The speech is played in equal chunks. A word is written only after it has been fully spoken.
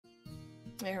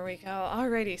There we go.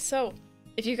 Alrighty, so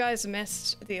if you guys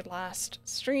missed the last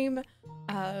stream,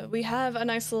 we have a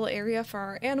nice little area for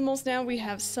our animals now. We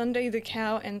have Sunday the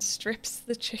cow and Strips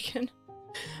the chicken.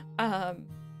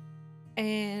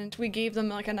 And we gave them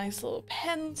like a nice little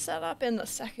pen set up in the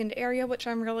second area, which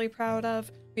I'm really proud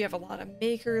of. We have a lot of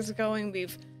makers going.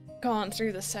 We've gone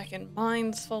through the second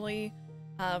mines fully.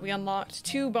 We unlocked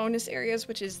 2 bonus areas,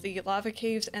 which is the lava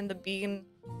caves and the bean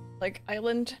like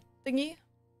island thingy.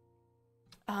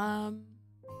 And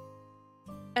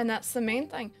that's the main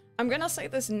thing. I'm gonna say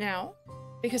this now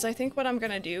because I think what I'm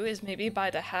gonna do is maybe by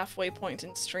the halfway point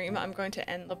in stream, I'm going to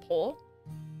end the poll.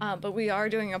 But we are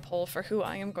doing a poll for who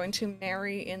I am going to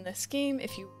marry in this game.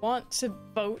 If you want to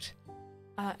vote,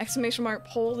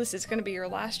 !poll, this is going to be your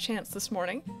last chance this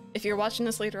morning. If you're watching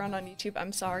this later on YouTube,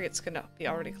 I'm sorry, it's going to be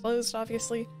already closed,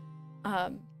 obviously.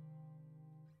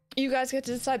 You guys get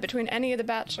to decide between any of the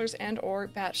bachelors and or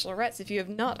bachelorettes. If you have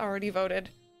not already voted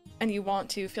and you want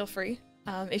to, feel free.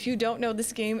 If you don't know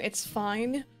this game, it's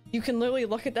fine. You can literally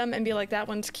look at them and be like, that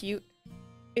one's cute.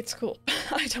 It's cool.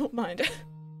 I don't mind.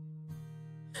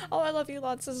 Oh, I love you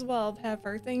lots as well,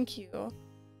 Pepper. Thank you.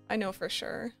 I know for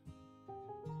sure.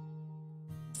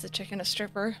 Is the chicken a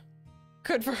stripper?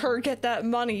 Good for her. Get that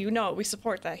money. You know it. We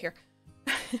support that here.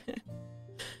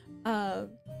 Oh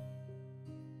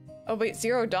wait,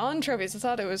 Zero Dawn trophies. I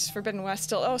thought it was Forbidden West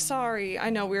still. Oh, sorry. I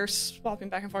know we were swapping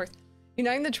back and forth.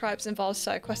 Uniting the tribes involves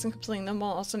side quests and completing them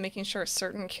while also making sure a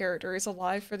certain character is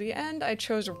alive for the end. I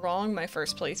chose wrong my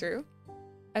first playthrough.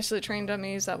 Actually, train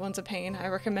dummies, that one's a pain. I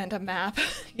recommend a map.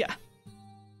 Yeah,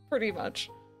 pretty much.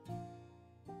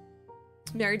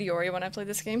 Married Iori when I play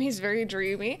this game. He's very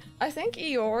dreamy. I think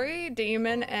Iori,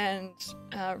 Damon, and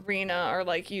Rena are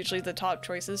like usually the top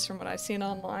choices from what I've seen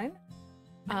online.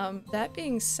 That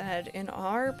being said, in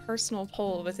our personal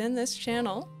poll within this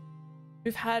channel,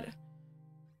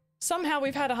 somehow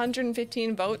we've had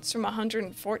 115 votes from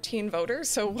 114 voters,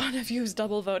 so one of you has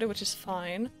double voted, which is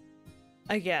fine,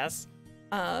 I guess.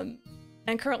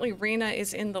 And currently Rena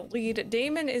is in the lead.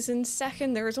 Damon is in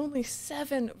second. There is only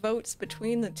 7 votes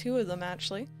between the two of them,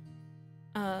 actually.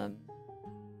 Who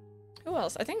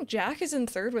else? I think Jack is in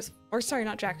third with, or sorry,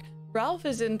 not Jack. Ralph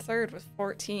is in third with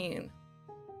 14.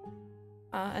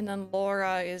 And then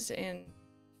Laura is in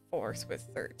fourth with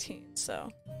 13, so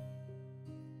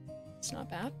it's not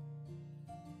bad.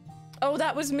 Oh,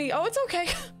 that was me. Oh, it's okay.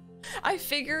 I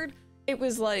figured it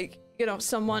was like, you know,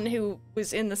 someone who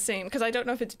was in the same, because I don't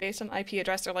know if it's based on IP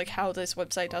address or like how this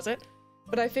website does it,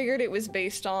 but I figured it was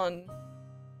based on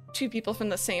 2 people from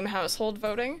the same household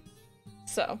voting.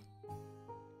 So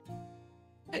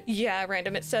yeah,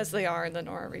 random. It says they are in the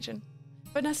Nora region.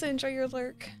 Vanessa, enjoy your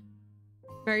lurk.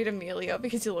 Married Emilio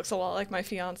because he looks a lot like my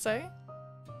fiance.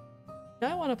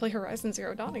 Now I want to play Horizon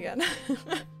Zero Dawn again.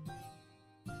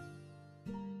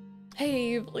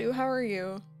 Hey Blue, how are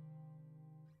you?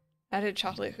 Added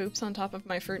chocolate hoops on top of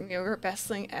my fruit and yogurt. Best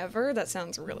thing ever? That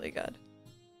sounds really good.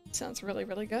 Sounds really,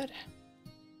 really good.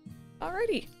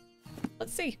 Alrighty.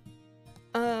 Let's see.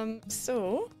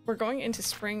 So we're going into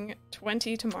spring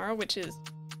 20 tomorrow, which is...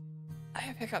 I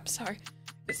have hiccups, sorry.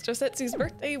 It's Josetsu's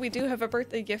birthday. We do have a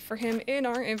birthday gift for him in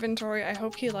our inventory. I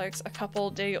hope he likes a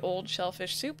couple-day-old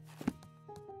shellfish soup.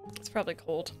 It's probably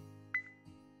cold.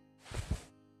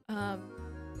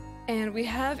 And we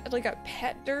have like a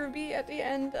pet derby at the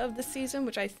end of the season,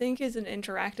 which I think is an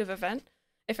interactive event.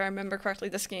 If I remember correctly,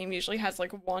 this game usually has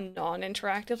like one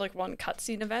non-interactive, like one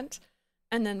cutscene event,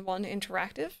 and then one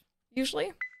interactive,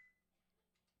 usually.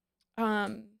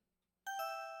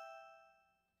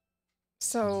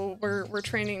 So we're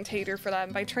training Tater for that,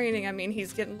 and by training I mean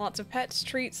he's getting lots of pets,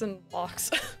 treats, and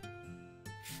blocks.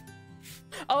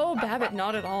 Oh, Babbitt,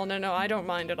 not at all. No, I don't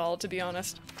mind at all, to be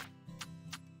honest.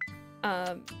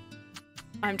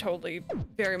 I'm totally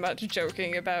very much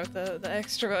joking about the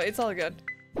extra. It's all good.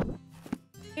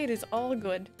 It is all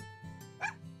good.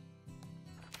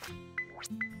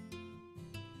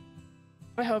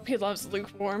 I hope he loves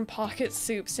lukewarm pocket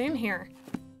soup. Same here.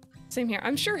 Same here.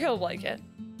 I'm sure he'll like it.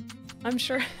 I'm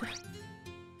sure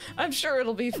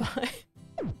it'll be fine.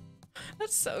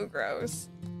 That's so gross.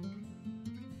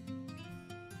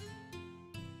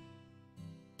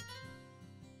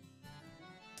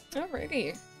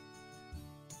 Alrighty.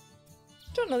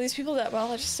 Don't know these people that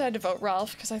well. I just decided to vote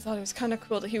Ralph because I thought it was kind of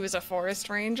cool that he was a forest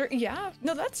ranger. Yeah,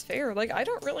 no, that's fair. Like, I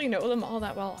don't really know them all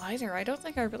that well either. I don't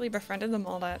think I really befriended them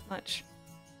all that much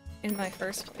in my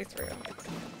first playthrough.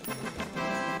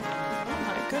 Oh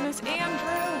my goodness,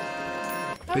 Andrew!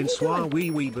 Bonsoir,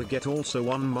 we get also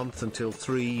 1 month until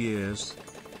 3 years.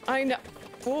 I know.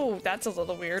 Oh, that's a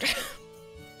little weird.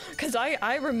 Because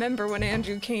I remember when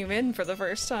Andrew came in for the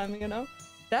first time, you know?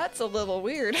 That's a little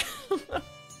weird.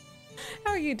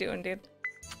 How are you doing, dude?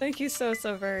 Thank you so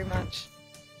very much.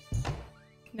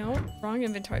 No, wrong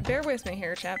inventory. Bear with me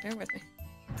here, chat. Bear with me.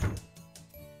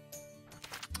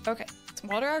 Okay, let's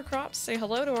water our crops, say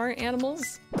hello to our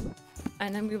animals,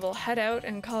 and then we will head out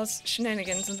and cause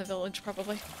shenanigans in the village,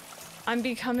 probably. I'm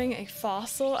becoming a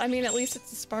fossil. I mean, at least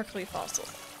it's a sparkly fossil.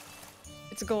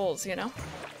 It's goals, you know?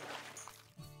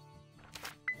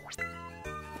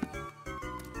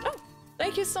 Oh,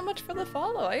 thank you so much for the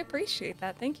follow. I appreciate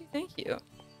that. Thank you, thank you.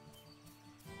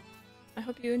 I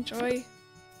hope you enjoy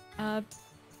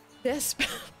this.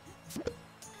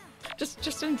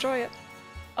 just enjoy it.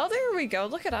 Oh, there we go.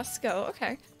 Look at us go.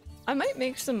 Okay. I might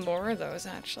make some more of those,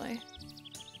 actually.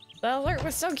 The alert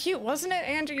was so cute, wasn't it?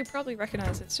 Andrew, you probably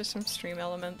recognize it's just from Stream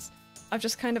Elements. I've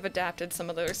just kind of adapted some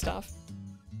of their stuff.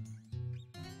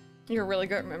 You're really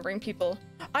good at remembering people.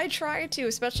 I try to,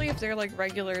 especially if they're like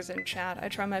regulars in chat. I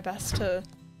try my best to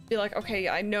be like, okay,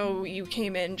 I know you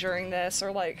came in during this,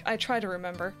 or like, I try to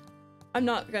remember. I'm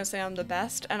not gonna say I'm the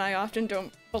best, and I often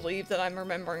don't believe that I'm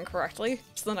remembering correctly,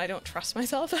 so then I don't trust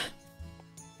myself.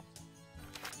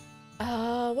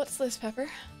 What's this, Pepper?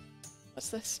 What's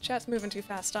this? Chat's moving too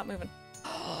fast. Stop moving.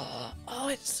 Oh,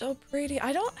 it's so pretty.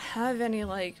 I don't have any,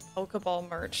 like, Pokeball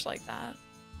merch like that.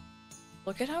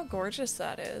 Look at how gorgeous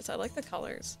that is. I like the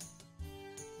colors.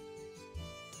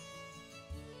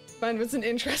 Mine was an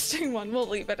interesting one. We'll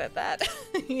leave it at that.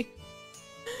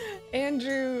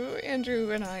 Andrew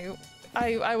and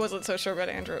I wasn't so sure about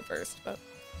Andrew at first, but...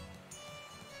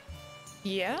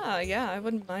 Yeah, I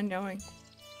wouldn't mind knowing.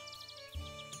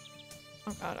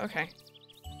 Oh god, okay.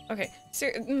 Okay,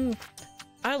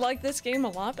 I like this game a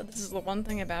lot, but this is the one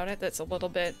thing about it that's a little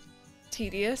bit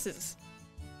tedious, is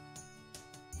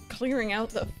clearing out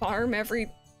the farm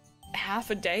every half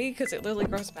a day, because it literally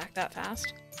grows back that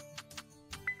fast.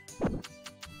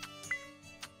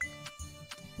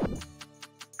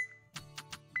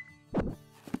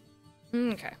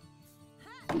 Okay.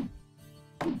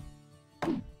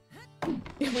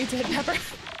 Yeah, we did, Pepper.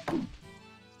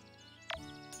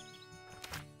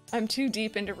 I'm too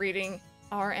deep into reading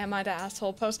our Am I the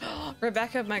Asshole post.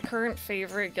 Rebecca, my current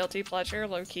favorite guilty pleasure,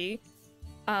 low-key.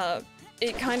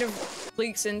 It kind of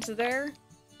leaks into there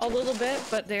a little bit,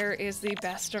 but there is the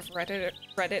best of Reddit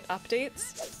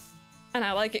updates. And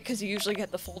I like it because you usually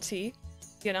get the full tea,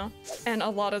 you know? And a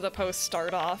lot of the posts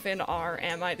start off in our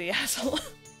Am I the Asshole?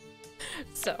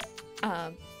 So, 10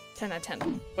 out of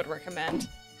 10 would recommend.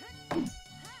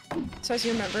 So as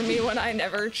you remember me when I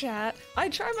never chat, I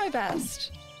try my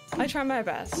best. I try my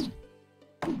best.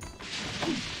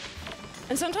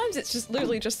 And sometimes it's just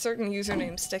literally just certain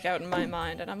usernames stick out in my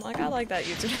mind and I'm like, I like that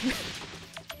username.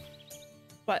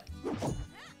 What?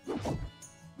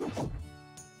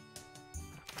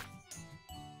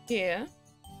 Yeah.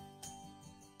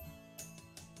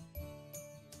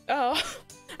 Oh,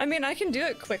 I mean, I can do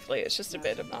it quickly, it's just a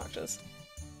bit obnoxious.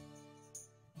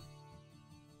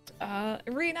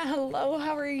 Rena, hello,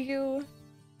 how are you?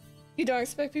 You don't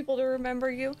expect people to remember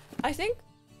you? I think,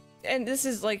 and this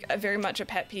is like very much a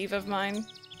pet peeve of mine,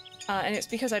 and it's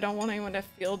because I don't want anyone to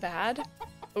feel bad,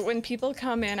 but when people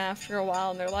come in after a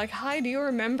while and they're like, hi, do you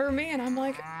remember me? And I'm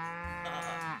like,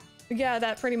 yeah,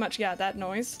 that pretty much, yeah, that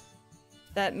noise.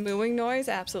 That mooing noise,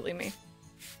 absolutely me.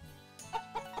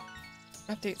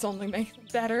 Updates only make them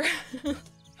better.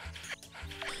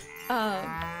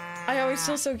 I always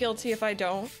feel so guilty if I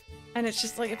don't, and it's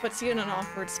just like, it puts you in an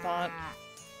awkward spot.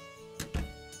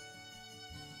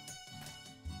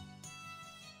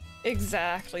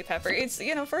 Exactly, Pepper. It's,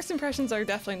 you know, first impressions are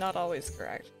definitely not always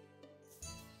correct.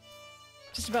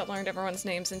 Just about learned everyone's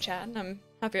names in chat, and I'm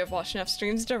happy I've watched enough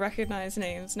streams to recognize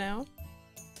names now.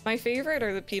 My favorite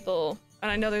are the people, and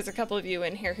I know there's a couple of you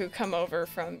in here who come over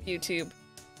from YouTube,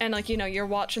 and like, you know, you're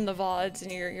watching the VODs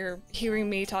and you're hearing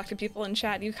me talk to people in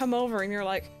chat, and you come over and you're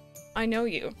like, I know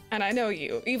you, and I know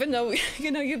you, even though,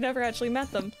 you know, you've never actually met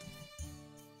them.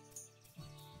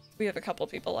 We have a couple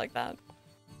people like that.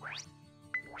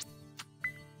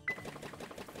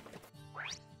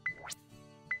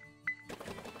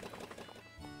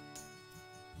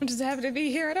 I'm just happy to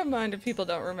be here. I don't mind if people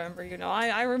don't remember, you know.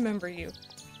 I remember you.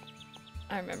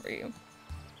 I remember you.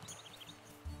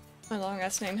 My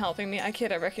long-ass name helping me. I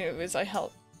kid, I reckon it was I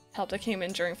helped. I came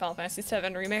in during Final Fantasy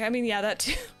VII Remake. I mean, yeah, that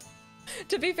too.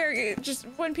 To be fair, just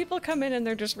when people come in and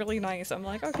they're just really nice, I'm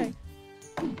like, okay,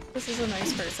 this is a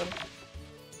nice person.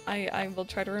 I will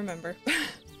try to remember.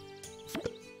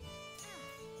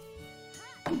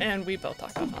 And we both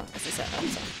talked about Final Fantasy VII,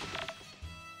 so.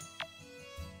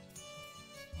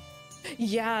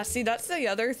 Yeah, see, that's the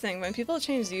other thing. When people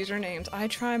change usernames, I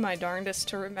try my darndest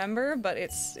to remember, but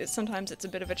it's sometimes it's a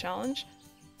bit of a challenge.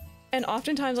 and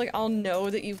oftentimes, like, I'll know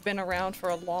that you've been around for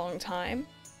a long time,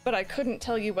 but I couldn't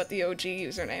tell you what the OG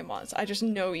username was. I just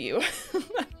know you.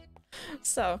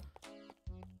 So,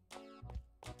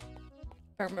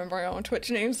 I remember my own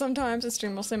Twitch name sometimes. The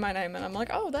stream will say my name, and I'm like,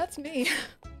 oh, that's me.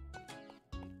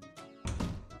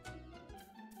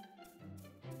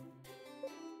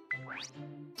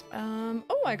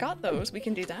 Oh, I got those. We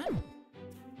can do that.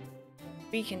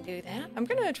 We can do that. I'm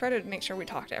gonna try to make sure we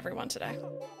talk to everyone today.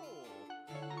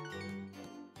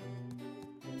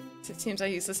 It seems I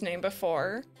used this name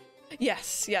before.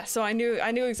 Yes, yes, so I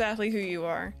knew exactly who you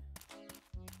are.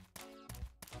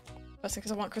 That's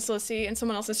because I want Crystal to see in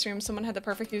someone else's stream someone had the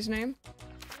perfect username.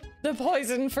 The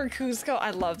poison for Cusco.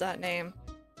 I love that name.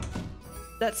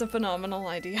 That's a phenomenal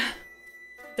idea.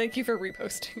 Thank you for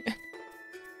reposting it.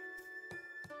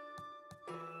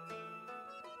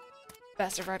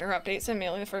 Bastard Writer updates and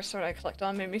mainly the first sword I collect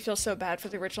on made me feel so bad for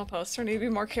the original poster. I need to be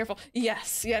more careful.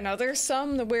 Yes, yeah, no, there's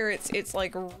some where it's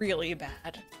like really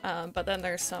bad, but then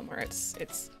there's some where it's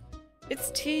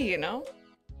tea, you know?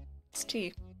 It's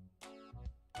tea.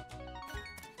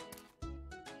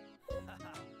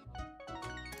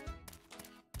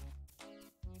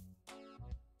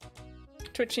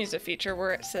 Twitch needs a feature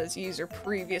where it says user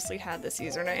previously had this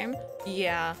username.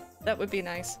 Yeah, that would be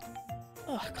nice.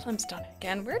 Oh, Clem's done it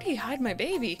again. Where'd he hide my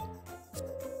baby?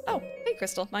 Oh, hey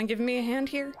Crystal, mind giving me a hand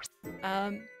here?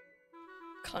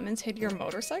 Clemens hid your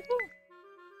motorcycle?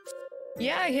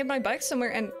 Yeah, I hid my bike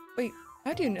somewhere and wait,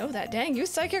 how do you know that? Dang, you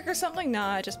psychic or something?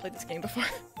 Nah, I just played this game before.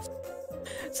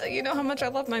 So you know how much I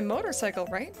love my motorcycle,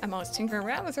 right? I'm always tinkering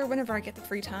around with her whenever I get the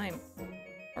free time.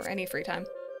 Or any free time.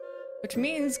 Which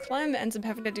means Clem ends up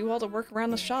having to do all the work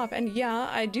around the shop, and yeah,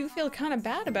 I do feel kind of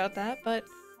bad about that, but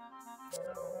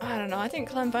I don't know, I think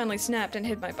Clem finally snapped and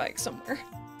hid my bike somewhere.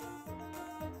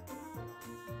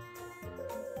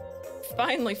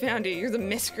 Finally found you. You're the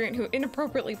miscreant who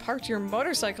inappropriately parked your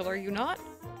motorcycle, are you not?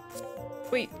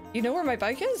 Wait, you know where my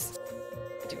bike is?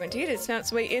 I do indeed. It's found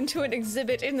its way into an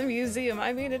exhibit in the museum.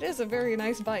 I mean, it is a very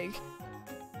nice bike.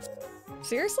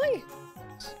 Seriously?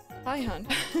 Hi, hun.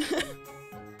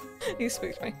 You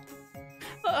spooked me.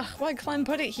 Ugh, why'd Clem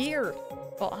put it here?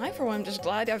 Well, I, for one, am just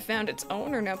glad I found its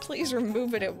owner. Now please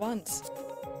remove it at once.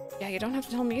 Yeah, you don't have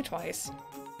to tell me twice.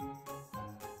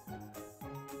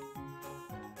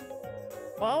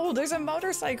 Whoa, there's a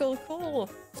motorcycle.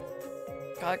 Cool.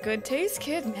 Got good taste,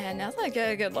 kid. Man, now that I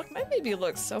get a good look, my baby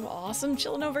looks so awesome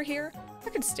chilling over here.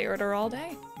 I could stare at her all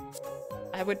day.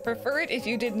 I would prefer it if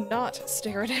you did not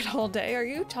stare at it all day. Are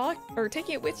you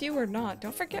taking it with you or not?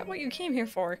 Don't forget what you came here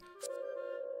for.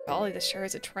 Golly, this sure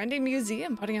is a trendy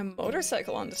museum putting a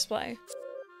motorcycle on display.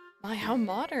 My, how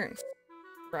modern.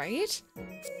 Right?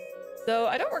 Though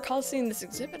I don't recall seeing this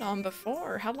exhibit on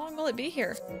before. How long will it be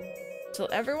here? Till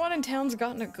everyone in town's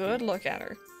gotten a good look at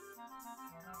her.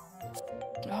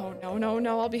 Oh, no, no,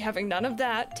 no, I'll be having none of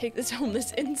that. Take this home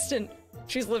this instant.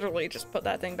 She's literally just put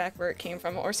that thing back where it came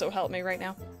from, or so help me right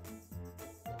now.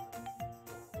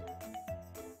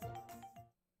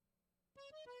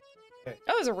 Okay.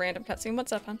 Oh, it was a random cutscene.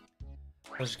 What's up, hon?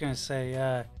 I was just gonna say,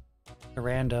 a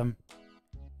random.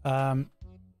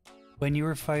 When you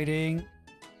were fighting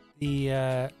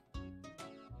the,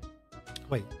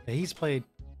 wait, he's played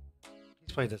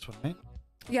this one, right?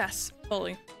 Yes,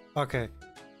 fully. Okay.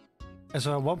 And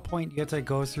so at one point you have to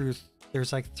go through,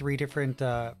 there's like 3 different,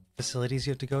 facilities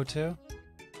you have to go to.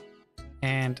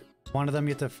 And one of them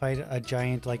you have to fight a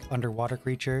giant, like, underwater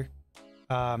creature.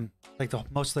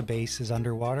 Like most of the base is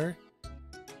underwater.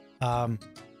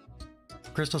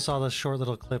 Crystal saw this short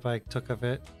little clip I took of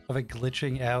it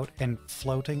glitching out and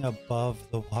floating above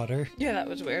the water. Yeah, that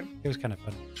was weird. It was kind of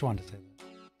fun. Just wanted to say that.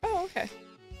 Oh, okay.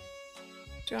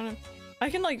 Do you wanna... I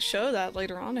can, like, show that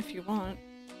later on if you want.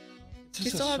 Do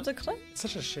you still have the clip? It's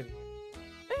such a shitty.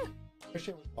 Yeah. Wish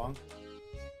it was long.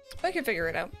 I can figure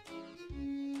it out.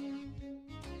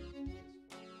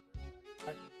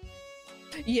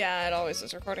 Yeah, it always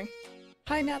is recording.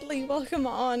 Hi, Natalie. Welcome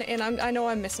on. And I know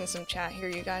I'm missing some chat here,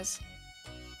 you guys.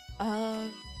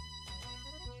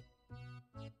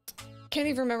 Can't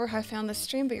even remember how I found this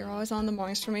stream, but you're always on the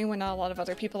mornings for me when not a lot of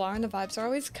other people are, and the vibes are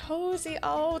always cozy.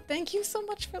 Oh, thank you so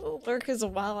much for the lurk as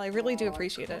well. I really do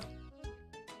appreciate it.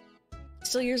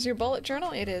 Still use your bullet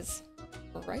journal? It is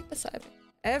right beside me.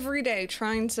 Every day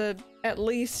trying to at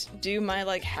least do my,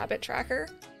 like, habit tracker.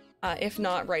 If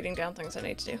not, writing down things I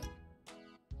need to do.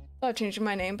 I'm changing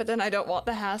my name, but then I don't want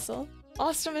the hassle.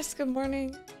 Ostomus, good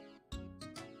morning.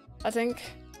 I think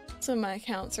some of my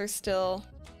accounts are still...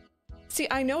 See,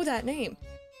 I know that name.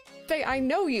 Faye, I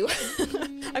know you.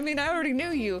 I mean, I already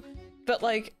knew you, but,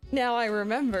 like, now I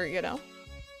remember, you know?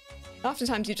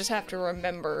 Oftentimes you just have to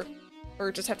remember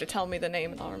Or just have to tell me the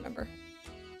name and I'll remember.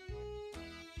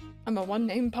 I'm a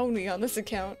one-name pony on this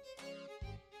account.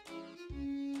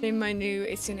 Name my new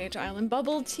ACNH Island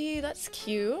bubble tea. That's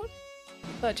cute.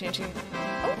 Thought changing.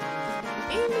 Oh,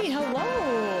 Amy,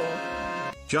 hello.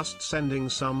 Just sending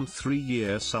some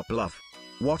 3-year sub love.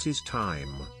 What is time?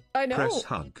 I know. Press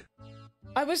hug.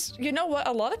 You know what?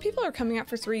 A lot of people are coming out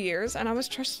for 3 years, and I was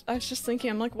just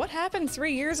thinking, I'm like, what happened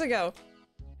 3 years ago?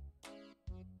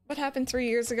 What happened 3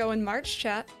 years ago in March,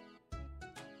 chat?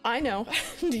 I know.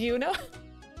 Do you know?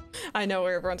 I know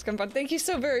where everyone's coming from. Thank you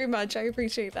so very much. I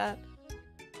appreciate that.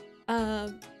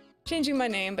 Changing my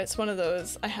name, but it's one of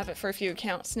those, I have it for a few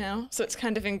accounts now, so it's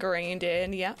kind of ingrained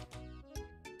in, yeah.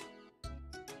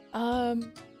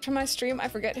 For my stream, I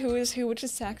forget who is who, which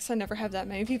is sex. I never have that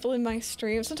many people in my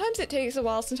stream. Sometimes it takes a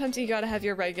while, sometimes you gotta have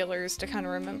your regulars to kind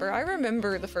of remember. I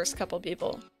remember the first couple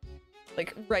people,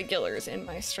 like regulars in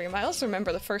my stream. I also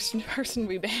remember the first person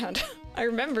we banned. I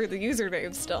remember the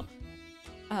username still,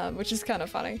 which is kind of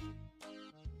funny.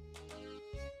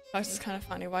 Lars is kind of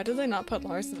funny. Why did they not put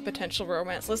Lars in the potential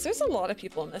romance list? There's a lot of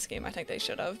people in this game. I think they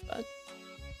should have, but...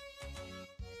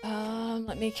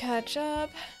 let me catch up.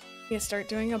 You start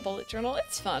doing a bullet journal.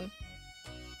 It's fun.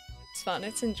 It's fun.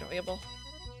 It's enjoyable.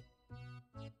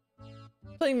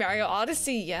 Playing Mario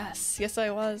Odyssey? Yes. Yes, I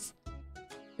was.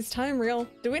 Is time real?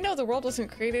 Do we know the world wasn't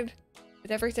created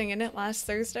with everything in it last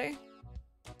Thursday?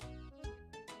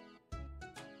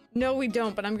 No, we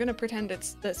don't, but I'm gonna pretend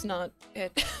that's not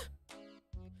it.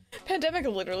 Pandemic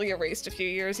literally erased a few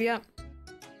years, yeah.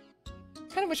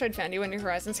 Kind of wish I'd found you when New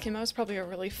Horizons came out. It was probably a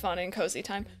really fun and cozy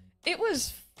time. It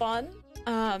was fun.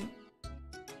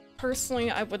 Personally,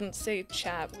 I wouldn't say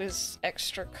chat was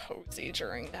extra cozy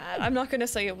during that. I'm not gonna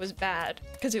say it was bad,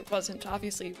 because it wasn't.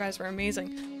 Obviously, you guys were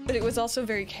amazing. But it was also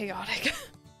very chaotic.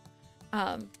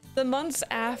 The months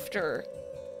after,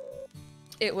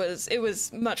 it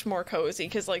was much more cozy,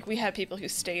 because like we had people who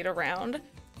stayed around.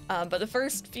 But the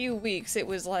first few weeks, it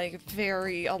was like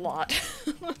a lot.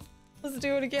 Let's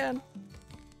do it again.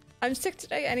 I'm sick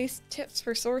today. Any tips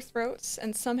for sore throats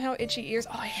and somehow itchy ears?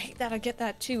 Oh, I hate that. I get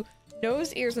that too.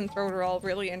 Nose, ears, and throat are all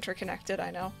really interconnected,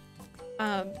 I know.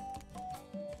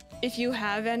 If you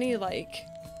have any, like,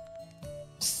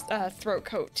 throat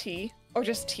coat tea, or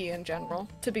just tea in general,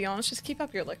 to be honest, just keep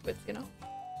up your liquids, you know?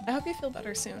 I hope you feel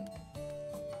better soon.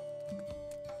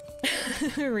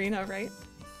 Arena, right?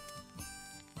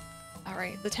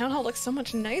 Alright, the town hall looks so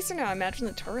much nicer now. I imagine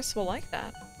the tourists will like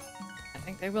that. I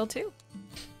think they will too.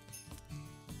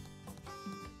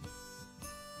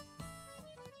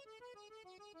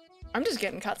 I'm just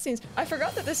getting cutscenes. I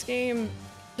forgot that this game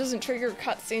doesn't trigger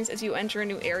cutscenes as you enter a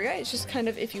new area. It's just kind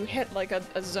of if you hit like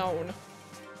a zone.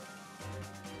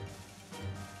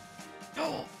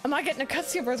 Oh, am I getting a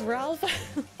cutscene with Ralph?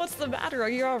 What's the matter? Are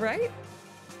you alright?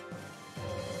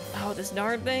 Oh, this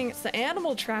Nard thing. It's the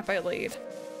animal trap I laid.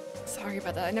 Sorry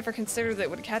about that. I never considered that it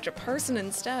would catch a person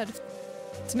instead.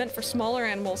 It's meant for smaller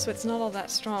animals, so it's not all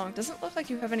that strong. Doesn't look like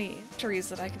you have any injuries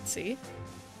that I can see.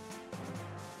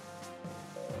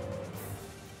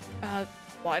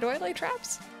 Why do I lay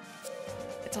traps?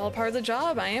 It's all part of the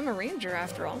job. I am a ranger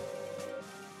after all.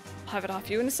 I'll have it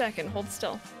off you in a second. Hold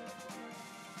still.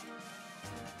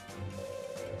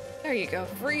 There you go.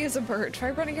 Free as a bird.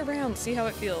 Try running around. See how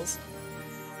it feels.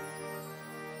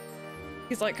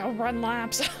 He's like, I'll run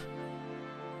laps.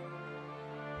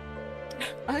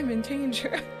 I'm in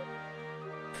danger.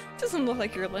 Doesn't look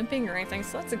like you're limping or anything,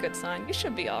 so that's a good sign. You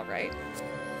should be alright.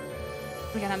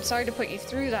 Again, I'm sorry to put you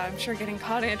through that. I'm sure getting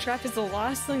caught in a trap is the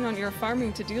last thing on your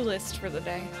farming to-do list for the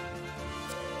day.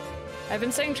 I've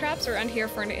been setting traps around here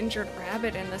for an injured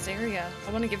rabbit in this area.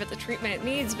 I want to give it the treatment it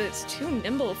needs, but it's too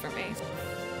nimble for me.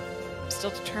 I'm still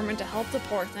determined to help the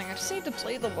poor thing. I just need to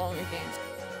play the long game.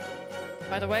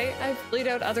 By the way, I've laid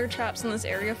out other traps in this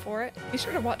area for it. Be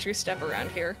sure to watch your step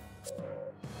around here.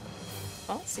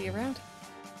 I'll see you around.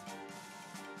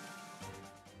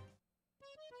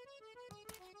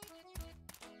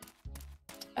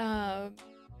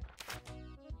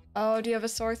 Oh, do you have a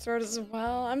sore throat as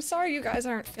well? I'm sorry you guys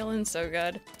aren't feeling so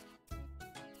good.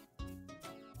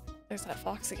 There's that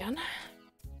fox again.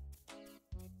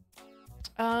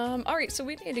 Alright, so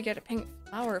we need to get a pink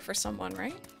flower for someone,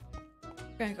 right?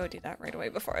 I'm gonna go do that right away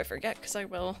before I forget, because I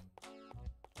will.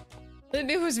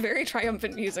 It was very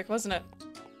triumphant music, wasn't it?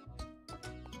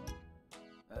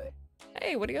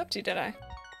 Hey, what are you up to, Deadeye?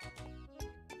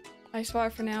 Ice water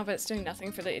for now, but it's doing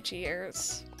nothing for the itchy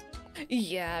ears.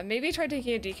 Yeah, maybe try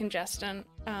taking a decongestant.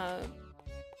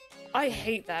 I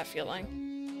hate that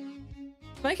feeling.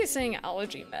 Mike is saying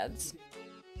allergy meds.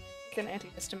 Like an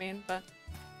antihistamine, but...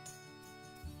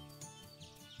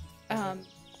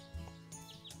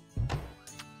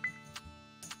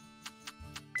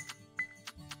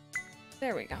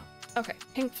 There we go. Okay,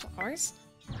 pink flowers.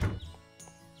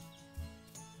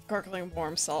 Gargling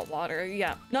warm salt water.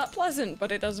 Yeah, not pleasant,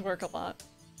 but it does work a lot.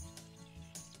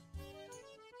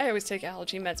 I always take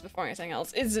allergy meds before anything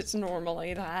else. Is it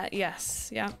normally that? Yes,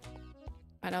 yeah.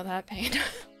 I know that pain.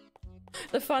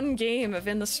 The fun game of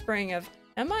in the spring of,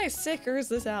 am I sick or is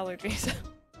this allergies?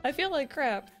 I feel like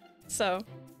crap. So,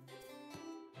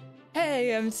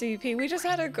 hey MCP, we just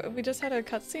had a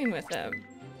cutscene with him.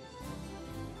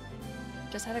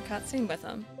 Just had a cutscene with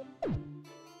him.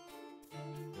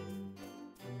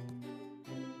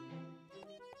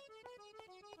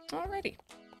 Alrighty.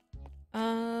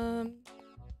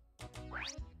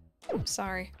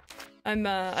 Sorry.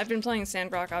 I've been playing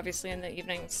Sandrock obviously in the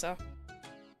evenings, so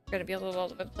gonna be a little all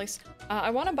over the place.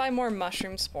 I want to buy more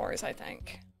mushroom spores, I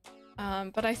think.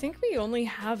 But I think we only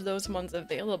have those ones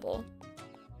available.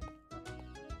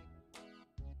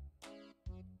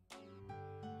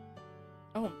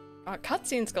 Oh,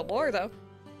 cutscenes galore though.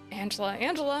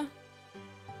 Angela.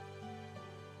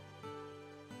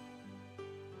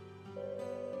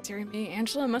 Dear me,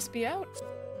 Angela must be out.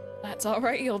 That's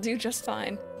alright, you'll do just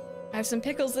fine. I have some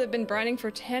pickles that have been brining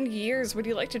for 10 years. Would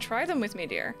you like to try them with me,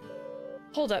 dear?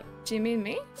 Hold up, do you mean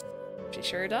me? She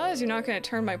sure does. You're not gonna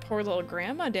turn my poor little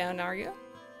grandma down, are you?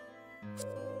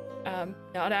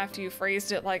 Not after you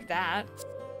phrased it like that.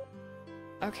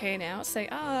 Okay, now say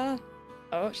ah.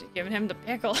 Oh, she's giving him the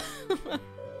pickle.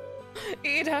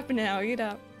 Eat up now, eat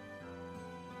up.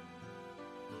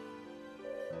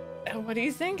 What do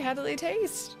you think? How do they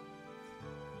taste?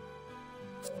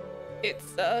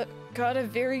 It's, got a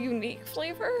very unique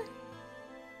flavor.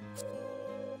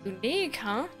 Unique,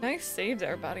 huh? Nice save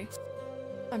there, buddy.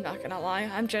 I'm not gonna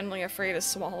lie, I'm generally afraid of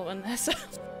swallowing this.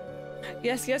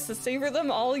 Yes, savor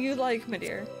them all you like, my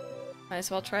dear. Might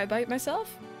as well try a bite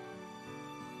myself.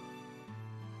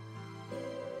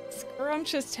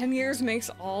 Scrumptious, 10 years makes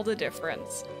all the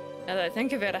difference. Now that I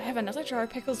think of it, I have another jar of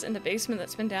pickles in the basement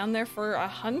that's been down there for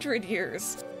 100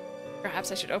 years.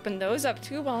 Perhaps I should open those up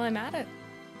too while I'm at it.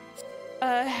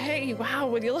 Hey, wow,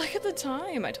 would you look at the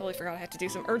time? I totally forgot I had to do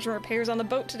some urgent repairs on the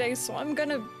boat today, so I'm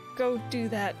gonna go do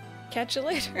that. Catch you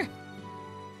later.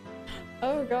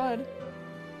 Oh god.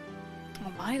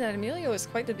 Oh my, that Emilio is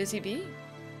quite the busy bee.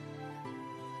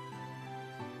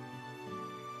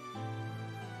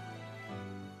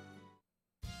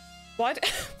 What?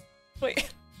 Wait.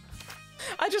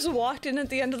 I just walked in at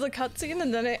the end of the cutscene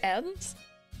and then it ends?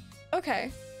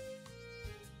 Okay.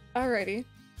 Alrighty.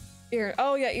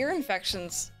 Oh yeah, ear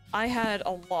infections. I had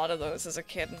a lot of those as a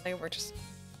kid and they were just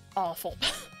awful.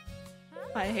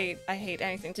 I hate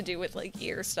anything to do with like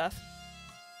ear stuff.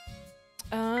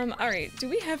 Alright, do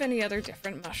we have any other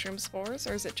different mushroom spores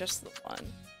or is it just the one?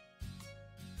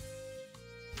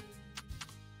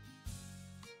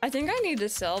 I think I need to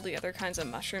sell the other kinds of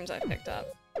mushrooms I picked up.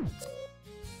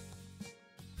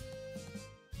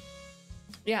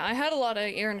 Yeah, I had a lot of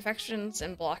ear infections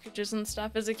and blockages and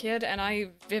stuff as a kid, and I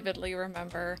vividly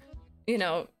remember, you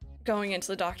know, going into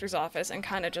the doctor's office and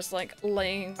kind of just like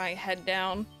laying my head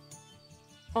down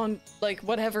on like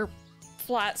whatever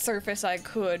flat surface I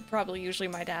could, probably usually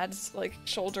my dad's like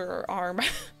shoulder or arm,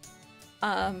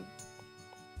 and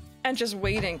just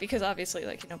waiting because obviously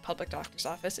like, you know, public doctor's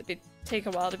office, it'd take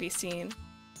a while to be seen.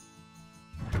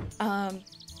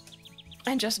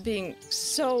 And just being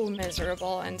so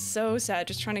miserable and so sad,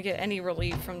 just trying to get any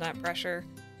relief from that pressure.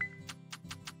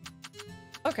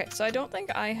 Okay, so I don't think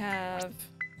I have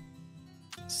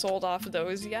sold off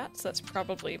those yet, so that's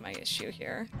probably my issue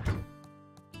here.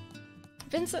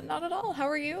 Vincent, not at all. How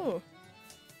are you?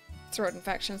 Throat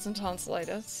infections and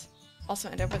tonsillitis. Also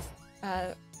ended up with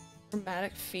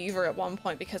rheumatic fever at one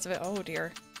point because of it. Oh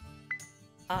dear.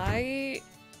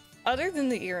 Other than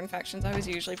the ear infections, I was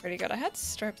usually pretty good. I had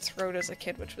strep throat as a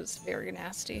kid, which was very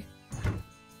nasty.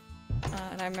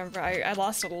 And I remember I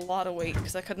lost a lot of weight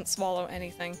because I couldn't swallow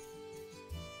anything.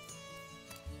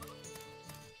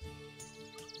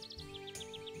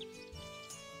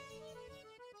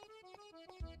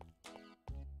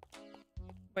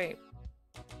 Wait.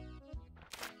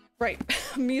 Right,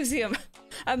 museum.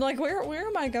 I'm like, where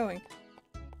am I going?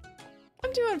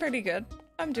 I'm doing pretty good.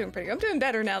 I'm doing pretty good. I'm doing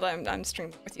better now that I'm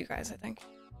streaming with you guys, I think.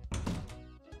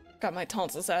 Got my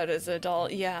tonsils out as an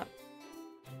adult, yeah.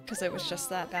 Because it was just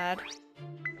that bad.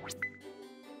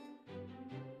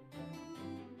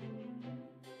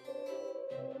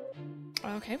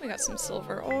 Okay, we got some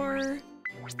silver ore.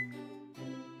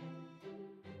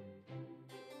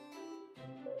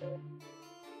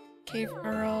 Cave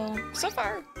Pearl. So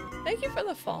far, thank you for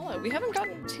the follow. We haven't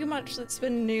gotten too much that's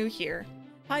been new here.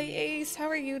 Hi Ace, how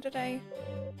are you today?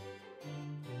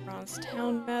 Bronze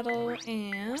Town Medal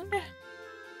and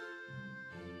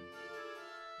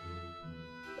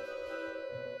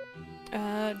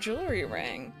Jewelry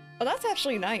ring. Oh, that's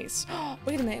actually nice.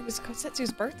 Wait a minute, it was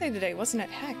Kosetsu's birthday today, wasn't it?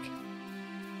 Heck.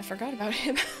 I forgot about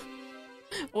him.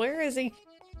 Where is he?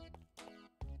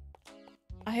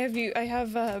 I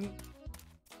have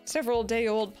several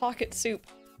day-old pocket soup.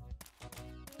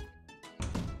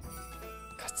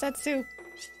 Kosetsu.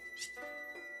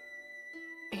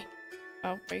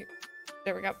 Oh, wait.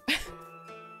 There we go.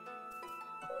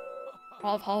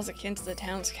 Olive Hall is akin to the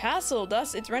town's castle,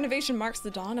 thus its renovation marks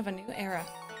the dawn of a new era.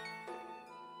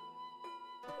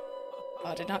 Oh,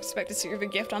 I did not expect to serve a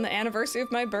gift on the anniversary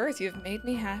of my birth. You've made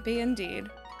me happy indeed.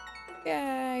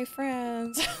 Yay,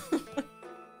 friends.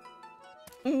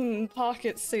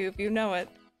 Pocket soup, you know it.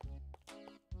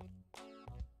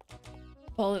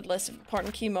 Bullet list of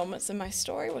important key moments in my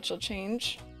story, which will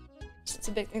change. Since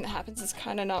a big thing that happens is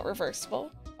kind of not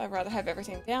reversible, I'd rather have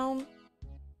everything down.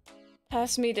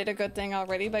 Past me did a good thing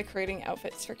already by creating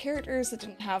outfits for characters that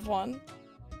didn't have one.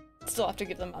 Still have to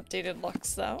give them updated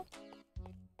looks though.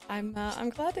 I'm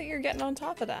glad that you're getting on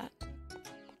top of that.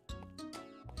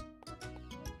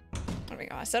 There we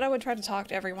go. I said I would try to talk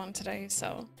to everyone today,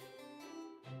 so.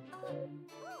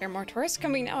 There are more tourists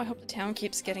coming now. I hope the town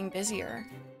keeps getting busier.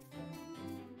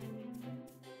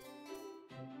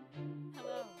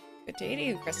 Hello. Good day to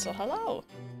you, Crystal. Hello.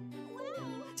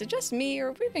 Is it just me, or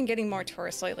have we been getting more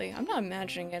tourists lately? I'm not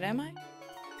imagining it, am I?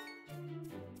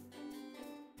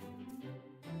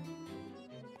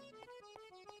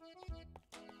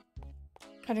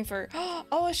 Hunting for—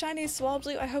 oh, a shiny swell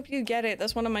blue. I hope you get it.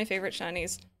 That's one of my favorite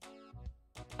shinies.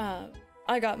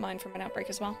 I got mine from an outbreak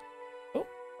as well. Oh,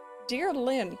 dear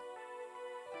Lynn.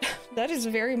 That is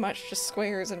very much just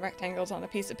squares and rectangles on a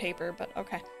piece of paper, but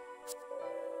okay.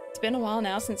 It's been a while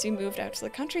now since you moved out to the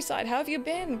countryside. How have you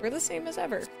been? We're the same as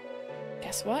ever.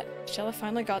 Guess what? Shella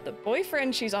finally got the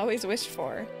boyfriend she's always wished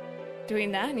for.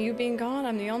 Doing that and you being gone,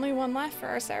 I'm the only one left for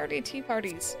our Saturday tea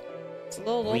parties. It's a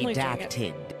little lonely doing it.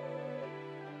 Redacted.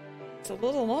 It's a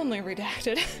little lonely,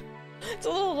 redacted. It's a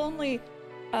little lonely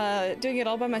doing it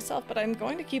all by myself, but I'm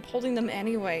going to keep holding them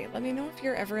anyway. Let me know if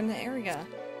you're ever in the area.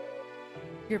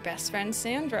 Your best friend,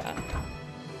 Sandra.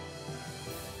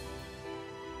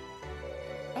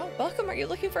 Oh, welcome. Are you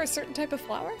looking for a certain type of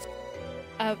flower?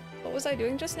 What was I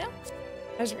doing just now?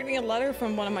 I was reading a letter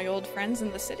from one of my old friends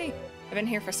in the city. I've been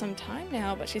here for some time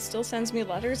now, but she still sends me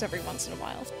letters every once in a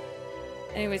while.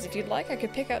 Anyways, if you'd like, I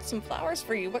could pick out some flowers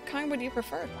for you. What kind would you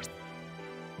prefer?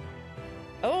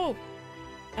 Oh,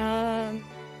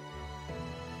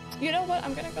 you know what?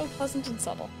 I'm gonna go pleasant and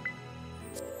subtle.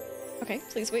 Okay,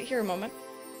 please wait here a moment.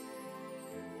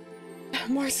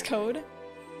 Morse code.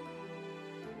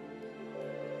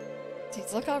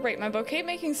 These look alright. My bouquet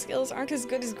making skills aren't as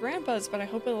good as Grandpa's, but I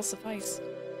hope it'll suffice.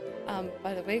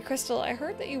 By the way, Crystal, I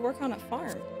heard that you work on a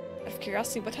farm. Out of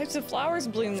curiosity, what types of flowers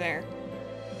bloom there?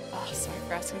 Oh, sorry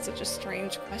for asking such a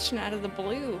strange question out of the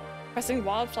blue. Pressing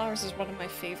wildflowers is one of my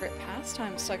favorite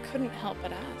pastimes, so I couldn't help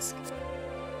but ask.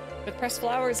 With pressed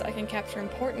flowers, I can capture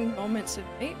important moments of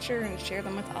nature and share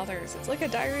them with others. It's like a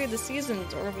diary of the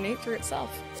seasons or of nature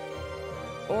itself.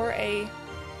 Or a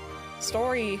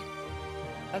story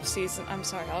of season. I'm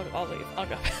sorry, I'll leave. I'll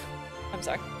go. I'm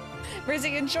sorry.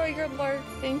 Rizzy, enjoy your lurk.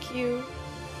 Thank you.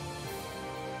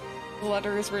 The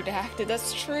letter is redacted.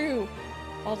 That's true.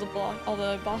 All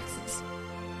the boxes.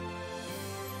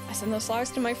 I send those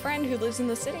flowers to my friend who lives in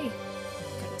the city.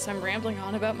 Goodness, I'm rambling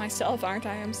on about myself, aren't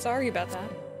I? I'm sorry about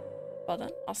that. Well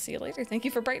then, I'll see you later. Thank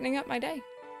you for brightening up my day.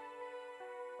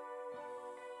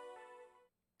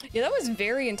 Yeah, that was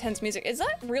very intense music. Is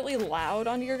that really loud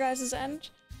on your guys' end?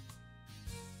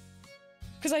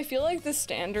 Because I feel like the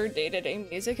standard day-to-day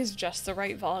music is just the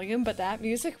right volume, but that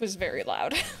music was very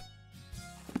loud.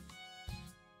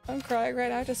 I'm crying right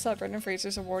now to sub Brendan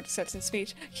Fraser's award acceptance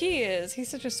speech. He is. He's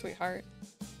such a sweetheart.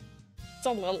 It's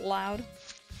a little loud.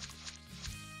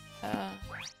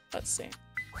 Let's see.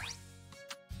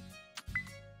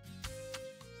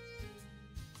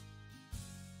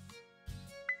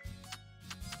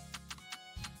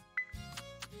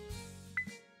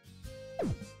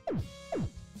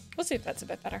 We'll see if that's a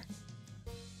bit better.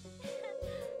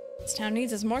 This town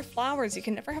needs is more flowers. You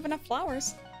can never have enough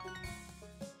flowers.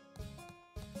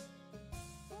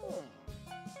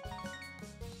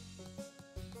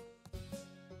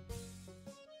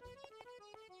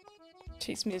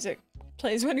 Chase music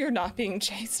plays when you're not being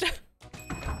chased.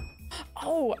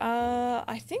 Oh,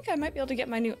 I think I might be able to get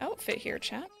my new outfit here,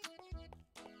 chat.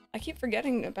 I keep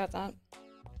forgetting about that.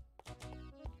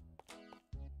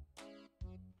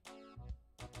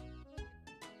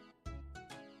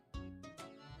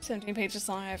 "17 pages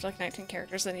long. I have like 19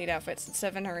 characters that need outfits and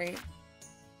 7 or 8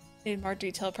 need more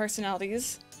detailed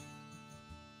personalities.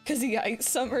 Cause yikes,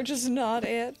 some are just not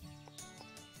it.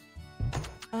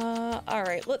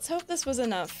 Alright, let's hope this was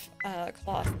enough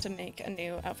cloth to make a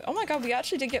new outfit. Oh my god, we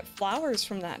actually did get flowers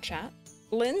from that, chat.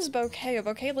 Lynn's bouquet, a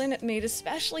bouquet Lynn made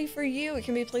especially for you. It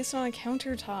can be placed on a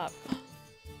countertop.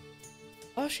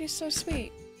 Oh, she's so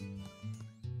sweet.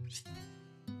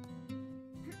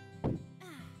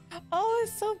 Oh,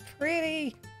 it's so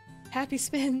pretty. Happy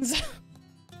spins.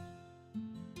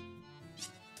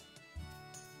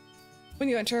 When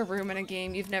you enter a room in a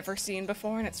game you've never seen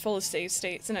before and it's full of save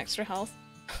states and extra health.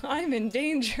 I'm in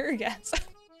danger, yes.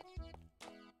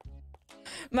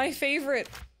 My favorite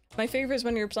is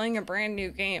when you're playing a brand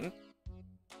new game.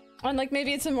 And like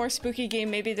maybe it's a more spooky game,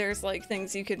 maybe there's like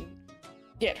things you could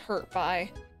get hurt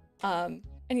by. And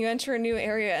you enter a new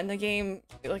area and the game,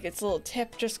 like its little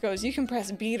tip just goes, you can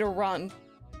press B to run.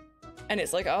 And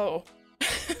it's like, oh.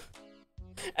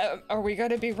 Are we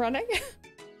gonna be running?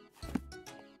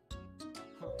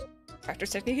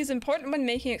 Crafter's technique is important when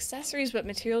making accessories, but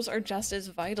materials are just as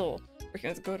vital.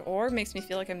 Working with good ore makes me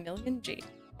feel like a million G.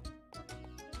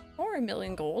 Or a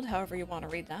million gold, however you want to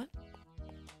read that.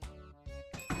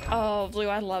 Oh, Blue,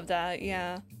 I love that,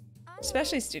 yeah.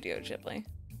 Especially Studio Ghibli.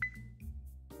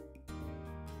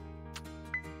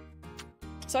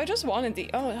 So I just wanted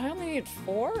the- oh, I only need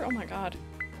 4? Oh my god.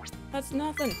 That's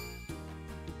nothing.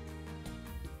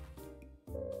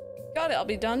 Got it, I'll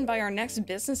be done by our next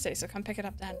business day, so come pick it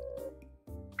up then.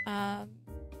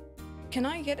 Can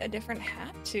I get a different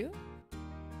hat too?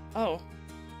 Oh.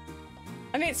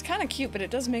 I mean, it's kind of cute, but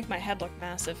it does make my head look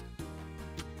massive.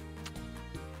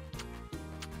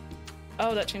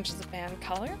 Oh, that changes the band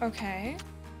color? Okay.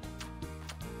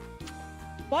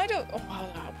 Why do- oh,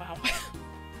 wow.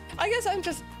 I guess I'm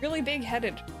just really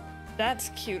big-headed. That's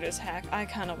cute as heck. I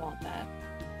kind of want that.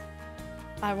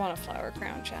 I want a flower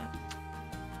crown, chat.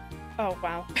 Oh,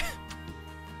 wow.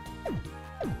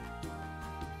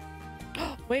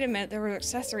 Wait a minute, there were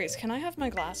accessories. Can I have my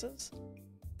glasses?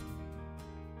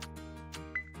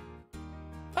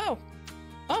 Oh,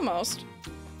 almost.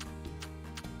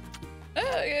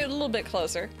 A little bit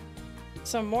closer.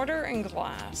 So mortar and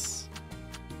glass.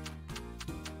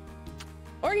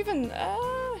 Or even,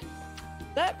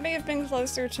 that may have been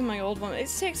closer to my old one. It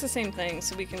takes the same thing,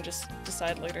 so we can just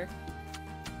decide later.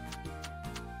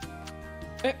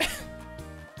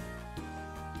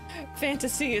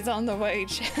 Fantasy is on the way,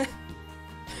 chat.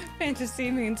 Fantasy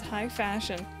means high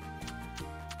fashion.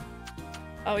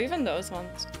 Oh, even those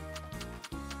ones.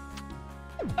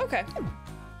 Okay.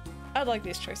 I like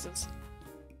these choices.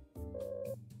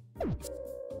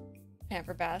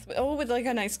 Pamper bath. Oh, with like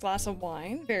a nice glass of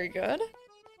wine. Very good.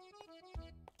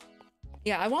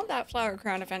 Yeah, I want that flower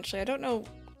crown eventually. I don't know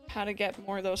how to get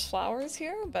more of those flowers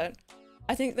here, but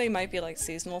I think they might be like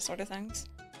seasonal sort of things.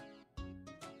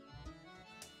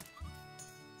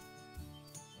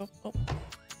 Oh.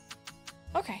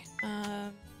 Okay,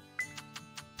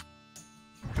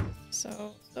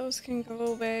 so those can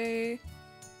go away.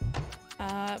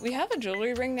 We have a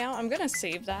jewelry ring now. I'm gonna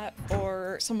save that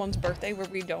for someone's birthday where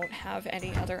we don't have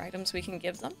any other items we can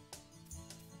give them.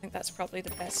 I think that's probably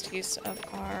the best use of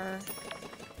our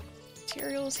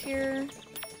materials here.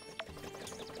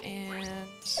 And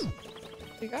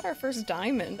we got our first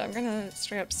diamond. I'm gonna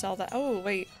straight up sell that. Oh,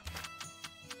 wait.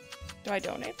 Do I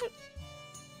donate it?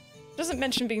 Doesn't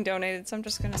mention being donated, so I'm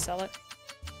just gonna sell it.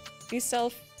 These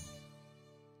sell.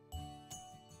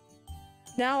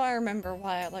 Now I remember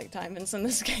why I like diamonds in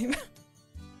this game.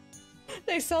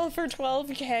 They sell for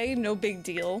 12k, no big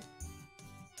deal.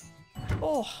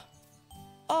 Oh,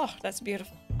 that's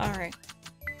beautiful. All right,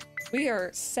 we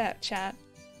are set, chat.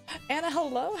 Anna,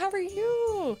 hello, how are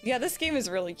you? Yeah, this game is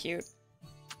really cute.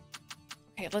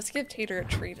 Okay, let's give Tater a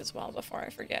treat as well before I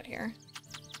forget here.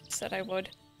 Said I would.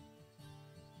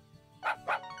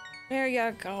 There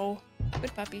you go.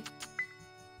 Good puppy.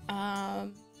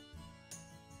 I'm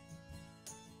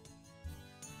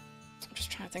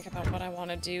just trying to think about what I want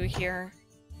to do here.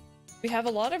 We have a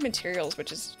lot of materials,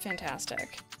 which is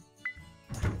fantastic.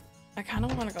 I kind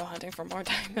of want to go hunting for more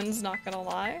diamonds, not gonna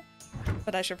lie.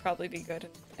 But I should probably be good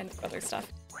and other stuff.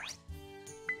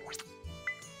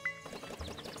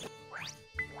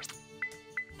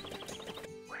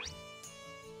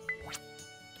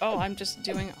 Oh, I'm just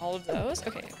doing all of those?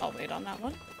 Okay, I'll wait on that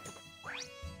one.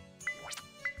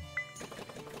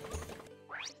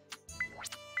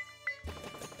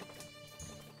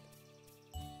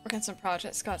 Working on some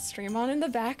projects got stream on in the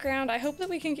background. I hope that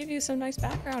we can give you some nice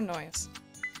background noise.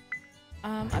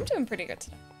 I'm doing pretty good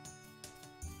today.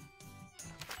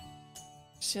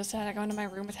 Just had I go into my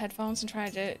room with headphones and try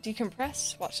to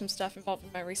decompress, watch some stuff involved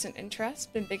in my recent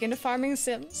interest. Been big into farming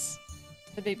sims.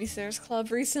 The Babysitters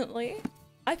Club recently.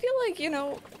 I feel like, you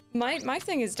know, my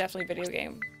thing is definitely video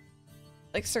game.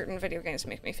 Like, certain video games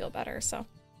make me feel better, so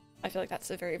I feel like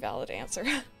that's a very valid answer.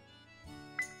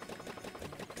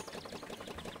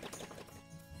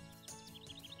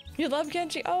 You love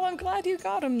Genji? Oh, I'm glad you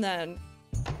got him then.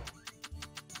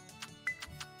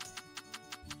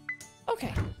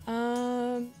 Okay,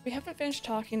 we haven't finished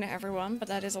talking to everyone, but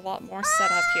that is a lot more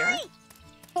set up here.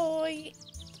 Oi!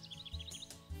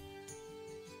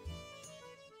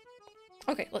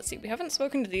 Okay, let's see. We haven't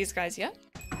spoken to these guys yet.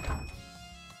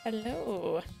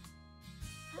 Hello.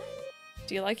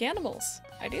 Do you like animals?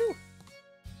 I do.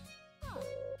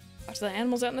 Watch the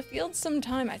animals out in the field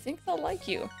sometime. I think they'll like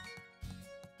you.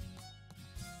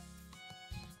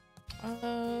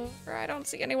 I don't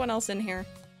see anyone else in here.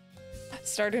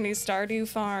 Stardew needs Stardew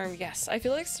Farm. Yes, I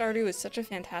feel like Stardew is such a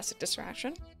fantastic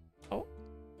distraction. Oh.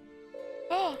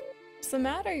 Oh, what's the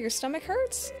matter? Your stomach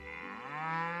hurts?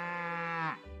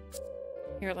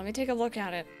 Here, let me take a look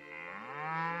at it.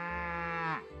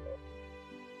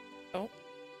 Oh.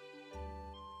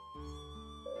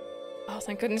 Oh,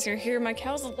 thank goodness you're here. My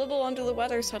cow's a little under the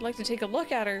weather, so I'd like to take a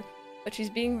look at her, but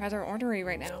she's being rather ornery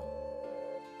right now.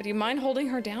 Would you mind holding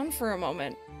her down for a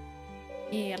moment?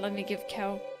 Yeah, let me give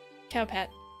cow pet.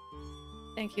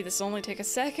 Thank you. This will only take a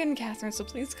second, Catherine, so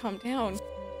please calm down.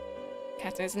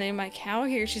 Catherine's named my cow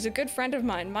here. She's a good friend of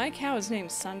mine. My cow is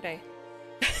named Sunday.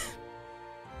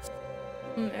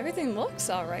 Everything looks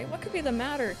alright. What could be the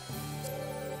matter?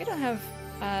 You don't have,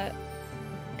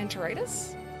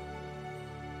 enteritis?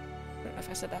 I don't know if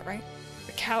I said that right.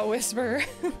 The cow whisperer.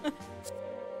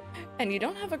 And you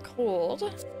don't have a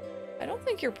cold. I don't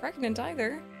think you're pregnant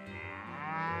either.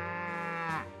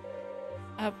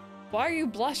 Why are you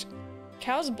blush?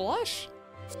 Cows blush?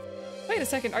 Wait a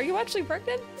second, are you actually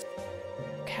pregnant?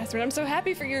 Catherine, I'm so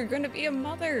happy for you. You're going to be a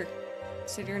mother. You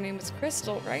said your name was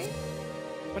Crystal, right?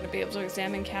 Wouldn't be able to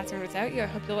examine Catherine without you. I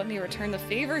hope you'll let me return the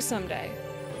favor someday.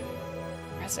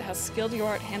 Impressed at how skilled you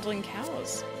are at handling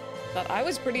cows. Thought I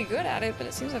was pretty good at it, but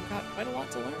it seems I've got quite a lot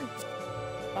to learn.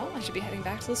 Well, I should be heading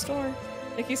back to the store.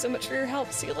 Thank you so much for your help.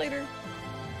 See you later.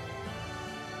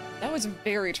 That was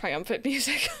very triumphant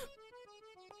music.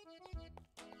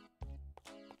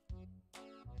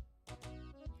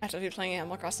 After be playing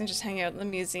Animal Crossing, just hanging out in the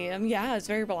museum. Yeah, it's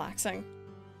very relaxing.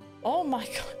 Oh my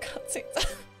god,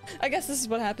 cutscenes. I guess this is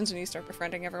what happens when you start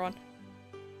befriending everyone.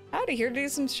 Howdy, here to do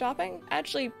some shopping?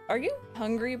 Actually, are you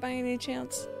hungry by any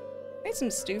chance? I made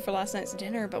some stew for last night's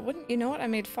dinner, but wouldn't you know it, I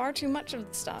made far too much of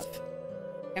the stuff.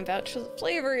 I can vouch for the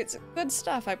flavor. It's good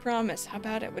stuff, I promise. How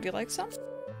about it? Would you like some?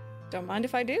 Don't mind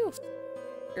if I do.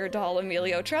 You're a doll,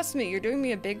 Emilio. Trust me, you're doing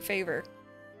me a big favor.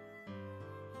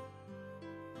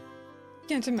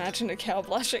 Can't imagine a cow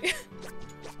blushing.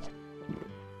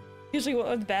 Usually what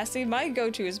with Bessie, my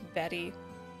go-to is Betty.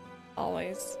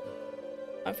 Always.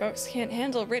 My folks can't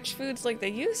handle rich foods like they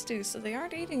used to, so they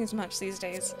aren't eating as much these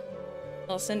days.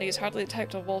 Little Cindy is hardly the type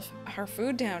to wolf her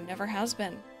food down, never has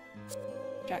been.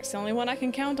 Jack's the only one I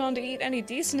can count on to eat any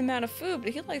decent amount of food,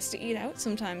 but he likes to eat out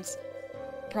sometimes.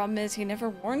 The problem is he never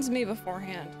warns me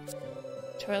beforehand.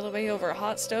 Toil away over a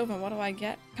hot stove, and what do I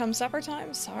get? Come supper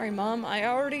time? Sorry, Mom, I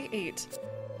already ate.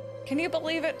 Can you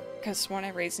believe it? Because sworn I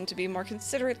raised him to be more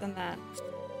considerate than that.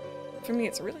 For me,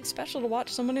 it's really special to watch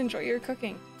someone enjoy your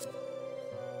cooking.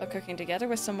 But cooking together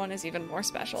with someone is even more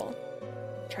special.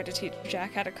 I tried to teach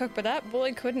Jack how to cook, but that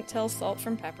boy couldn't tell salt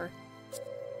from pepper.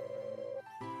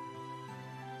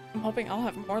 I'm hoping I'll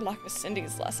have more luck with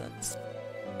Cindy's lessons.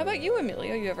 How about you,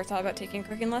 Emilio? You ever thought about taking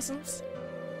cooking lessons?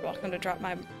 You're welcome to drop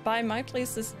by my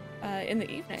place in the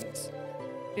evenings.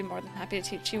 I'd be more than happy to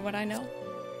teach you what I know.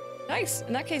 Nice!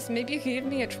 In that case, maybe you could give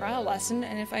me a trial lesson,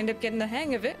 and if I end up getting the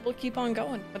hang of it, we'll keep on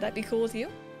going. Would that be cool with you?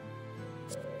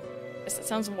 Yes, that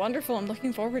sounds wonderful. I'm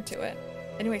looking forward to it.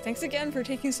 Anyway, thanks again for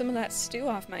taking some of that stew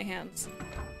off my hands.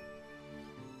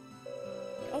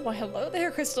 Oh, well, hello there,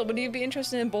 Crystal. Would you be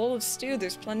interested in a bowl of stew?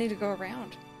 There's plenty to go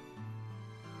around.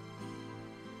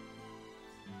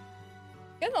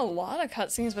 Getting a lot of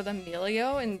cutscenes with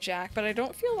Emilio and Jack, but I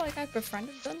don't feel like I've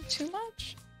befriended them too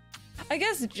much. I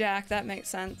guess Jack, that makes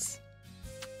sense.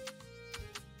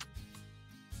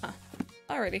 Huh.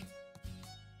 Alrighty.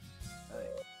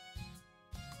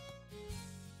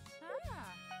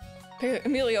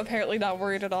 Emilio apparently not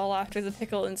worried at all after the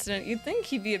pickle incident. You'd think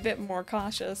he'd be a bit more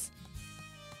cautious.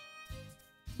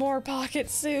 More pocket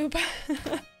soup.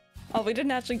 Oh, we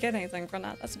didn't actually get anything from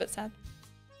that. That's a bit sad.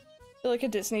 I feel like a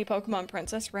Disney Pokemon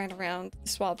princess ran around the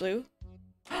Swablu.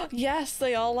 Yes,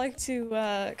 they all like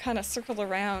to kind of circle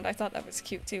around. I thought that was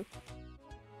cute too.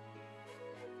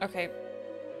 Okay.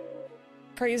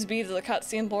 Praise be to the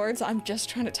cutscene lords. I'm just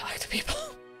trying to talk to people.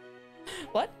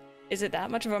 What? Is it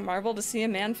that much of a marvel to see a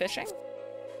man fishing?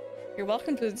 You're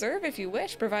welcome to observe if you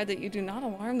wish, provided that you do not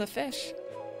alarm the fish.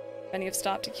 Many have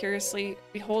stopped to curiously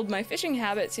behold my fishing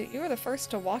habits, yet you are the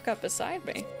first to walk up beside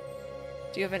me.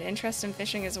 Do you have an interest in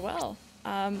fishing as well?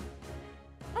 I'm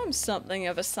something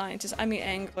of a scientist. I mean,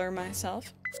 angler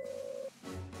myself.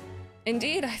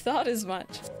 Indeed, I thought as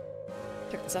much.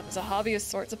 Took this up as a hobby of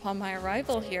sorts upon my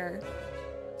arrival here.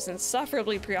 I was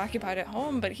insufferably preoccupied at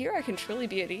home, but here I can truly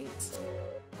be at ease.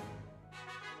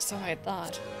 So I had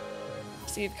thought.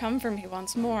 So you've come for me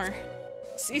once more.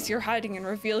 Cease your hiding and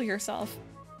reveal yourself.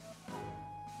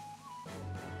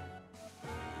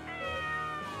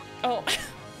 Oh.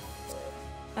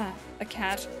 A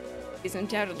cat. He's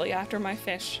undoubtedly after my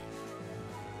fish.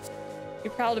 He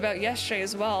prowled about yesterday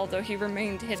as well, though he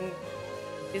remained hidden.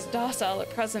 He's docile at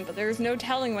present, but there is no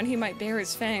telling when he might bare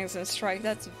his fangs and strike.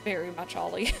 That's very much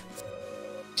Ollie.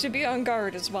 Should be on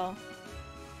guard as well.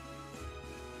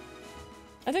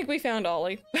 I think we found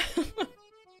Ollie.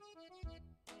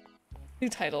 New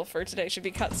title for today should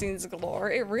be Cutscenes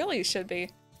Galore. It really should be.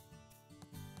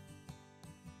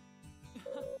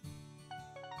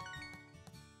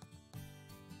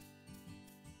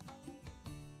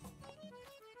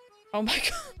 Oh my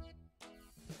god.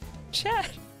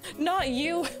 Chat, not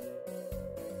you.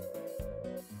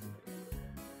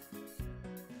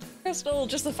 Crystal,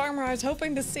 just the farmer I was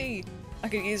hoping to see. I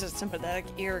could use a sympathetic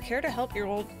ear. Care to help your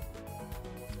old...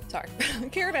 Sorry.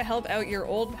 Care to help out your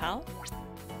old pal?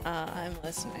 I'm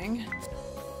listening.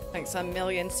 Thanks a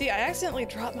million. See, I accidentally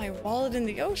dropped my wallet in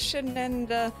the ocean, and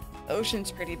the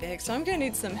ocean's pretty big, so I'm gonna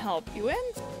need some help. You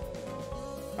in?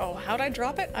 Oh, how'd I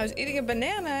drop it? I was eating a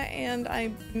banana, and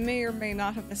I may or may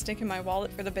not have mistaken my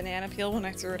wallet for the banana peel when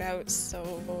I threw it out,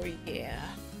 so yeah.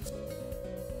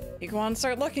 You go on and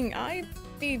start looking. I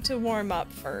need to warm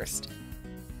up first.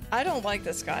 I don't like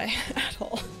this guy at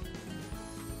all.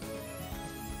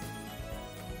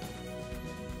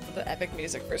 The epic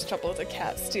music first trouble with a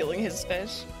cat stealing his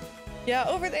fish. Yeah,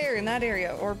 over there in that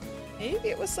area, or maybe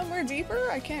it was somewhere deeper?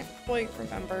 I can't quite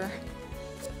remember.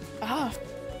 Ah.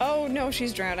 Oh no,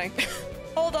 she's drowning.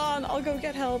 Hold on, I'll go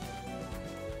get help.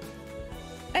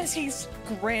 As he's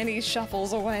granny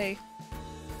shuffles away.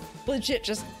 Legit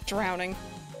just drowning.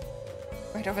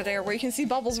 Right over there where you can see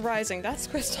bubbles rising. That's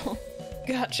Crystal.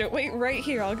 Gotcha. Wait right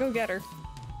here, I'll go get her.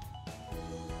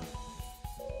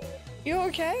 You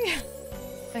okay?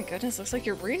 Thank goodness, looks like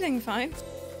you're breathing fine.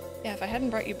 Yeah, if I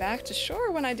hadn't brought you back to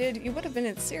shore when I did, you would have been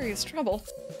in serious trouble.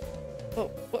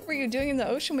 But what were you doing in the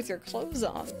ocean with your clothes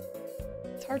on?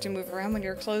 It's hard to move around when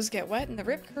your clothes get wet, and the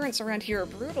rip currents around here are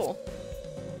brutal.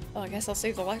 Well, I guess I'll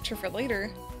save the lecture for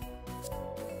later.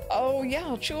 Oh yeah,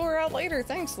 I'll chew her out later.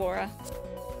 Thanks, Laura.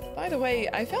 By the way,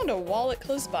 I found a wallet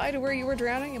close by to where you were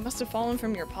drowning. It must have fallen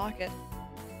from your pocket.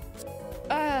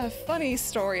 Funny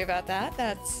story about that.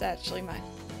 That's actually mine.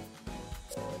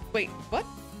 Wait, what?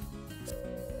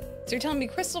 So you're telling me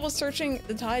Crystal was searching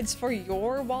the tides for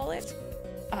your wallet?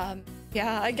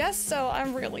 Yeah, I guess so.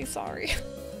 I'm really sorry.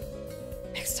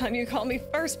 Next time you call me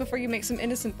first before you make some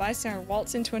innocent bystander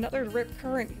waltz into another rip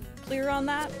current. Clear on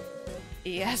that?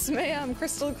 Yes, ma'am.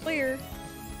 Crystal clear.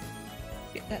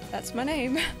 That's my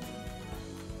name.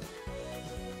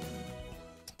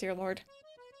 Dear Lord.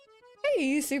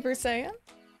 Hey, Super Saiyan.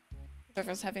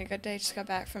 Everyone's having a good day. Just got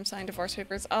back from signing divorce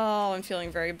papers. Oh, I'm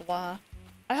feeling very blah.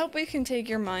 I hope we can take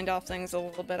your mind off things a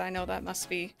little bit. I know that must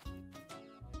be...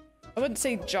 I wouldn't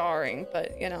say jarring,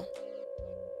 but, you know,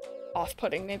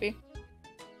 off-putting, maybe.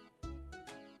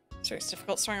 Sure, it's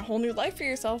difficult starting a whole new life for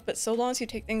yourself, but so long as you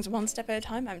take things one step at a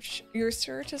time, you're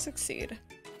sure to succeed.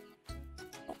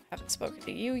 Oh, haven't spoken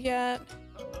to you yet.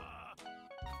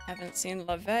 Haven't seen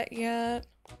Lavette yet.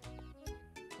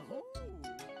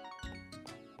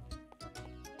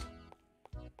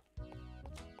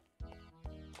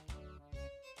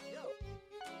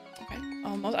 Okay,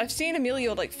 almost. I've seen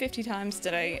Emilio like 50 times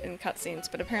today in cutscenes,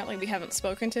 but apparently we haven't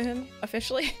spoken to him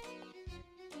officially.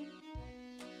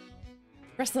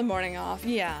 Rest of the morning off.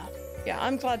 Yeah,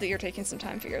 I'm glad that you're taking some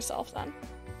time for yourself then.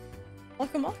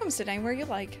 Welcome, sitting where you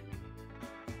like.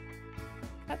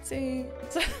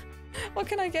 Cutscenes. What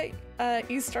can I get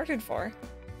you started for?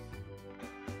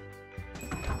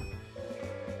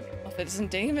 Well, if it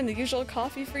isn't Dame and the usual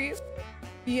coffee for you?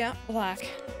 Yeah, black.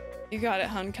 You got it,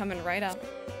 hun, coming right up.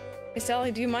 Hey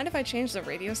Sally, do you mind if I change the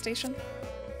radio station?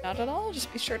 Not at all,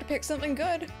 just be sure to pick something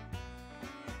good.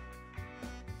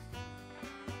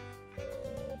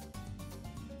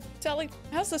 Sally,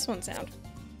 how's this one sound?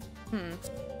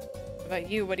 What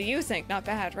about you? What do you think? Not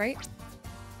bad, right?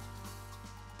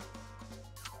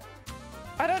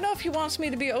 I don't know if he wants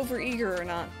me to be overeager or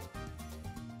not.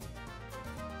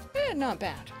 Not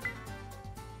bad.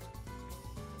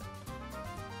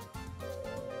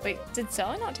 Wait, did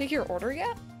Sally not take your order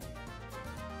yet?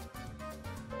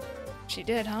 She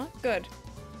did, huh? Good.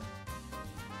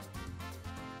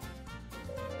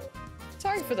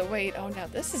 Sorry for the wait. Oh, now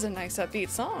this is a nice upbeat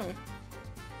song.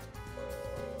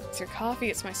 It's your coffee.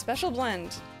 It's my special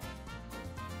blend.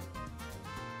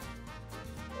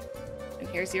 And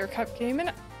here's your cup,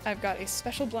 Cayman. I've got a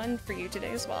special blend for you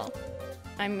today as well.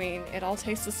 I mean, it all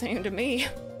tastes the same to me.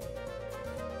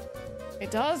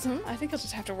 It does, huh? I think you'll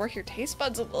just have to work your taste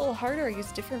buds a little harder. I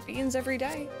use different beans every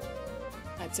day.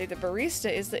 I'd say the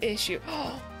barista is the issue.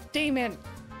 Oh, Damon.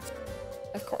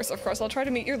 Of course, I'll try to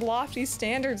meet your lofty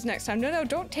standards next time. No,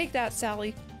 don't take that,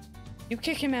 Sally. You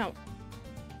kick him out.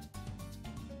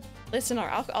 Listen,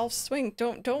 I'll swing.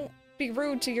 Don't be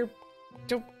rude to your...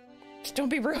 Don't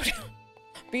be rude.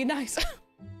 Be nice.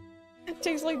 It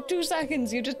takes like 2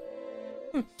 seconds. You just...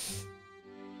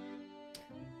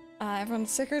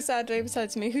 Everyone's sick or sad today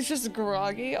besides me, who's just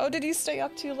groggy. Oh, did you stay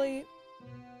up too late?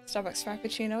 Starbucks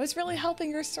Frappuccino is really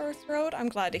helping your sore throat. I'm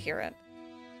glad to hear it.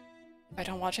 If I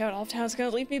don't watch out, all of town's gonna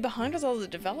leave me behind with all the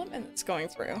development that's going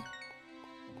through.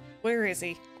 Where is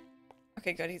he?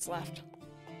 Okay, good, he's left.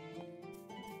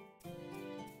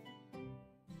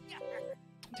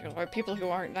 Dear Lord, people who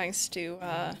aren't nice to,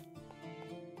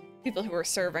 people who are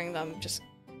serving them just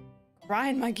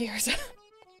grind my gears.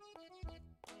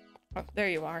 Oh, there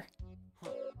you are.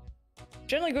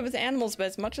 Generally good with animals, but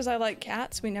as much as I like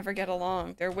cats, we never get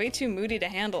along. They're way too moody to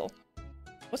handle.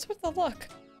 What's with the look?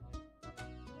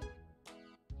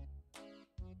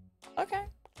 Okay.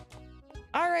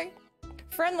 Alright.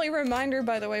 Friendly reminder,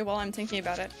 by the way, while I'm thinking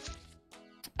about it.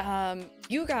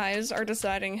 You guys are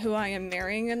deciding who I am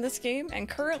marrying in this game, and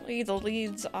currently the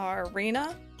leads are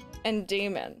Rena and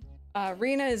Damon.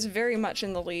 Rena is very much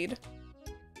in the lead.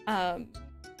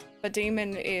 But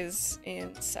Damon is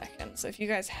in second, so if you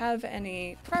guys have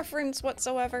any preference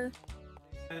whatsoever...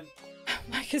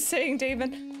 Mike is saying,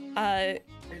 Damon,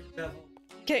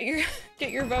 get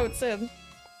your votes in.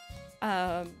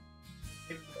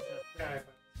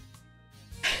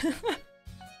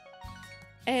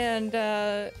 And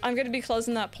I'm gonna be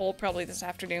closing that poll probably this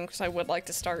afternoon, because I would like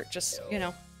to start just, you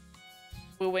know,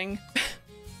 wooing.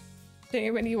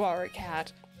 Damon, you are a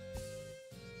cat.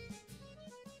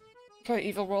 Tried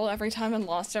evil roll every time and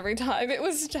lost every time. It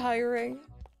was tiring.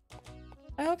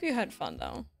 I hope you had fun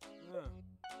though.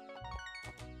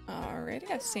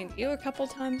 Alrighty, I've seen you a couple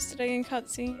times today in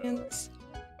cutscenes.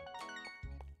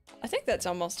 I think that's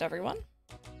almost everyone.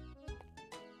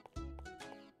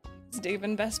 Is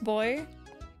David best boy?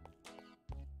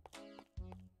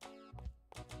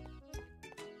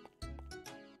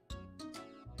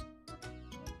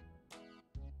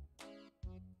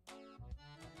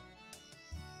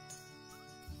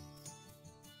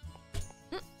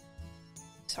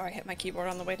 Sorry, I hit my keyboard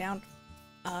on the way down.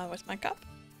 With my cup.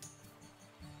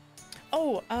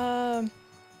 Oh,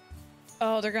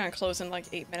 oh, they're gonna close in like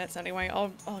 8 minutes anyway.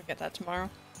 I'll get that tomorrow.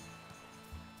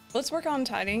 Let's work on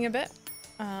tidying a bit.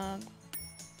 I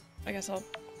guess I'll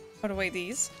put away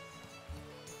these.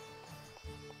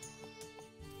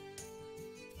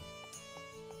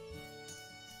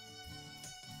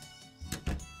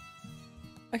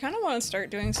 I kind of want to start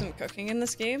doing some cooking in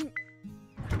this game.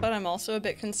 But I'm also a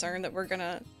bit concerned that we're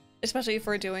gonna, especially if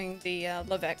we're doing the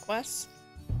Levette quests,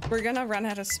 we're gonna run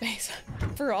out of space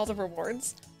for all the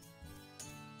rewards.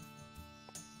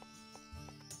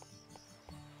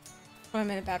 When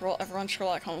I'm in a bad role, everyone's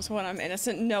Sherlock Holmes. When I'm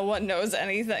innocent, no one knows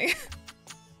anything.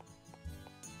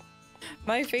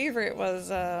 My favorite was,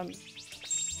 I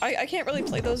can't really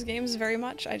play those games very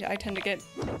much. I tend to get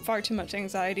far too much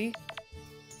anxiety,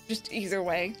 just either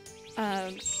way.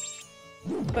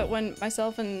 But when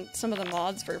myself and some of the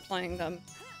mods were playing them,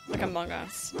 like Among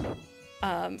Us,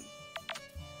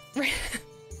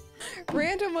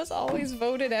 Random was always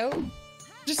voted out,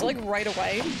 just like right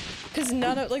away, because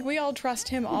none of, like, we all trust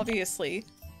him obviously,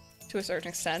 to a certain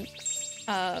extent,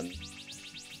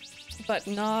 but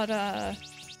not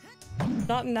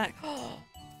in that. Oh,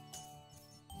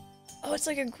 it's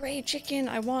like a gray chicken.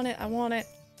 I want it.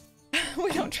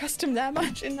 We don't trust him that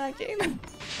much in that game.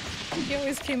 He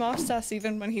always came off sus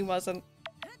even when he wasn't.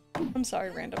 I'm sorry,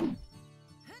 Random.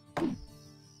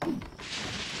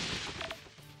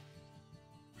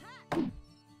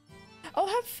 Oh,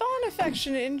 have fun,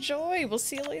 affectionate. Enjoy. We'll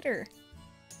see you later.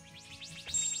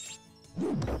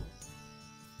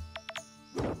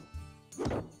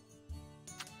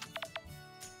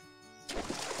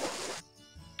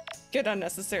 Get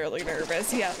unnecessarily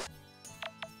nervous, yeah.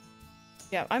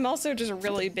 Yeah, I'm also just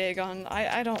really big on,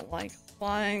 I don't like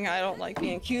lying, I don't like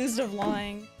being accused of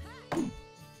lying.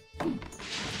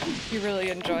 You really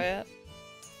enjoy it.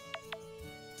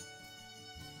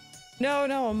 No,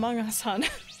 no, Among Us, hun.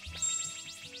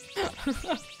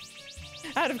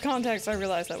 Out of context, I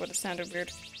realized that would have sounded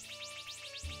weird.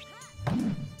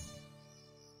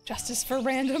 Justice for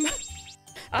random.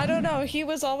 I don't know, he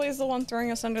was always the one throwing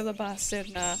us under the bus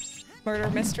in Murder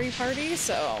Mystery Party,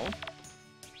 so...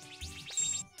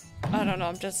 I don't know,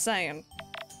 I'm just saying.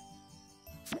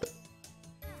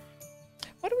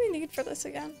 What do we need for this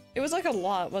again? It was like a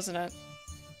lot, wasn't it?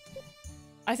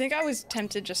 I think I was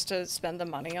tempted just to spend the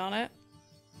money on it.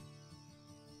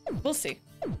 We'll see.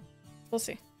 We'll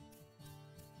see.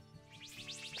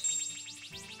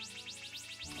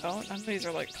 Oh, none of these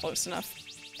are like close enough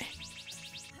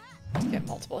to get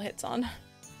multiple hits on.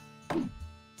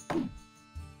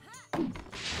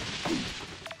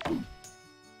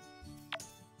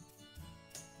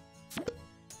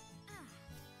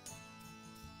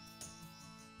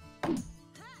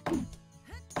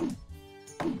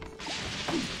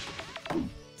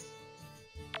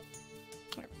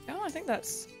 There we go, I think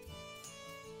that's...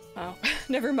 Oh,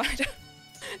 never mind.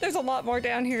 There's a lot more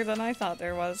down here than I thought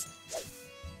there was.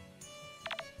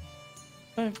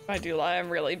 If I do lie, I'm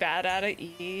really bad at it.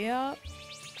 Yep.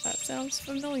 That sounds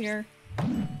familiar.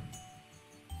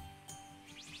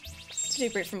 It's a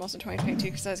deep break for most of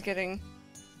 2022 because I was getting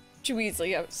too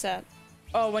easily upset.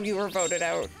 Oh, when you were voted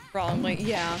out wrongly.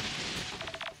 Yeah.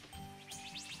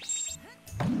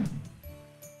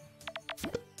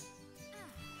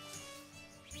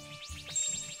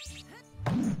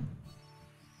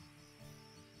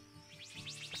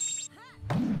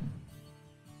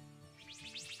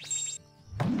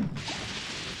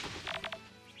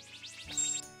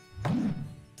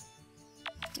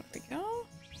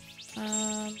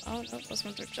 Oh no, those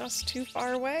ones are just too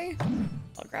far away.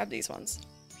 I'll grab these ones.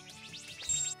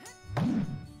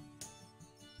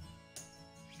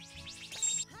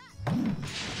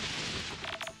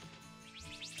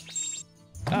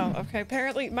 Oh, okay.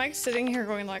 Apparently Mike's sitting here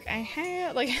going like,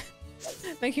 like,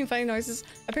 making funny noises.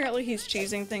 Apparently he's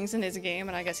choosing things in his game,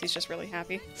 and I guess he's just really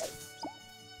happy.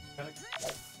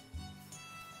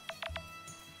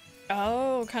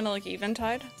 Oh, kind of like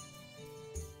Eventide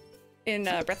in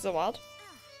Breath of the Wild.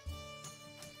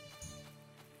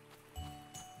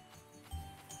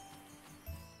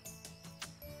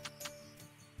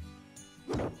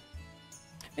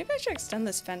 Maybe I should extend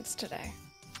this fence today.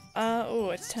 Oh,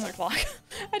 it's 10 o'clock.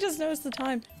 I just noticed the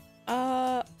time.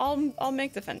 I'll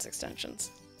make the fence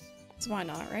extensions. So why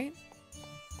not, right?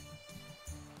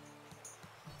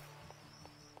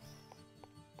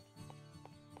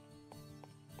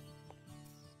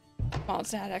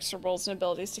 Mods had extra roles and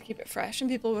abilities to keep it fresh, and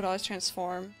people would always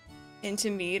transform into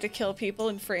me to kill people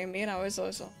and frame me, and I was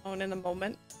always alone in the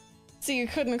moment. So you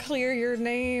couldn't clear your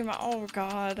name. Oh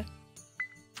god.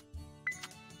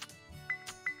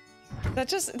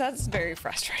 That's very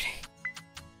frustrating.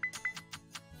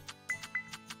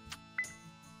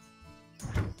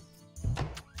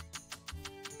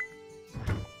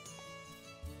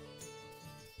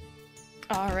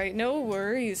 Alright, no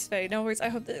worries, Faye. No worries. I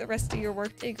hope that the rest of your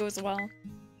workday goes well.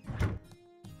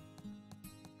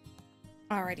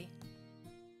 Alrighty.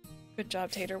 Good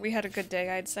job, Tater. We had a good day,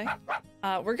 I'd say.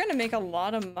 We're gonna make a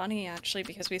lot of money, actually,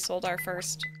 because we sold our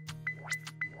first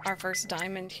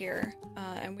diamond here.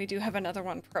 And we do have another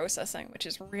one processing, which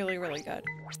is really, really good.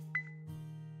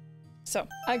 So,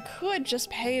 I could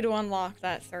just pay to unlock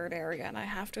that third area, and I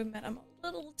have to admit I'm a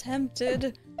little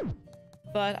tempted.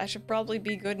 But I should probably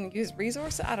be good and use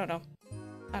resources? I don't know.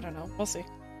 I don't know. We'll see.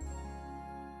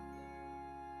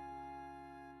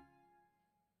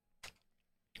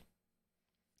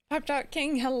 Pop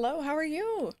King, hello, how are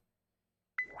you?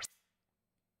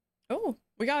 Oh,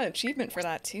 we got an achievement for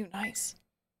that too. Nice.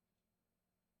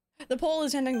 The poll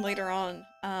is ending later on.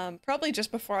 Probably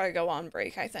just before I go on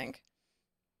break, I think.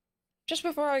 Just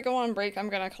before I go on break, I'm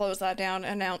gonna close that down,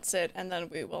 announce it, and then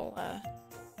we will,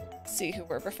 see who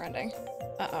we're befriending.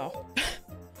 Uh-oh.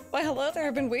 Why, hello there,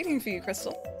 I've been waiting for you,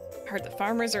 Crystal. Heard the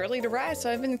farmer's early to rise, so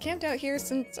I've been camped out here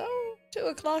since, 2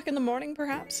 o'clock in the morning,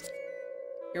 perhaps.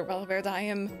 You're well aware that I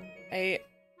am a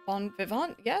bon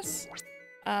vivant, yes?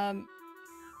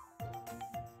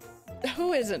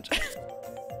 Who isn't?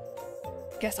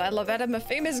 Guess I love it. I'm a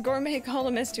famous gourmet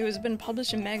columnist who has been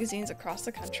published in magazines across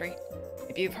the country.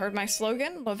 If you've heard my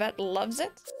slogan, Lovette loves it.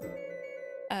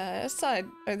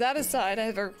 That aside, I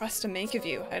have a request to make of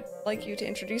you. I'd like you to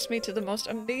introduce me to the most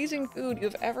amazing food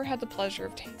you've ever had the pleasure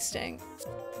of tasting.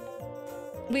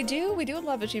 We do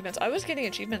love achievements. I was getting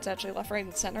achievements actually left, right,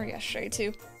 and center yesterday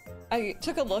too. I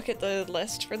took a look at the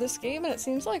list for this game, and it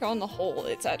seems like on the whole,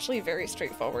 it's actually very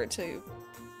straightforward to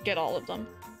get all of them.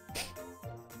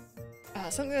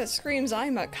 Something that screams,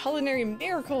 I'm a culinary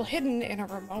miracle hidden in a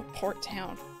remote port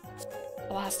town.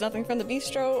 Alas, nothing from the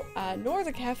bistro, nor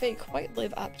the cafe quite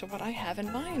live up to what I have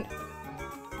in mind.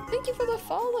 Thank you for the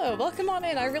follow. Welcome on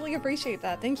in. I really appreciate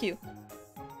that. Thank you.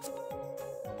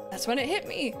 That's when it hit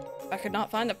me. If I could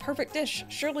not find the perfect dish,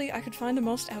 surely I could find the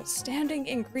most outstanding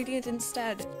ingredient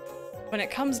instead. When it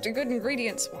comes to good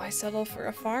ingredients, why settle for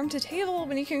a farm to table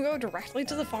when you can go directly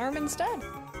to the farm instead?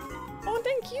 Oh, and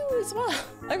thank you as well.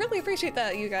 I really appreciate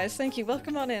that, you guys. Thank you.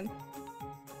 Welcome on in.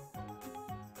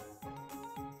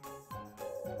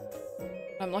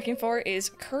 What I'm looking for is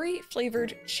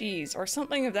curry-flavored cheese, or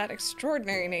something of that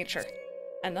extraordinary nature.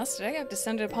 And thus today I've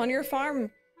descended upon your farm,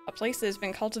 a place that has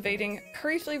been cultivating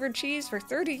curry-flavored cheese for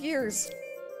 30 years.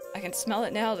 I can smell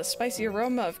it now, the spicy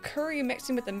aroma of curry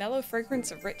mixing with the mellow fragrance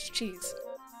of rich cheese.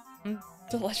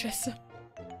 Delicious.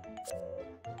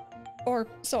 Or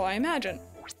so I imagine.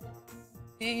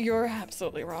 You're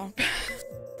absolutely wrong.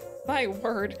 My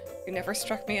word, you never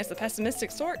struck me as the pessimistic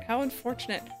sort. How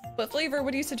unfortunate. What flavor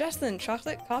would you suggest then?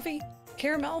 Chocolate? Coffee?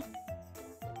 Caramel?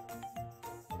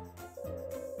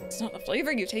 It's not the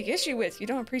flavor you take issue with. You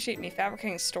don't appreciate me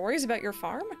fabricating stories about your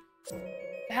farm?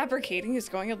 Fabricating is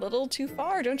going a little too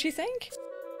far, don't you think?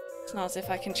 It's not as if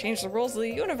I can change the rules of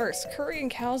the universe. Curry and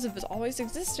cows have always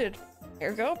existed.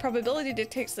 Ergo, probability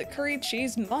dictates that curried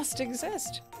cheese must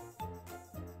exist.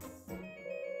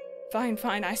 Fine,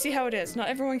 fine, I see how it is. Not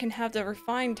everyone can have the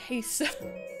refined tastes.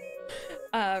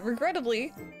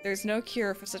 Regrettably, there's no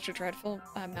cure for such a dreadful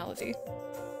malady.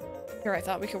 Here I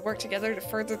thought we could work together to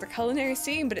further the culinary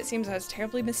scene, but it seems I was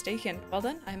terribly mistaken. Well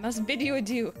then, I must bid you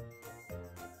adieu.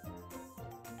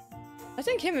 I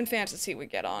think him and Fantasy would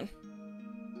get on.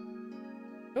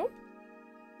 Oh.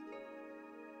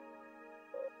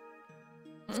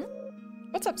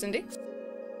 What's up, Cindy?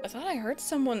 I thought I heard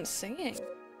someone singing.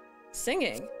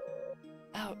 Singing?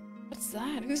 Oh, what's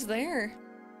that? Who's there?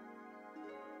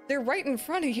 They're right in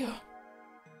front of you.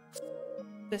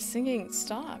 The singing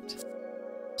stopped.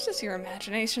 It's just your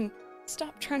imagination.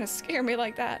 Stop trying to scare me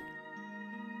like that.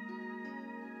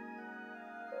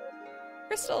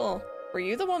 Crystal, were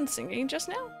you the one singing just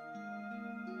now?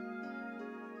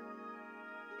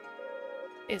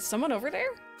 Is someone over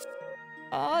there?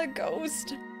 Ah,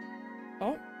 ghost.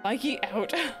 Oh, Mikey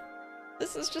out.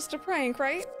 This is just a prank,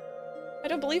 right? I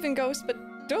don't believe in ghosts, but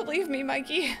don't leave me,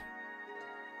 Mikey.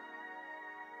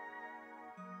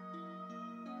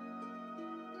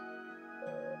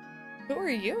 Who are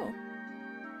you?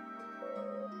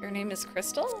 Your name is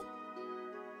Crystal?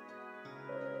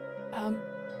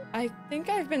 I think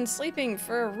I've been sleeping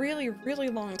for a really, really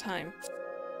long time.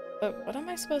 But what am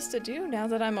I supposed to do now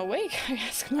that I'm awake? I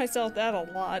ask myself that a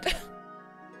lot.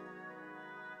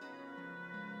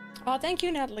 Aw, thank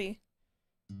you, Natalie.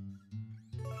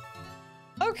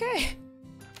 Okay.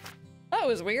 That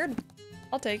was weird.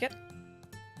 I'll take it.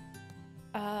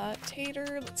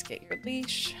 Tater, let's get your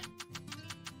leash.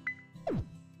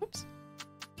 Oops.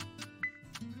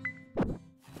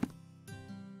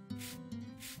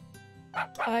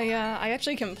 I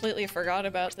actually completely forgot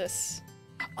about this.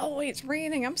 Oh wait, it's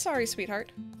raining. I'm sorry,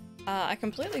 sweetheart. I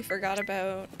completely forgot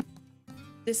about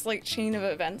this like chain of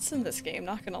events in this game,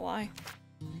 not gonna lie.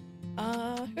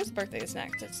 Whose birthday is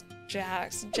next? It's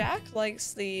Jack's. Jack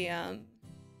likes the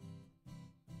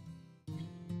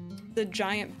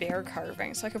giant bear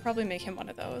carving, so I could probably make him one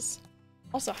of those.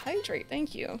 Also, hydrate,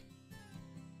 thank you.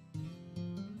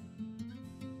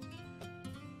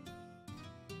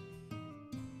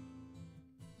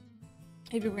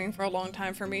 He'd be waiting for a long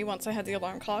time for me once I had the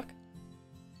alarm clock.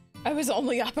 I was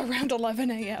only up around 11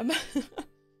 a.m.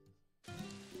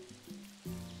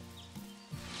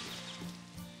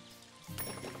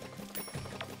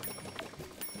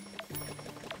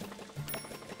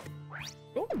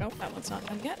 Oh, no, that one's not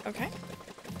done yet. Okay.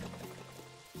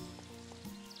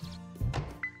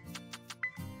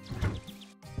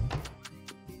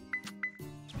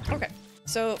 Okay,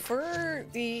 so for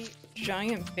the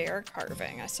giant bear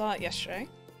carving, I saw it yesterday.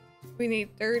 We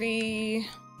need 30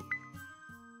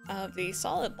 of the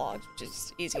solid logs, which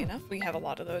is easy enough. We have a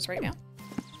lot of those right now.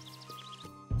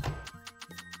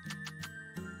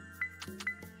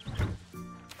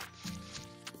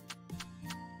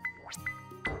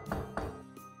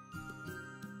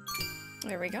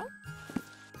 There we go.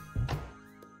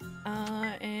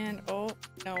 And oh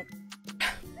no.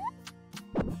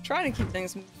 Trying to keep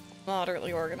things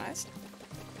moderately organized.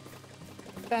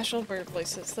 Special bird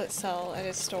places that sell at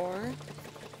his store.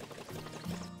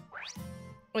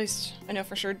 At least I know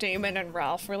for sure Damon and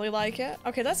Ralph really like it.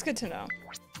 Okay, that's good to know.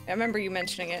 I remember you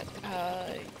mentioning it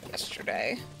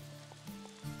yesterday.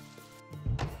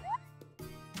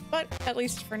 But at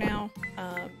least for now,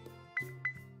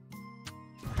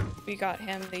 we got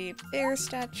him the bear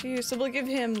statue, so we'll give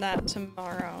him that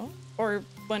tomorrow. Or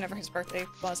whenever his birthday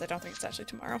was, I don't think it's actually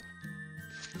tomorrow.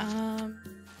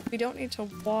 We don't need to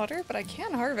water, but I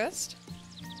can harvest.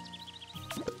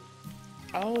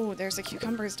 Oh, there's the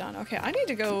cucumbers done. Okay, I need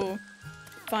to go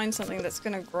find something that's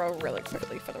gonna grow really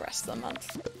quickly for the rest of the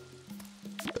month.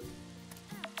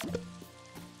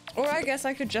 Or I guess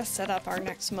I could just set up our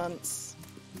next month's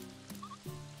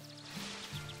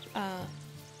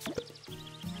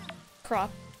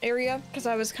crop area, because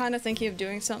I was kind of thinking of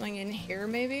doing something in here,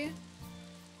 maybe.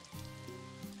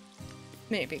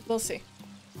 Maybe. We'll see.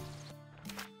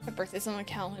 My birthday's on the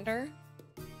calendar.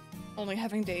 Only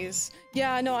having days.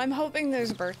 Yeah, no, I'm hoping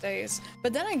there's birthdays.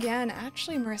 But then again,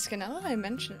 actually, Mariska, now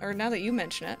that you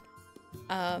mention it,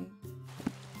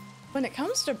 when it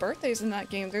comes to birthdays in that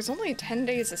game, there's only 10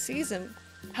 days a season.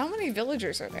 How many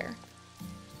villagers are there?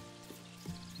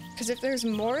 Because if there's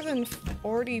more than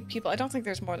 40 people, I don't think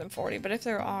there's more than 40, but if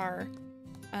there are,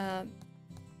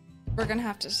 we're gonna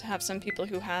have to have some people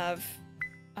who have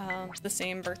the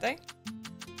same birthday.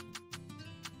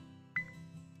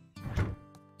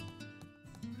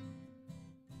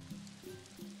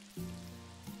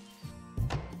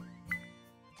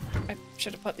 I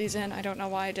should have put these in. I don't know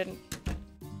why I didn't.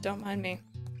 Don't mind me.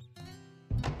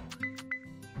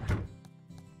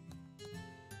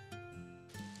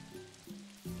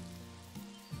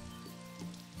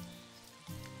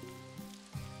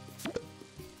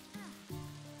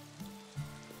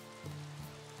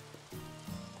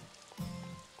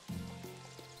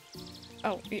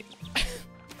 Oh,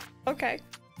 okay.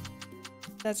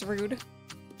 That's rude.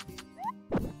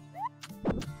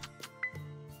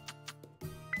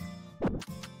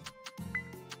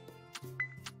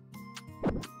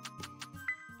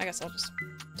 I guess I'll just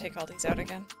take all these out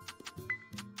again.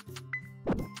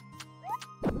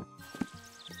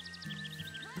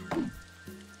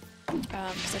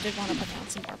 Because I did want to put down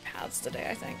some more paths today,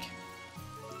 I think.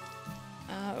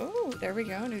 Oh, there we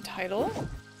go, new title.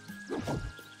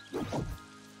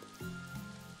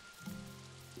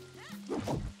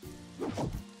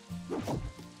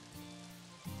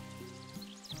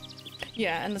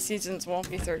 Yeah, and the seasons won't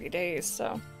be 30 days,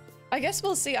 so... I guess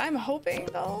we'll see. I'm hoping,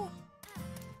 though.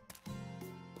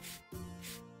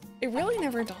 It really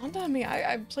never dawned on me.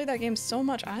 I played that game so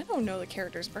much, I don't know the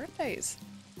characters' birthdays.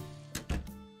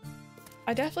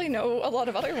 I definitely know a lot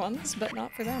of other ones, but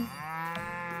not for them.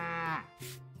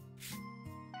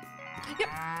 Yep.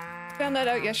 Found that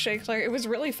out yesterday, Claire. It was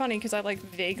really funny because I, like,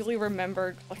 vaguely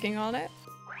remembered clicking on it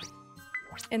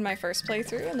in my first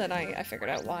playthrough, and then I figured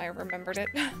out why I remembered it.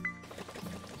 There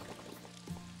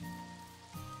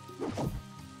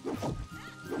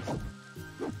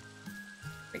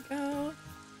we go.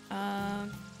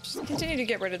 Just continue to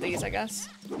get rid of these, I guess.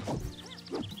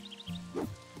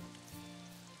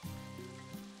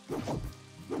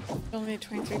 Only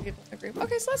 23 people in the group.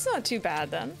 Okay, so that's not too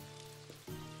bad then.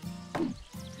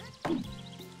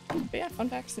 But yeah, fun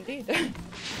facts indeed.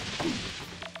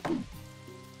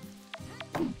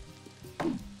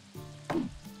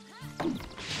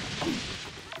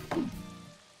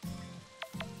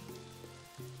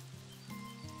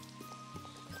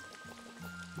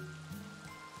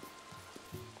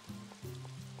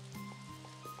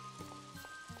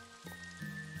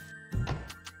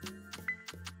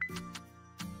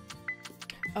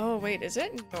 Oh wait, is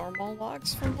it normal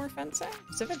logs for more fencing?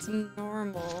 Because if it's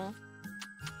normal...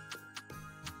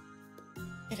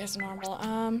 It is normal,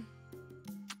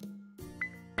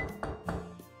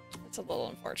 it's a little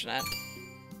unfortunate.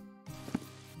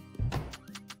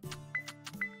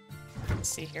 Let's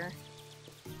see here.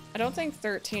 I don't think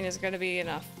 13 is going to be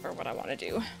enough for what I want to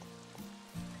do.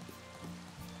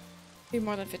 Be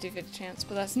more than 50-50 chance,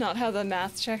 but that's not how the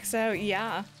math checks out.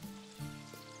 Yeah.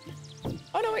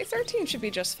 Oh no, wait, 13 should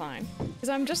be just fine. Because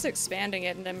I'm just expanding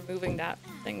it and then moving that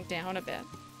thing down a bit.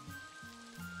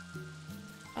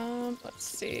 Let's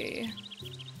see.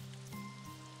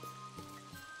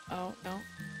 Oh, no.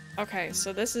 Okay,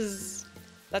 so this is...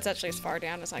 That's actually as far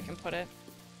down as I can put it.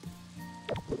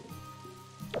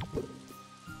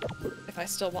 If I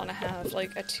still want to have,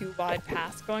 like, a 2-wide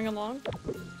path going along.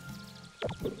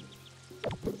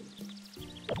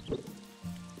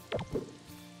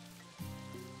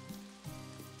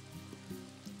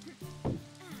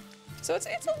 So it's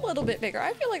a little bit bigger.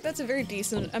 I feel like that's a very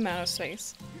decent amount of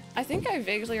space. I think I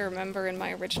vaguely remember in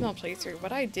my original playthrough,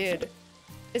 what I did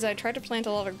is I tried to plant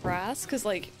a lot of grass, because,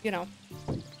 like, you know,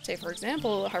 say for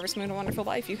example, Harvest Moon: A Wonderful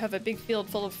Life, you have a big field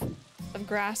full of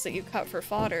grass that you cut for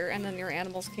fodder, and then your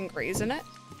animals can graze in it.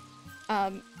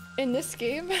 In this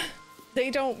game, they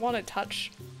don't want to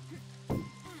touch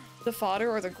the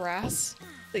fodder or the grass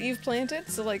that you've planted,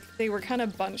 so like they were kind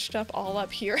of bunched up all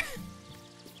up here,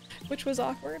 which was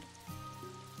awkward.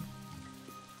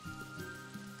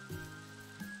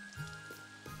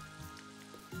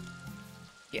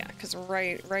 Yeah, because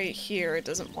right here it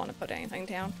doesn't want to put anything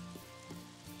down.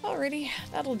 Alrighty,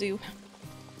 that'll do.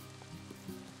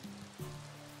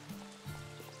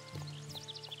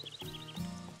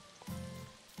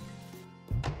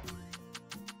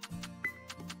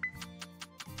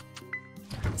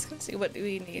 Let's go see what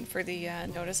we need for the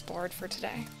notice board for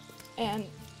today, and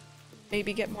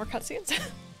maybe get more cutscenes.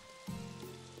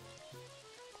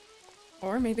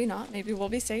 Or maybe not. Maybe we'll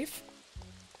be safe.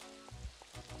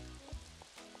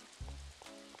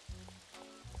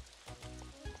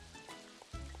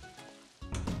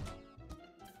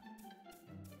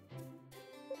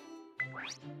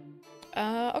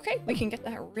 Okay, we can get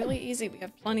that really easy. We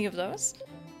have plenty of those.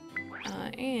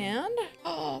 And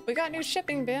oh, we got new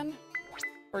shipping bin.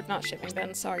 Or not shipping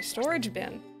bin, sorry, storage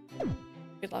bin.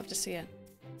 We'd love to see it.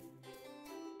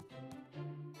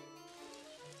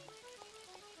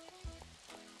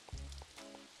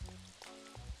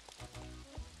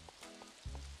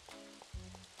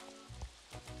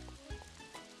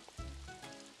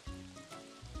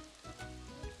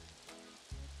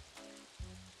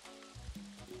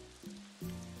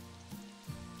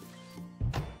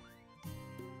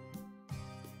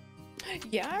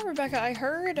 Yeah, Rebecca, I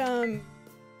heard, I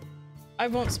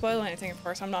won't spoil anything, of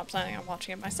course, I'm not planning on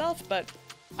watching it myself, but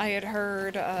I had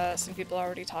heard some people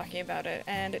already talking about it,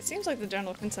 and it seems like the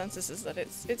general consensus is that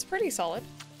it's pretty solid.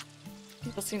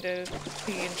 People seem to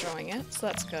be enjoying it, so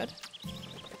that's good.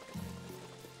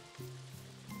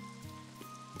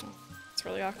 Oh, it's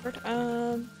really awkward.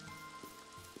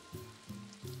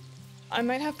 I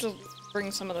might have to bring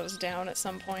some of those down at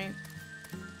some point.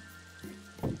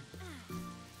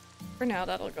 For now,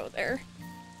 that'll go there.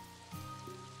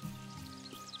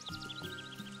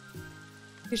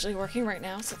 Usually working right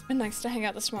now, so it's been nice to hang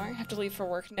out this morning. I have to leave for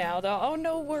work now, though. Oh,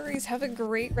 no worries. Have a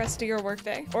great rest of your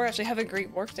workday. Or actually, have a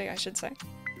great workday, I should say.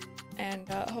 And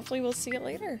hopefully we'll see you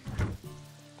later.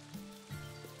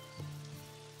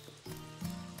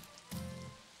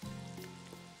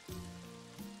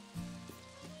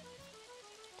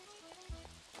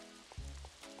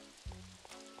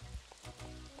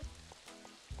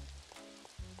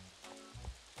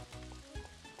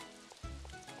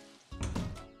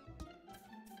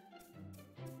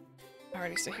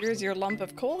 Alrighty, so here's your lump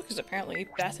of coal, because apparently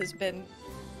Beth has been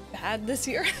bad this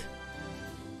year.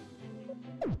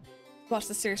 Watched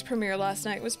the series premiere last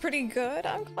night. It was pretty good.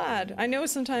 I'm glad. I know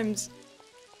sometimes,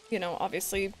 you know,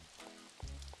 obviously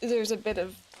there's a bit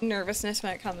of nervousness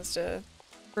when it comes to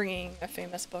bringing a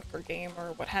famous book or game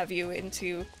or what have you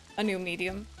into a new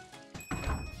medium.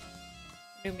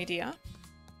 New media.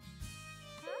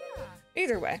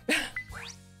 Either way.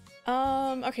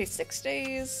 Okay, 6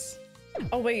 days.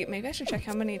 Oh wait, maybe I should check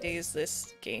how many days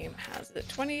this game has. Is it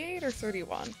 28 or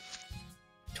 31?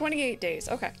 28 days,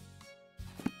 okay.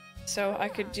 So I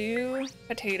could do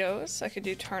potatoes, I could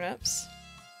do turnips.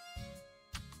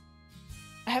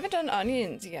 I haven't done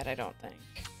onions yet, I don't think.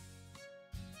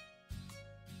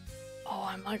 Oh,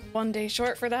 I'm like 1 day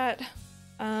short for that.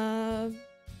 5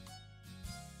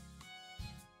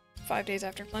 days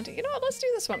after planting. You know what, let's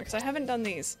do this one, because I haven't done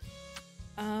these.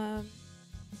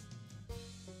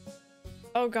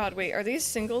 Oh god, wait, are these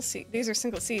single seed? These are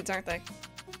single seeds, aren't they?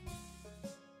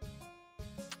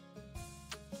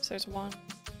 So there's 1,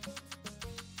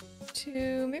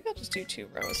 2, maybe I'll just do 2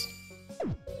 rows.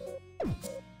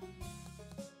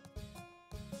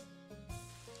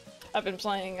 I've been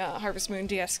playing Harvest Moon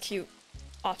DSQ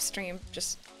off stream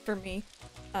just for me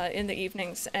in the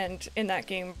evenings, and in that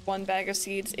game 1 bag of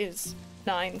seeds is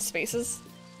 9 spaces.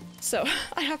 So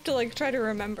I have to like try to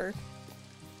remember.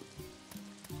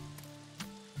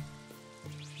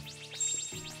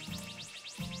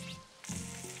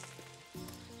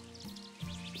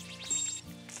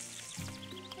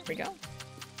 We go.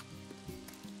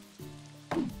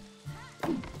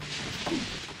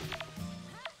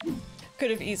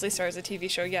 Could have easily started as a TV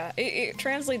show. Yeah, it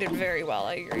translated very well,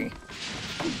 I agree.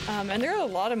 And there are a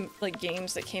lot of like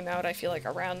games that came out, I feel like,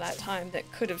 around that time that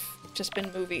could have just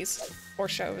been movies or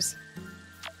shows.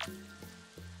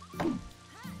 Like,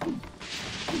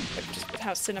 just with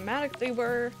how cinematic they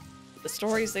were, the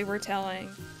stories they were telling.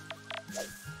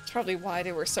 It's probably why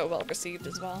they were so well received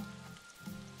as well.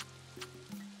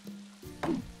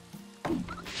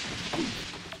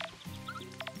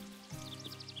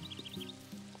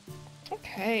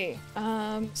 Okay,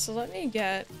 so let me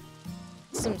get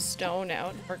some stone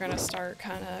out. We're gonna start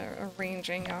kind of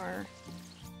arranging our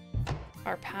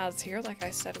paths here, like I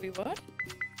said we would.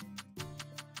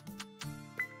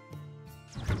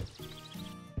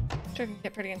 Sure can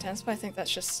get pretty intense, but I think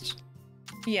that's just...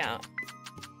 Yeah.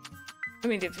 I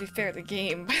mean, to be fair, the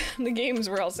games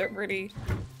were also pretty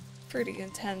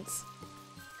intense.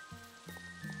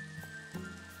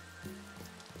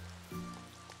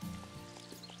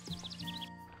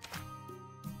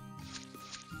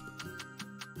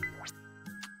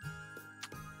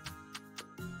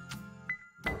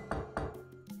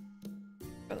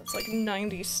 But it's like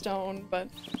 90 stone, but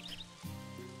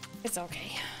it's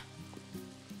okay.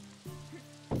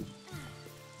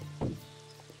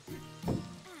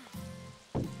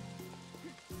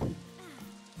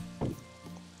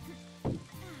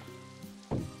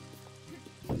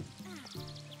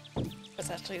 That's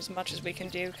actually as much as we can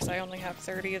do because I only have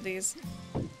 30 of these.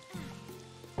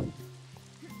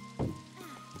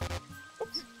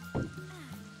 Oops.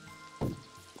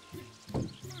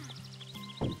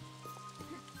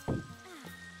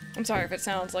 I'm sorry if it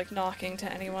sounds like knocking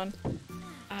to anyone.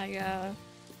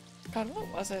 God, what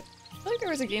was it? I feel like there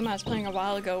was a game I was playing a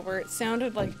while ago where it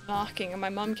sounded like knocking and my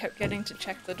mom kept getting to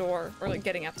check the door, or like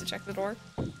getting up to check the door,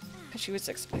 because she was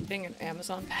expecting an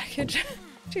Amazon package.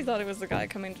 She thought it was the guy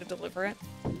coming to deliver it.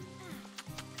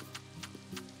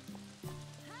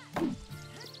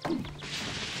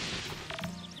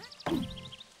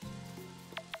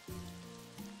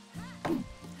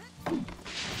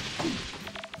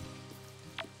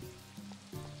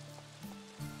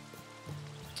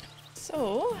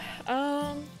 So,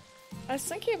 I was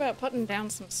thinking about putting down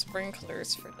some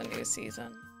sprinklers for the new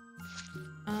season.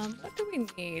 What do we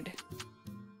need?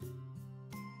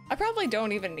 I probably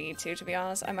don't even need to be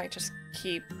honest. I might just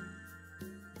keep...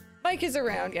 Mike is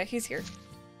around. Yeah, he's here.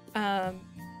 I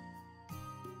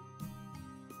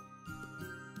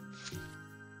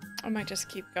might just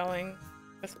keep going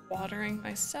with watering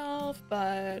myself,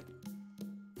 but...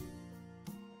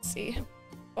 Let's see.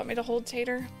 Want me to hold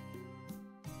Tater?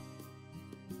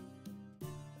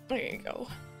 There you go.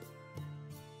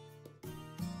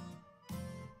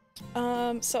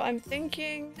 So I'm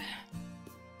thinking...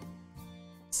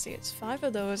 Let's see, it's 5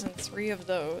 of those and 3 of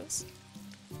those.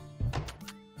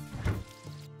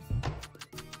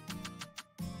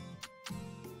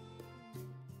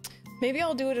 Maybe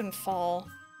I'll do it in fall.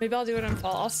 Maybe I'll do it in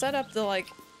fall. I'll set up the, like,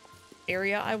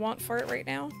 area I want for it right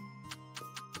now.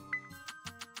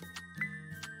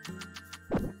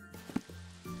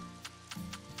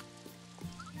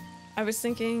 I was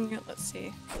thinking, let's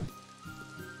see,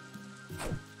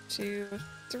 2,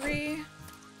 3,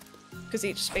 because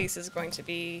each space is going to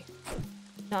be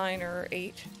 9 or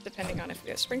 8, depending on if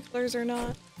we have sprinklers or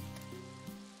not.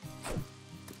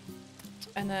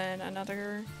 And then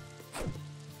another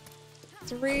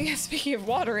 3, speaking of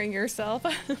watering yourself,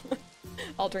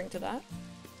 I'll drink to that.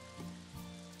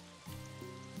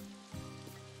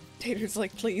 Tater's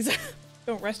like, please,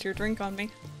 don't rest your drink on me.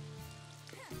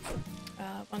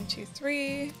 1, 2,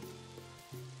 3.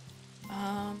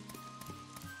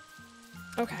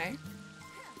 Okay.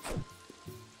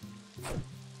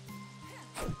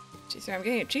 Geez, I'm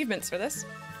getting achievements for this.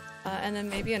 And then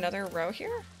maybe another row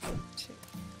here. 2,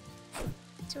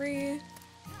 3.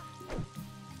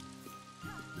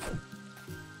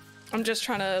 I'm just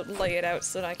trying to lay it out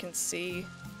so that I can see.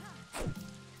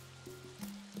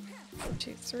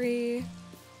 2, 3.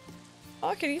 Oh,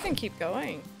 I could even keep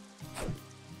going.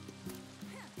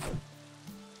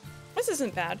 This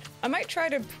isn't bad. I might try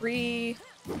to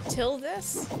pre-till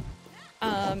this.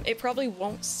 It probably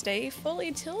won't stay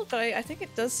fully tilled, but I think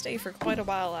it does stay for quite a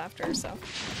while after, so.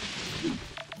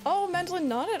 Oh, Mendlin,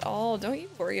 not at all. Don't you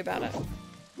worry about it.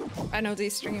 I know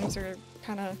these streams are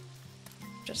kind of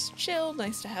just chill,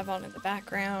 nice to have on in the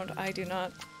background. I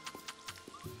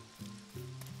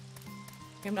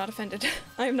am not offended.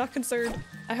 I am not concerned.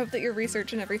 I hope that your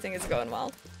research and everything is going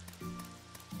well.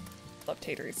 Love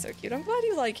Tater, he's so cute. I'm glad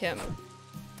you like him.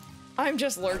 I'm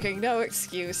just lurking, no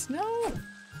excuse. No!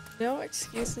 No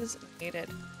excuses needed.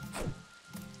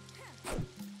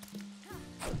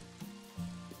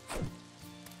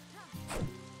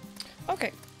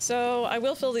 Okay, so I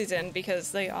will fill these in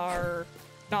because they are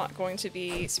not going to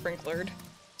be sprinklered.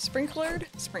 Sprinklered?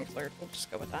 Sprinklered, we'll just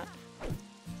go with that.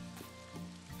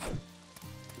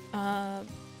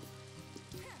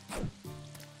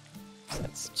 So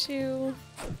that's 2.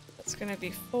 That's gonna be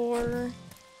 4.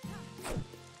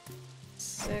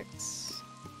 6.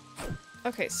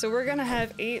 Okay, so we're gonna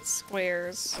have 8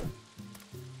 squares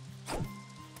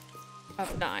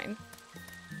of 9.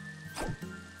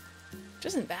 Which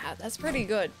isn't bad, that's pretty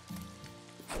good.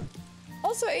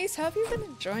 Also, Ace, have you been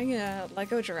enjoying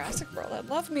Lego Jurassic World? I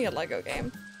love me a Lego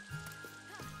game.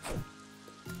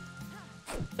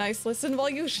 Nice, listen while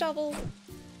you shovel.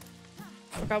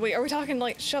 Oh god, wait, are we talking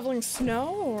like shoveling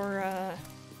snow or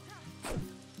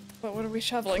But what are we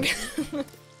shoveling?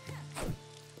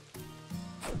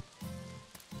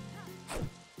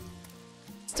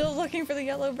 Still looking for the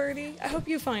yellow birdie? I hope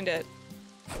you find it.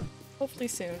 Hopefully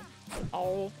soon.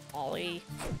 Oh, Ollie.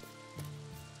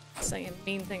 Saying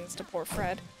mean things to poor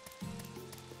Fred.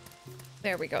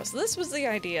 There we go. So this was the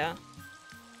idea.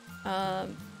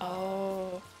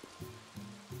 Oh.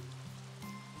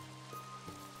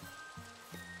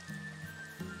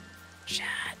 Chat.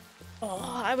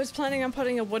 Oh, I was planning on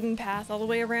putting a wooden path all the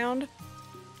way around.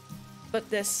 But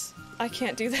this, I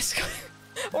can't do this square.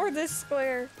 Or this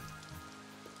square.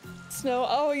 Snow.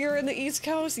 Oh, you're in the East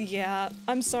Coast? Yeah,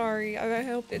 I'm sorry. I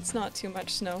hope it's not too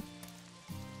much snow.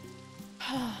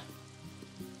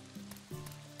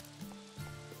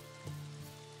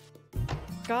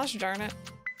 Gosh darn it.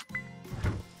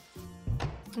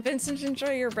 Vincent,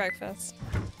 enjoy your breakfast.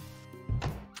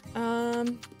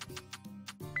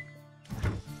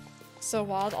 So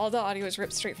wild. All the audio is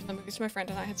ripped straight from the movies. My friend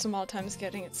and I had some wild times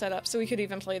getting it set up so we could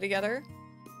even play together.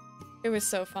 It was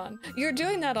so fun. You're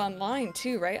doing that online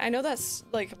too, right? I know that's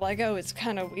like Lego is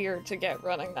kind of weird to get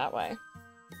running that way.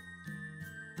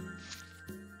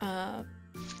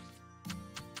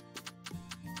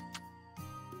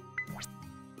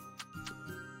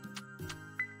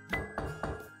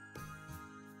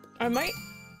 I might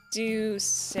do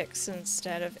 6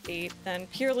 instead of 8 then,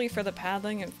 purely for the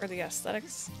paddling and for the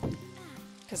aesthetics.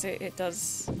 Because it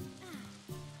does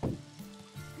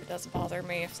bother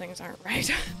me if things aren't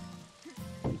right.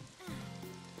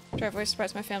 Driveway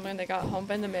surprised my family when they got home,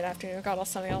 but in the mid-afternoon got all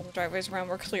sunny, all the driveways around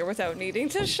were clear without needing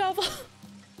to shovel.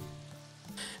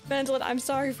 Mandolin, I'm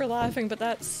sorry for laughing, but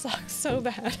that sucks so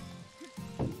bad.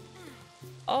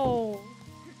 Oh.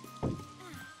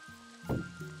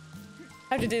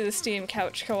 I have to do the Steam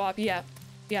couch co-op, yeah.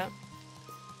 Yeah.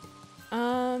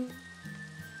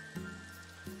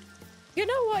 You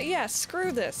know what? Yeah,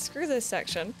 screw this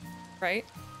section, right?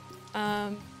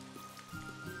 I'm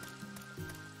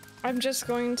just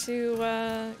going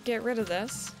to get rid of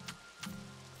this.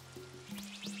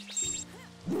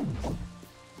 Look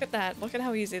at that. Look at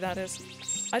how easy that is.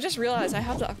 I just realized I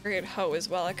have to upgrade hoe as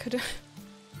well. I could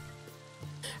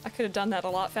have done that a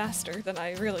lot faster than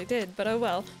I really did, but oh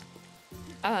well.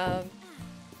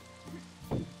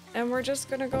 And we're just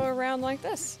gonna go around like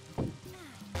this.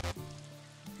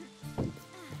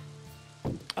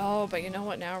 Oh, but you know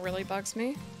what now really bugs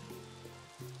me?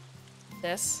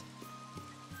 This.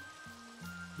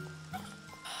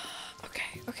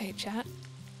 Okay, chat.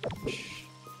 Shh.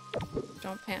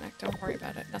 Don't panic, don't worry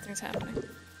about it. Nothing's happening.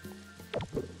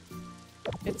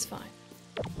 It's fine.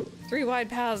 3 wide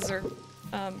paths are,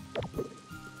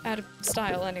 out of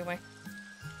style anyway.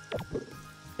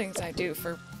 Things I do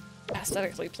for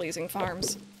aesthetically pleasing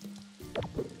farms.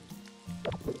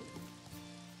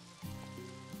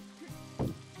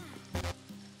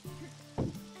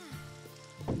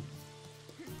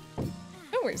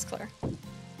 No worries, Claire.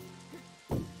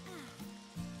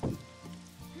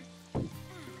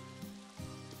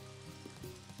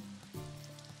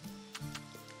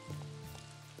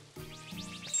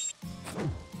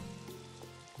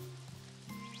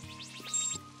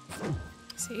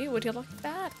 See, would you look at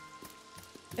that?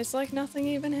 It's like nothing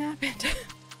even happened.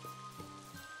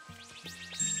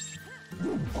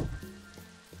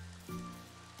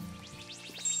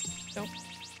 Nope.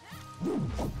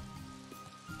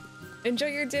 Enjoy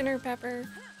your dinner, Pepper.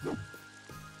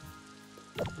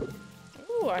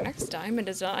 Ooh, our next diamond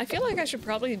is done. I feel like I should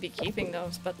probably be keeping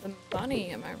those, but the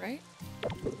money, am I right?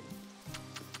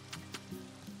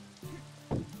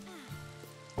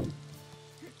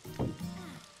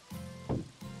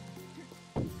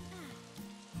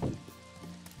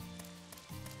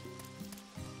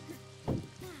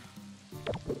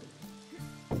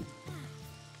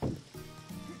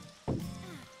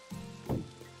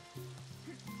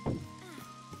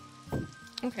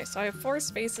 Okay, so I have 4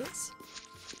 spaces.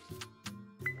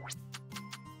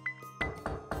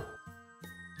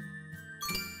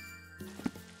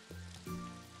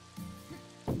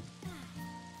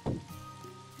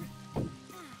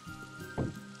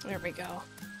 There we go.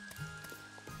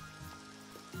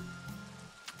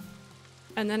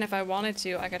 And then if I wanted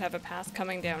to, I could have a path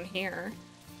coming down here.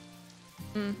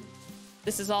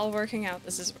 This is all working out.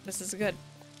 This is good.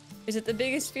 Is it the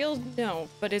biggest field? No.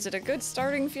 But is it a good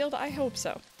starting field? I hope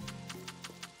so.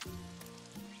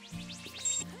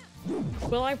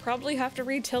 Will I probably have to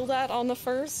re-till that on the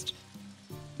first?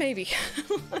 Maybe.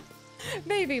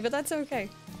 Maybe, but that's okay.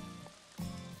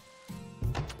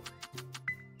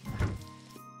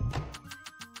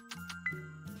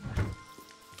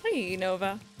 Hey,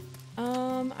 Nova.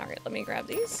 Alright, let me grab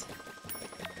these.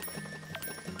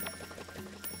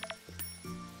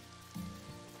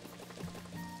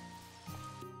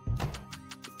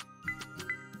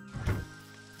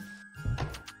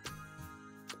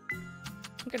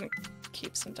 I'm gonna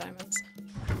keep some diamonds.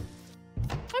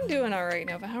 I'm doing alright,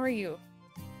 Nova. How are you?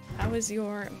 How is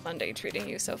your Monday treating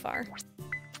you so far?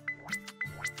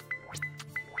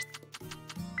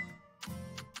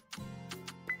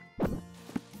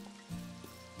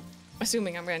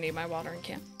 Assuming I'm gonna need my watering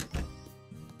can.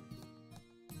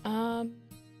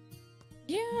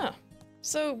 Yeah.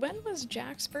 So when was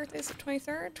Jack's birthday? Is it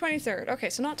 23rd? 23rd. Okay,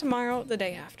 so not tomorrow, the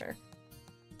day after.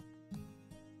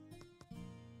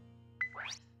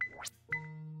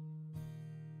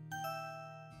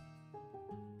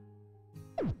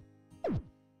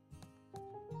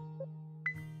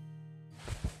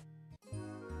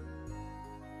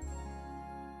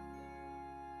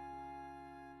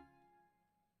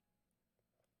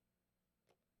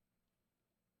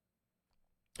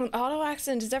 An auto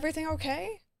accident. Is everything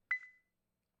okay?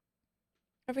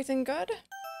 Everything good?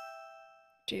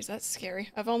 Jeez, that's scary.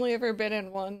 I've only ever been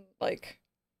in one, like,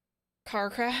 car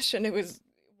crash, and it was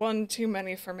one too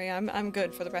many for me. I'm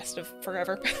good for the rest of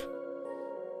forever.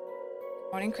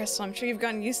 Morning, Crystal. I'm sure you've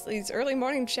gotten used to these early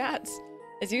morning chats.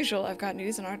 As usual, I've got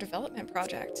news on our development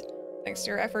project. Thanks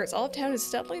to your efforts, all of town is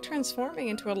steadily transforming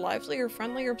into a livelier,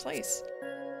 friendlier place.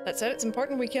 That said, it's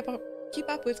important we keep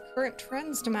up with current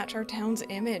trends to match our town's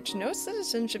image. No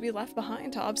citizen should be left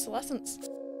behind to obsolescence.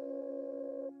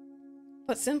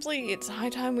 But simply, it's high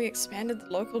time we expanded the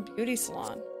local beauty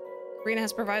salon. Karina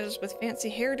has provided us with fancy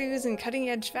hairdos and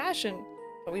cutting-edge fashion,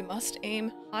 but we must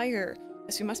aim higher,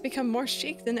 as we must become more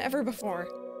chic than ever before.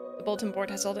 The bulletin board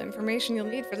has all the information you'll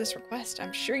need for this request.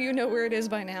 I'm sure you know where it is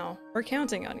by now. We're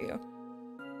counting on you.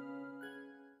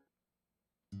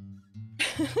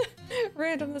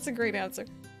 Random, that's a great answer.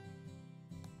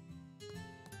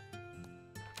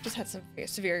 Just had some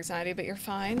severe anxiety, but you're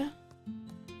fine.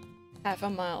 Half a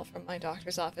mile from my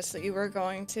doctor's office that you were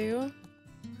going to.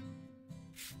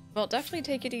 Well, definitely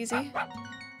take it easy.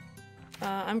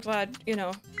 I'm glad, you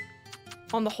know,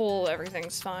 on the whole,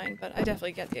 everything's fine, but I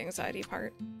definitely get the anxiety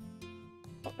part.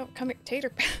 Oh, no, come here,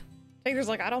 Tater. Tater's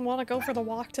like, I don't want to go for the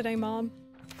walk today, Mom.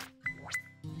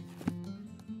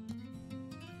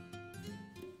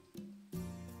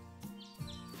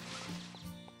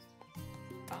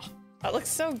 Oh, that looks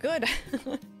so good.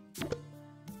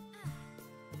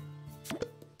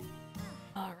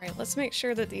 Alright, let's make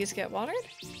sure that these get watered.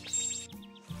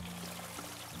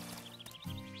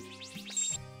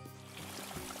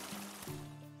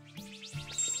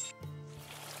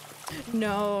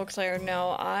 No, Claire,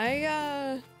 no.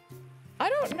 I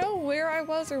don't know where I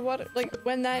was or what, like,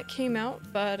 when that came out,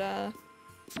 but,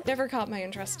 never caught my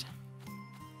interest.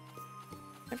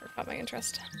 Never caught my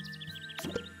interest.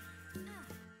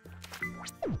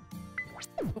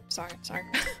 Oops, sorry.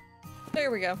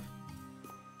 There we go.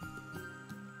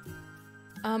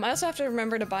 I also have to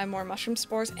remember to buy more mushroom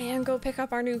spores and go pick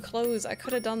up our new clothes. I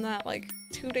could have done that like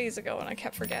 2 days ago and I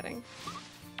kept forgetting.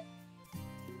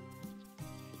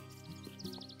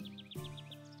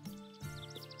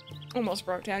 Almost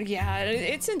broke down. Yeah,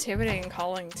 it's intimidating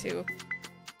calling too.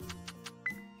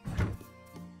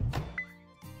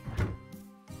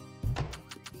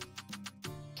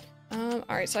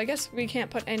 Alright, so I guess we can't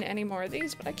put in any more of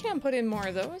these, but I can put in more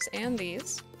of those and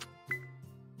these.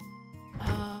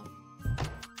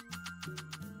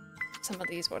 Some of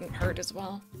these wouldn't hurt as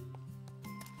well.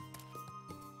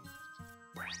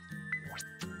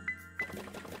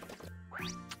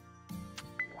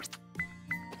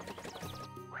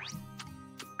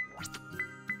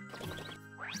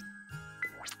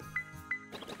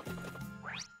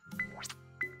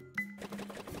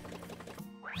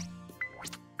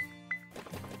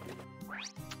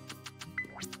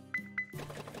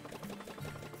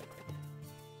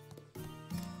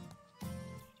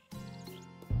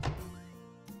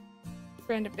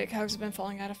 Random big hugs have been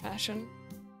falling out of fashion.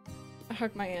 I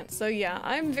hug my aunt. So yeah,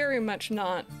 I'm very much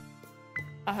not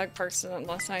a hug person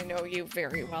unless I know you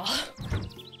very well.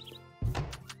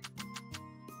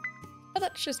 But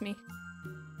that's just me.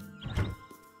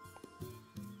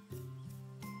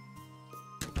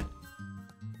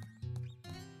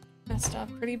 Messed up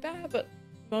pretty bad, but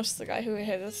most of the guy who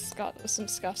hit us got some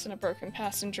scuffs and a broken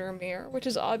passenger mirror, which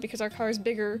is odd because our car is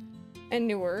bigger and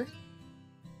newer.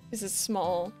 This is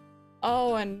small.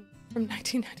 Oh, and from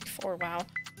 1994, wow.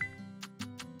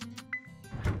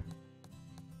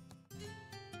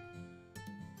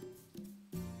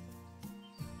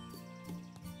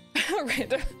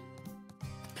 Random.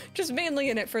 Just mainly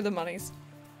in it for the monies.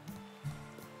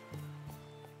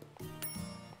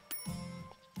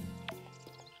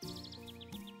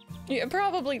 Yeah,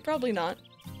 probably not.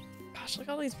 Gosh, look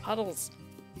at all these puddles.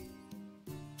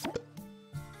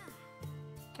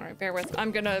 Alright, bear with.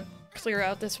 I'm gonna clear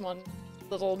out this one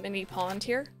little mini pond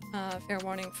here. Fair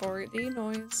warning for the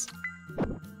noise,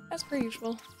 as per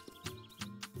usual.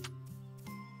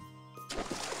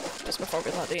 Just before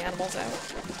we let the animals out.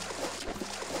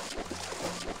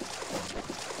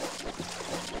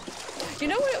 You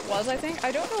know what it was, I think?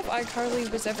 I don't know if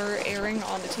iCarly was ever airing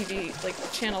on the TV, like,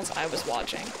 channels I was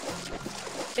watching.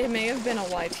 It may have been a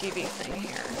YTV thing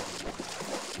here.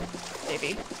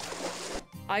 Maybe.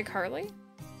 iCarly?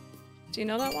 Do you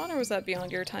know that one, or was that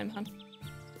beyond your time, hun?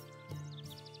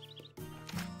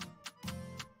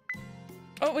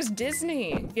 Oh, it was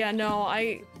Disney! Yeah, no,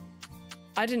 I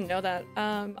didn't know that.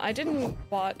 I didn't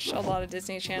watch a lot of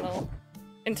Disney Channel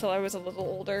until I was a little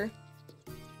older.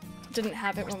 Didn't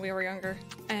have it when we were younger,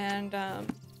 and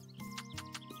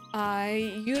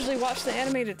I usually watched the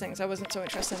animated things. I wasn't so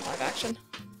interested in live action.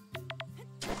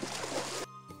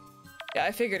 Yeah,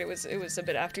 I figured it was a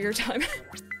bit after your time,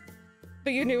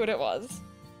 but you knew what it was.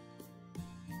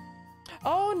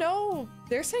 Oh no,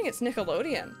 they're saying it's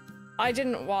Nickelodeon. I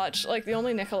didn't watch, like, the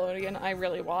only Nickelodeon I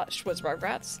really watched was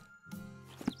Rugrats.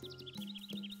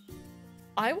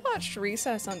 I watched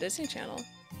Recess on Disney Channel.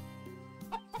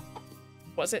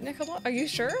 Was it Nickelodeon? Are you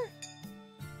sure?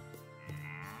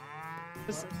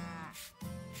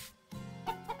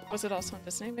 Was it also on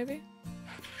Disney, maybe?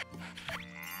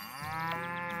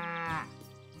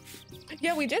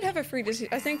 Yeah, we did have a free Disney.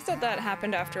 I think that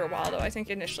happened after a while, though. I think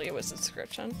initially it was a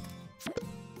subscription.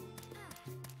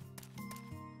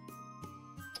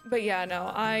 But yeah,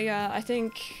 no, I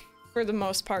think for the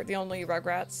most part, the only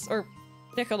Rugrats, or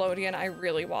Nickelodeon I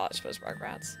really watched was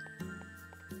Rugrats.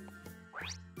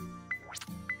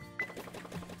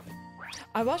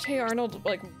 I watched Hey Arnold,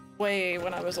 like, way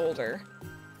when I was older.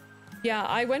 Yeah,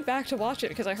 I went back to watch it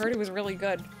because I heard it was really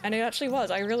good. And it actually was.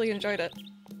 I really enjoyed it.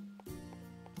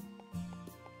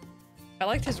 I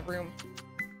liked his room.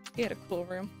 He had a cool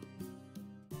room.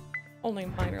 Only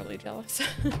minorly jealous.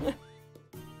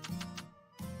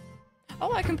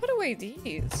 Oh, I can put away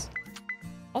these.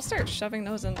 I'll start shoving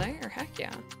those in there. Heck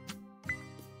yeah.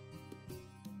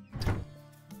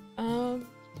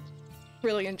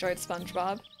 Really enjoyed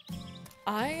SpongeBob.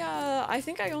 I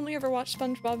think I only ever watched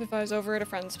SpongeBob if I was over at a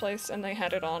friend's place and they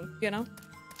had it on, you know?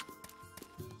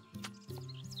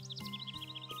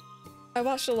 I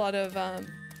watched a lot of,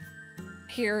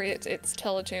 here it's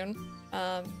Teletoon,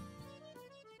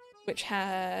 which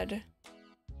had,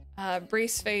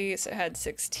 Braceface, it had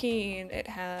 16, it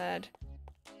had,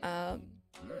 God,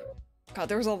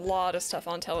 there was a lot of stuff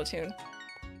on Teletoon.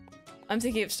 I'm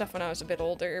thinking of stuff when I was a bit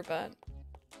older, but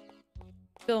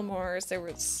Fillmore's, there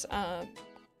was, I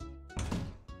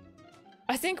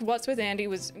think What's with Andy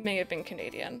may have been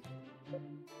Canadian.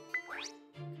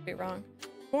 Could be wrong.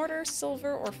 Mortar,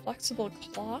 silver, or flexible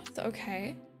cloth?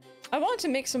 Okay. I want to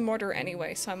make some mortar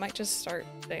anyway, so I might just start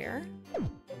there.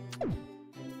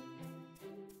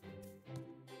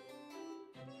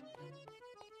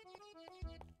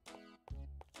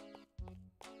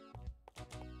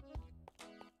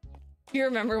 You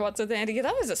remember What's with Andy?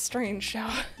 That was a strange show.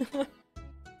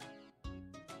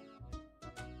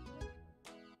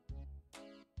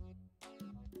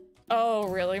 Oh,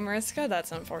 really, Mariska?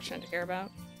 That's unfortunate to hear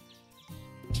about.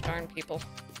 Darn people.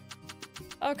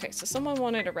 Okay, so someone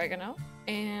wanted oregano,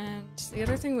 and the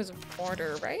other thing was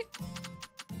mortar, right?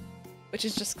 Which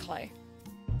is just clay.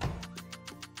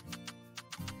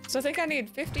 So I think I need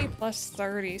 50 plus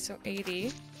 30, so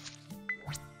 80.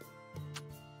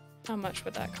 How much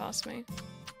would that cost me?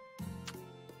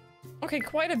 Okay,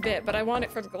 quite a bit, but I want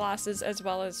it for the glasses as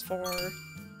well as for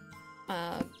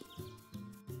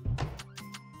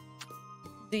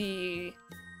the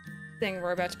thing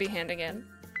we're about to be handing in.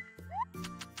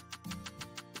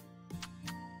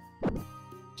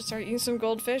 Just started eating some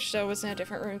goldfish, so it was in a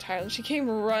different room entirely. She came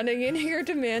running in here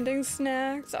demanding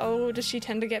snacks. Oh, does she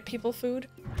tend to get people food?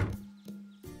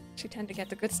 She tend to get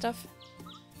the good stuff?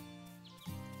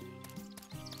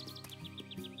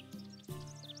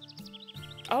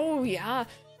 Oh, yeah.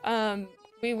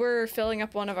 We were filling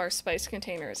up one of our spice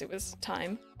containers. It was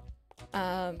time.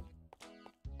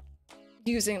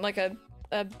 Using like a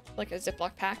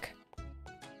Ziploc pack.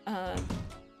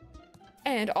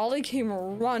 And Ollie came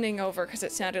running over because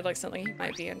it sounded like something he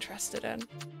might be interested in.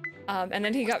 And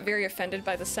then he got very offended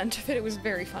by the scent of it. It was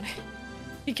very funny.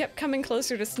 He kept coming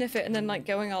closer to sniff it and then like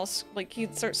going all, like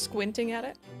he'd start squinting at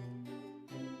it.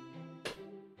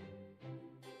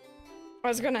 I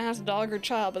was gonna ask dog or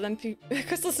child, but then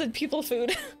Crystal said people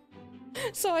food.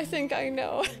 So I think I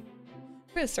know.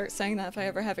 I'm gonna start saying that if I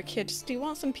ever have a kid. Just, do you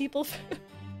want some people food?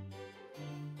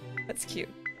 That's cute.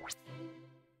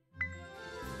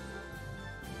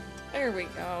 There we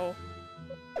go.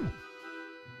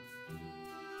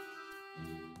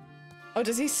 Oh,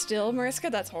 does he still, Mariska?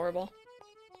 That's horrible.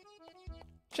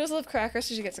 She does love crackers,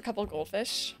 so she gets a couple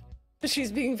goldfish. But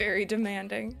she's being very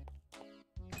demanding.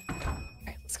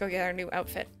 Okay, let's go get our new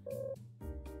outfit.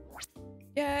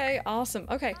 Yay, awesome.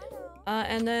 Okay.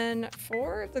 And then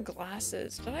for the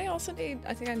glasses, did I also need,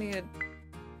 I think I needed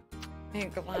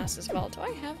glass as well. Do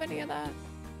I have any of that?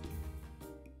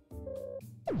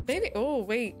 Maybe, oh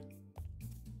wait.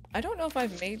 I don't know if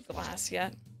I've made glass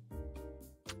yet.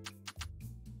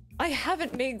 I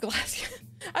haven't made glass yet.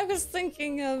 I was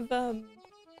thinking of,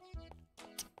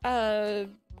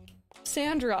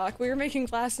 Sandrock. We were making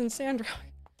glass in Sandrock.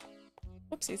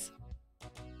 Whoopsies.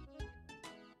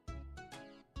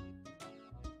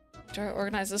 I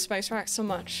organize the spice rack so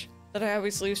much that I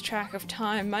always lose track of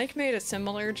time. Mike made a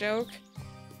similar joke.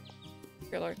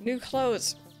 Dear Lord, new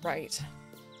clothes. Right.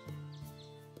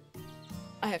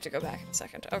 I have to go back in a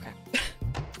second. Okay.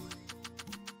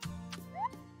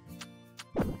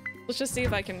 Let's just see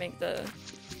if I can make the...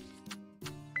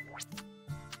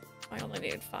 I only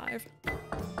needed 5.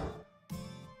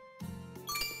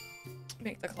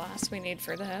 Make the glass we need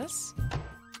for this.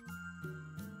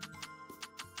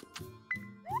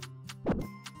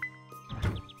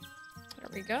 There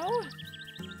we go.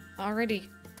 Alrighty.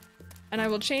 And I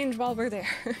will change while we're there.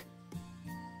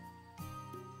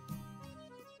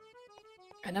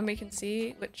 And then we can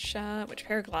see which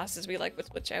pair of glasses we like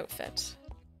with which outfit.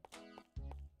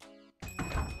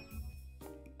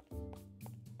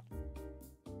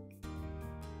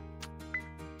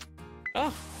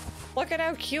 Oh, look at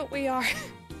how cute we are.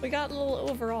 We got little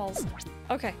overalls.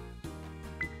 Okay.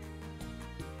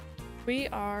 We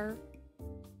are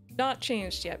not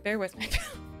changed yet. Bear with me.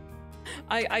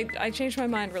 I changed my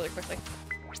mind really quickly.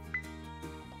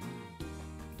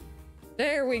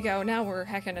 There we go. Now we're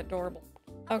heckin' adorable.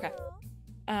 Okay.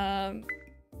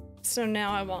 So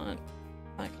now I want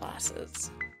my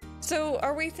glasses. So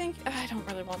are we I don't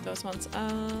really want those ones.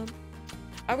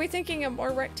 Are we thinking a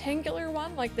more rectangular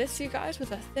one like this, you guys,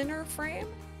 with a thinner frame?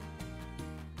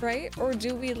 Right? Or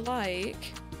do we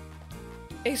like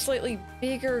a slightly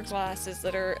bigger glasses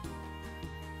that are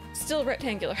still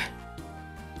rectangular?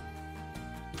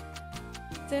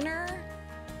 Thinner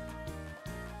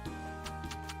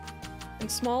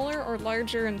and smaller, or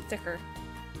larger and thicker?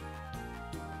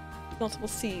 Multiple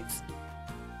C's.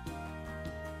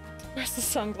 Where's the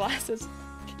sunglasses?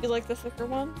 You like the thicker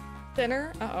one?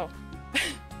 Thinner? Uh-oh.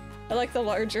 I like the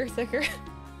larger, thicker.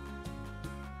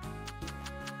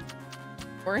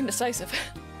 We're indecisive.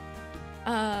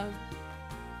 The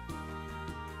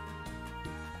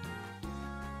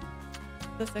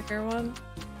thicker one.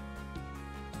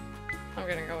 I'm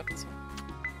gonna go with this one.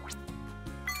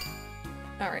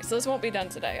 Alright, so this won't be done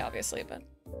today, obviously, but...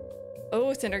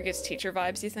 Oh, thinner gives teacher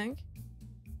vibes, you think?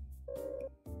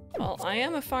 Well, I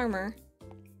am a farmer.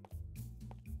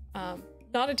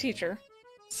 Not a teacher.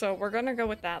 So we're gonna go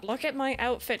with that. Look at my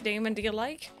outfit, Damon. Do you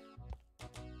like?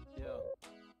 Yeah.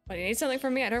 But you need something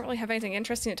from me? I don't really have anything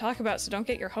interesting to talk about, so don't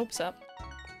get your hopes up.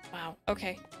 Wow,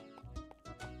 okay.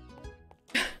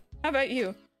 How about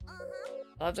you?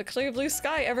 Love the clear blue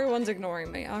sky. Everyone's ignoring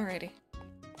me. Alrighty.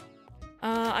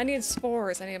 I need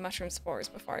spores. I need mushroom spores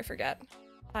before I forget.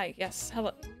 Hi, yes,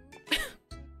 hello.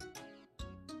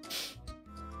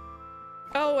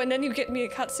 Oh, and then you get me a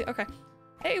cutscene. Okay.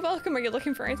 Hey, welcome. Are you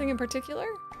looking for anything in particular?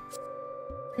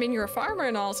 I mean, you're a farmer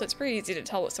and all, so it's pretty easy to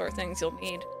tell what sort of things you'll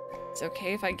need. It's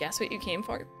okay if I guess what you came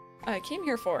for? Came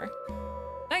here for.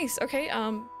 Nice, okay,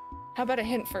 how about a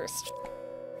hint first?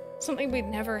 Something we'd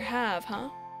never have, huh?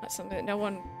 That's something that no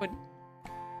one would...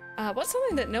 what's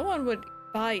something that no one would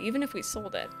buy even if we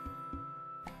sold it?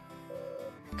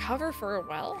 Cover for a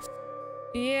well?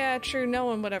 Yeah, true, no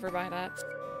one would ever buy that.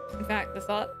 In fact, the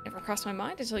thought never crossed my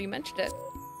mind until you mentioned it.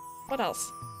 What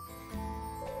else?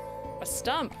 A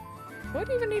stump. What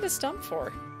do you even need a stump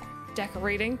for?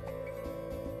 Decorating?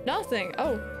 Nothing.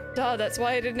 Oh, duh, that's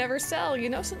why it never sell. You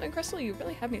know something, Crystal? You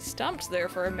really had me stumped there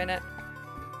for a minute.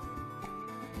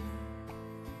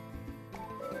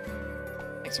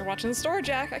 Thanks for watching the store,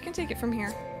 Jack. I can take it from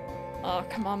here. Oh,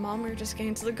 come on, Mom. We're just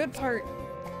getting to the good part.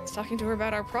 I was talking to her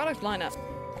about our product lineup.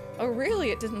 Oh,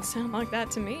 really? It didn't sound like that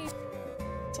to me.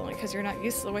 It's only because you're not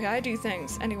used to the way I do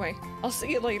things. Anyway, I'll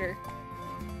see you later.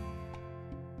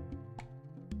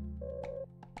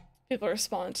 People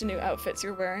respond to new outfits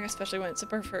you're wearing, especially when it's a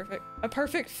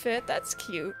perfect fit. That's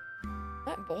cute.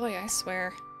 That boy, I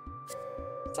swear.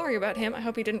 Sorry about him. I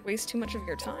hope he didn't waste too much of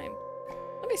your time.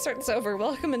 Let me start this over.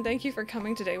 Welcome and thank you for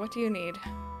coming today. What do you need?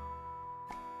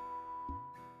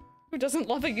 Who doesn't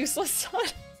love a useless son?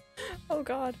 Oh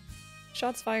god.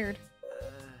 Shots fired.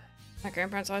 My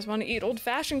grandparents always want to eat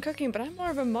old-fashioned cooking, but I'm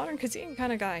more of a modern cuisine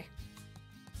kind of guy.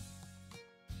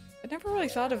 never really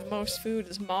thought of most food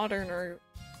as modern or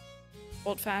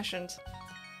old-fashioned.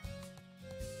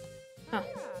 Huh.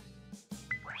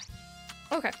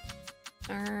 Okay.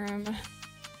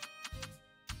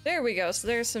 There we go. So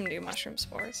there's some new mushroom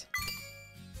spores.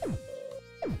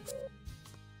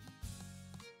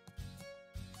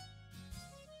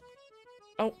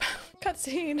 Oh,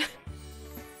 cutscene.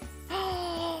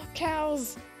 Oh,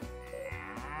 cows.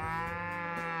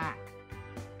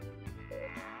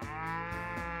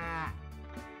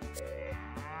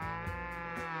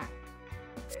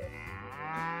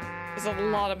 There's a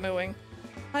lot of mooing.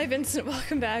 Hi, Vincent.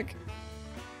 Welcome back.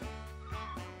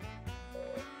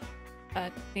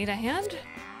 Need a hand?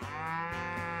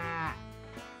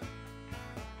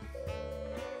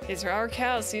 These are our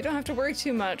cows, so you don't have to worry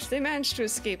too much. They manage to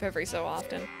escape every so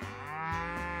often.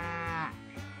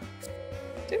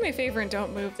 Do me a favor and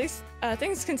don't move. These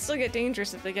things can still get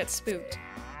dangerous if they get spooked.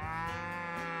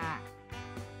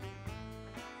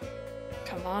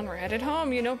 Come on, we're headed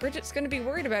home. You know Bridget's gonna be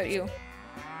worried about you.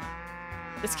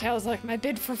 This cow's like my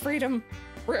bid for freedom.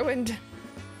 Ruined.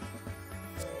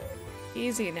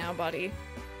 Easy now, buddy.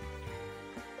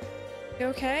 You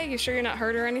okay? You sure you're not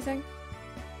hurt or anything?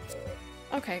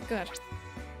 Okay, good.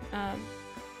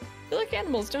 You like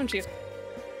animals, don't you?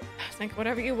 Think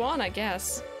whatever you want, I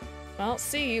guess. Well,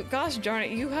 see, you, gosh darn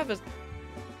it, you have a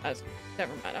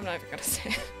never mind, I'm not even gonna say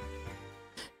it.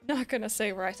 Not gonna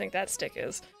say where I think that stick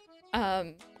is.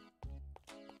 I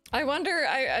wonder,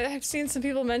 I've seen some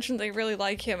people mention they really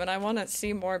like him, and I want to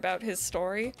see more about his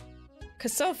story.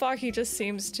 Because so far he just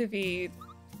seems to be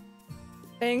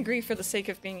angry for the sake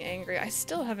of being angry. I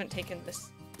still haven't taken this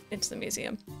into the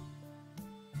museum.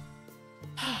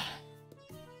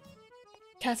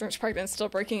 Catherine's pregnant, still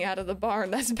breaking out of the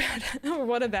barn. That's bad.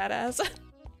 What a badass.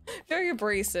 Very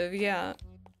abrasive, yeah.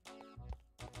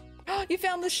 Oh, you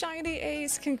found the shiny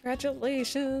ace.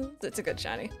 Congratulations. It's a good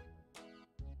shiny.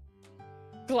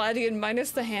 Gladian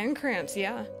minus the hand cramps,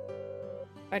 yeah.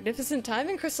 Magnificent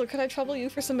timing, Crystal. Could I trouble you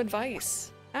for some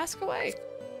advice? Ask away.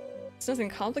 It's nothing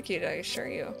complicated, I assure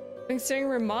you. I'm considering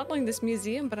remodeling this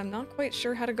museum, but I'm not quite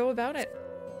sure how to go about it.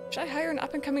 Should I hire an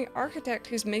up-and-coming architect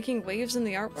who's making waves in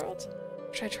the art world?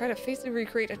 Or should I try to faithfully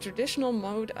recreate a traditional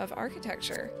mode of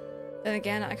architecture? Then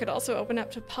again, I could also open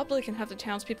up to public and have the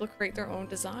townspeople create their own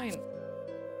design.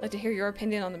 I'd like to hear your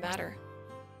opinion on the matter.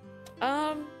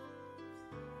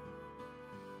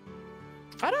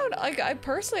 I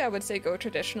personally, I would say go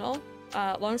traditional.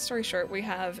 Long story short, we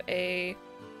have the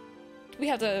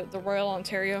Royal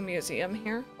Ontario Museum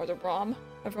here, or the ROM,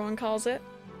 everyone calls it.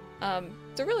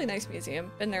 It's a really nice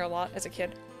museum, been there a lot as a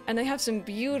kid. And they have some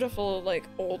beautiful, like,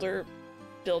 older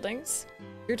buildings.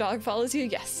 Your dog follows you?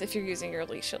 Yes, if you're using your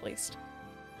leash at least.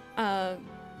 And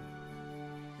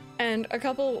a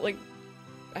couple, like,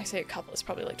 I say a couple, it's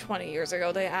probably like 20 years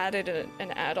ago, they added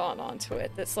an add-on onto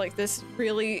it that's like this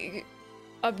really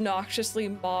obnoxiously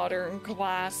modern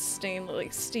glass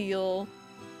stainless steel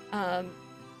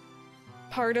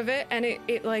part of it, and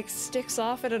it like sticks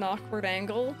off at an awkward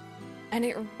angle, and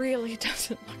it really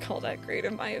doesn't look all that great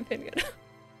in my opinion.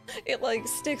 It like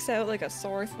sticks out like a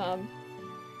sore thumb.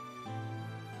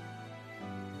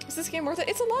 Is this game worth it?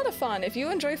 It's a lot of fun. If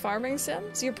you enjoy farming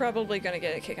sims, you're probably gonna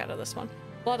get a kick out of this one.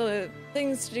 A lot of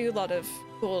things to do, a lot of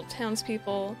cool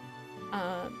townspeople.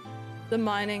 The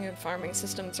mining and farming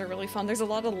systems are really fun. There's a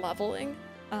lot of leveling,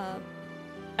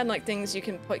 and like things you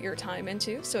can put your time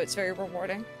into, so it's very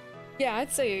rewarding. Yeah, I'd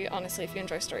say, honestly, if you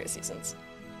enjoy Story of Seasons.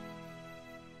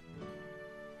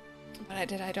 But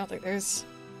I don't think there's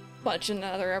much in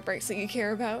other outbreaks that you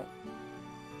care about.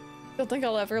 Don't think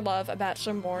I'll ever love a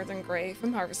bachelor more than Gray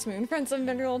from Harvest Moon. Friends of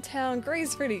Mineral Town.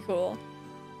 Gray's pretty cool.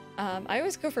 I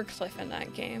always go for Cliff in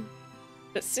that game.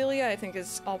 But Celia, I think,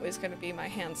 is always going to be my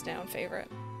hands-down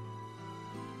favorite.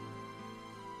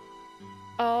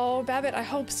 Oh, Babbitt, I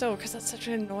hope so, because that's such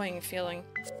an annoying feeling.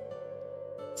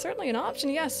 Certainly an option,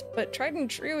 yes, but tried and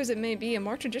true as it may be, a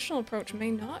more traditional approach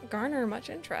may not garner much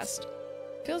interest.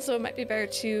 Feels though it might be better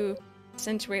to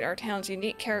accentuate our town's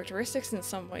unique characteristics in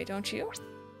some way, don't you?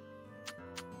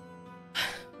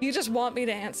 You just want me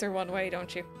to answer one way,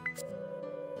 don't you?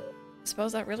 I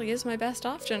suppose that really is my best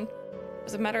option.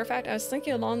 As a matter of fact, I was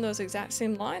thinking along those exact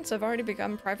same lines, so I've already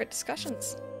begun private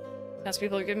discussions.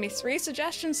 Townspeople have given me 3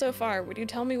 suggestions so far. Would you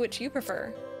tell me which you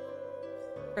prefer?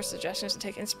 First suggestion is to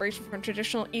take inspiration from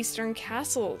traditional Eastern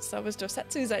castles. That was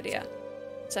Dosetsu's idea.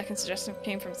 Second suggestion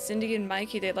came from Cindy and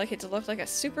Mikey. They'd like it to look like a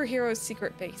superhero's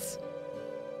secret base.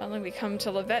 Finally, we come to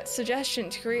Levette's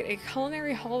suggestion to create a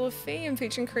culinary hall of fame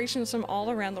featuring creations from all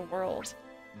around the world.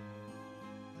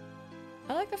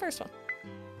 I like the first one.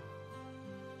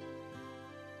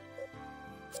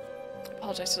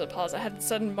 apologize for the pause. I had a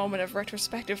sudden moment of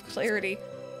retrospective clarity.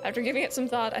 After giving it some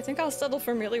thought, I think I'll settle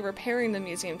for merely repairing the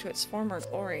museum to its former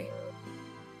glory.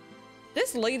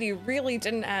 This lady really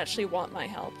didn't actually want my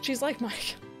help. She's like,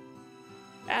 Mike,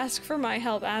 ask for my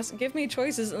help, give me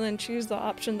choices, and then choose the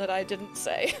option that I didn't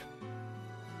say.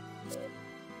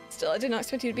 Still, I did not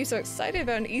expect you to be so excited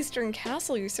about an Eastern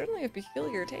castle. You certainly have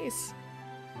peculiar tastes.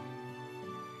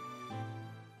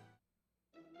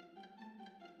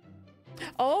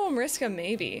 Oh, Mariska,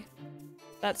 maybe.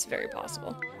 That's very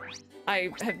possible.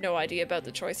 I have no idea about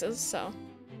the choices, so...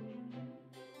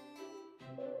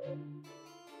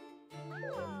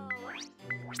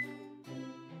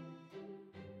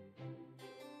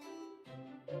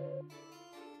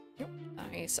 Yep,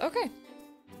 nice, okay.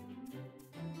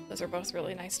 Those are both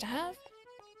really nice to have.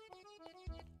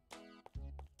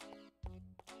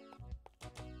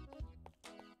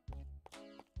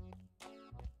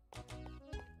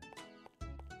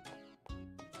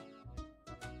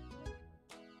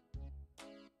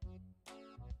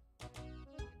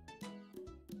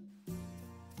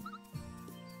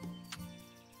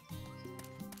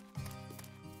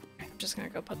 Just gonna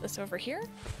go put this over here.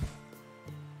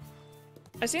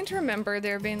 I seem to remember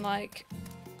there being like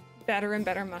better and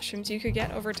better mushrooms you could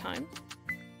get over time,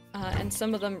 and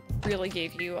some of them really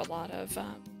gave you a lot of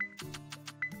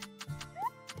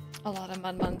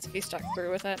mud-muns if you stuck through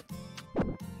with it.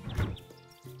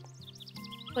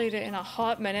 Played it in a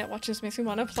hot minute. Watching this makes me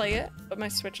want to play it, but my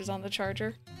Switch is on the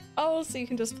charger. Oh, so you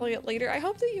can just play it later. I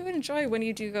hope that you enjoy when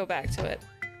you do go back to it.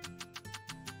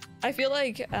 I feel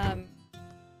like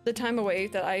the time away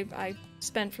that I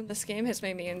spent from this game has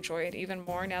made me enjoy it even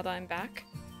more now that I'm back.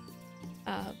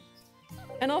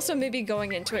 And also maybe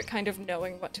going into it kind of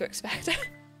knowing what to expect.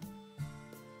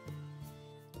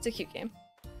 It's a cute game.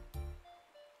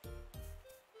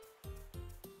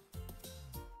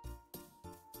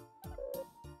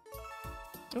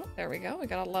 Oh, there we go. We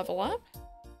got a level up.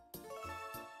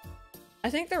 I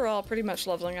think they're all pretty much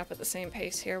leveling up at the same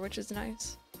pace here, which is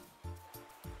nice.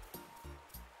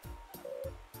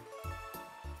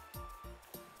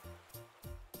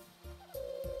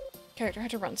 Character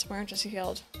had to run somewhere and just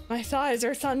yelled, "My thighs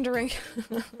are thundering."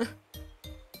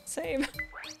 Same.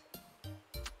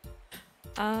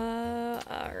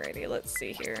 Alrighty, let's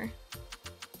see here.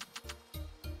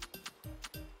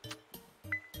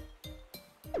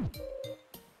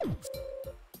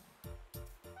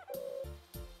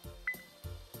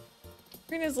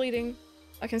 Green is leading.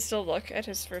 I can still look at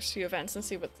his first few events and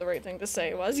see what the right thing to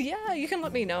say was. Yeah, you can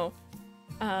let me know.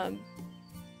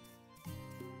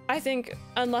 I think,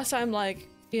 unless I'm like,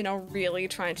 you know, really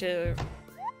trying to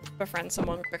befriend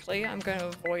someone quickly, I'm going to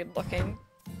avoid looking.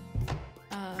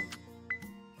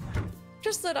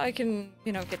 Just that I can,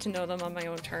 you know, get to know them on my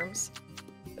own terms.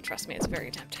 But trust me, it's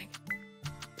very tempting.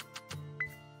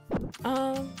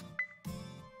 I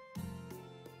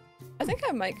think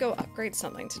I might go upgrade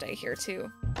something today here,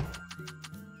 too.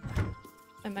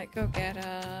 I might go get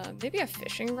maybe a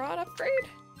fishing rod upgrade,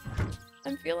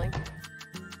 I'm feeling.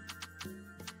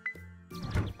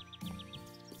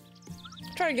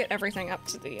 Try to get everything up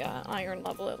to the iron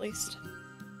level at least.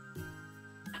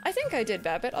 I think I did,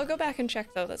 Babbitt. I'll go back and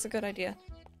check though. That's a good idea.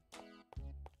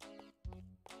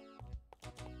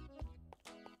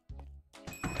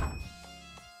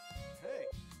 Hey.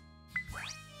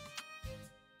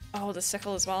 Oh, the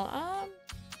sickle as well.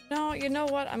 No, you know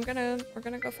what? we're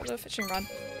gonna go for the fishing rod.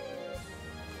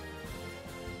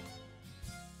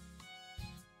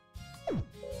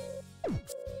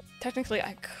 Technically,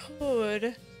 I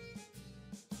could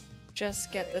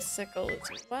just get the sickle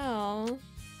as well.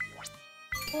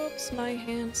 Whoops, my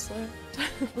hand slipped.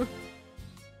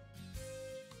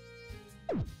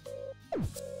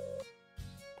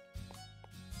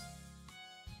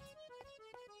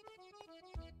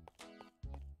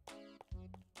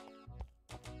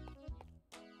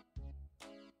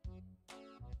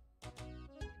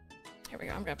 Here we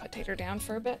go, I'm gonna put Tater down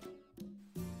for a bit.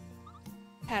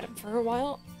 Had him for a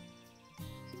while.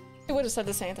 He would have said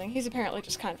the same thing. He's apparently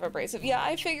just kind of abrasive. Yeah,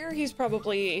 I figure he's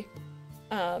probably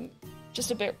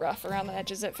just a bit rough around the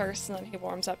edges at first, and then he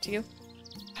warms up to you.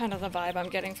 Kind of the vibe I'm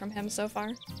getting from him so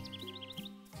far.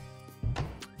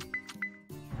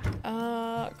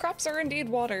 Crops are indeed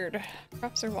watered.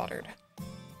 Crops are watered.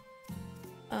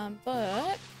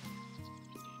 But...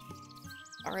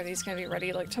 are these gonna be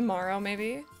ready, like, tomorrow,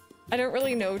 maybe? I don't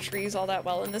really know trees all that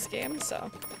well in this game,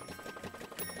 so...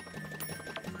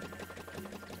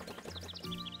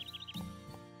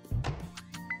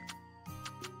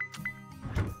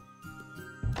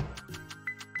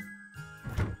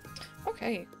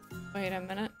 Okay, wait a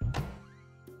minute.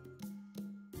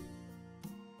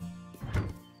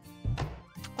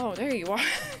 Oh, there you are.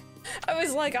 I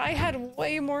was like, I had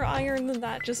way more iron than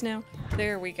that just now.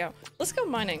 There we go. Let's go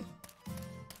mining.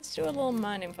 Let's do a little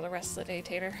mining for the rest of the day,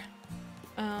 Tater.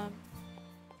 I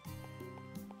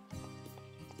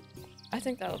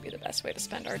think that'll be the best way to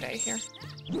spend our day here.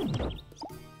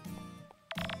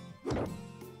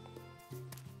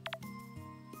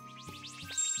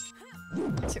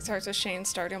 6 hours with Shane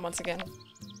starting once again.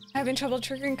 Having trouble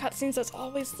triggering cutscenes, that's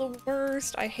always the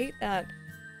worst. I hate that.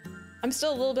 I'm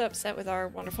still a little bit upset with our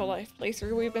Wonderful Life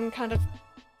playthrough we've been kind of,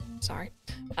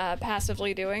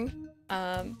 passively doing.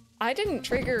 I didn't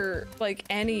trigger, like,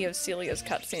 any of Celia's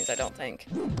cutscenes, I don't think.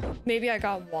 Maybe I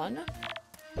got one?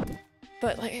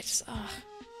 But, like, it's,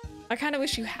 I kind of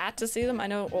wish you had to see them. I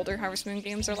know older Harvest Moon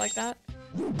games are like that.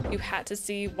 You had to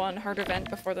see one hard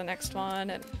event before the next one,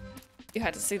 and you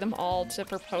had to see them all to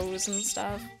propose and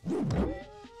stuff.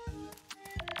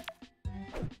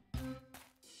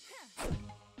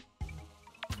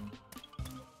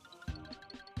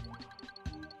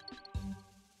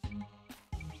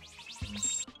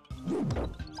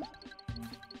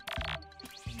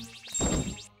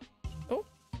 Oh.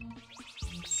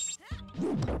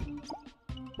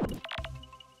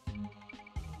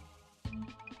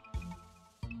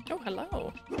 Oh,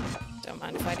 hello. Don't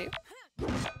mind if I do.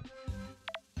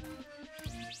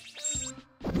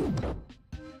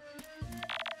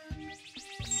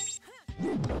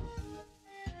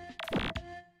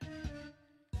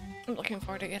 I'm looking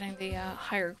forward to getting the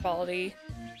higher quality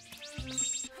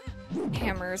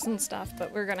hammers and stuff,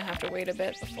 but we're gonna have to wait a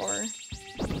bit before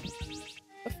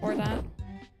that.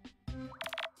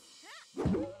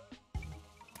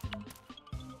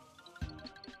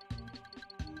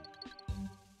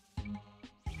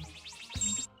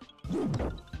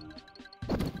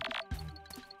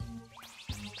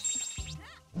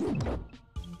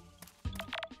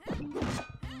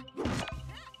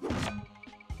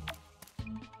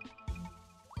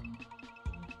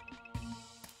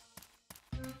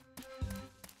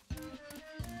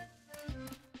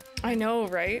 I know,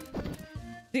 right?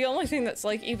 The only thing that's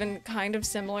like even kind of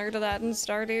similar to that in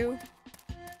Stardew,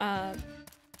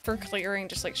 for clearing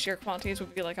just like sheer quantities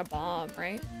would be like a bomb,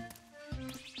 right?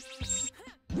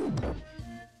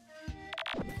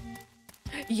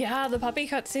 Yeah, the puppy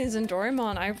cutscenes in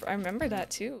Doraemon, I remember that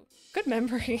too. Good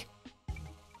memory.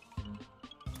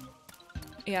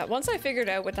 Yeah, once I figured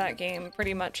out with that game,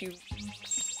 pretty much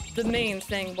the main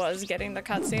thing was getting the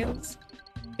cutscenes.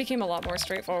 Became a lot more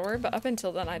straightforward, but up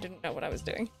until then I didn't know what I was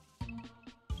doing.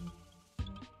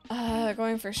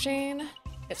 Going for Shane.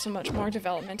 Get so much more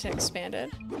development and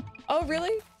expanded. Oh,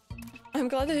 really? I'm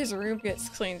glad that his room gets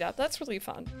cleaned up. That's really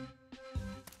fun.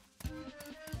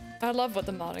 I love what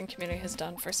the modding community has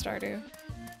done for Stardew.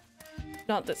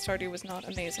 Not that Stardew was not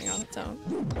amazing on its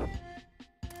own.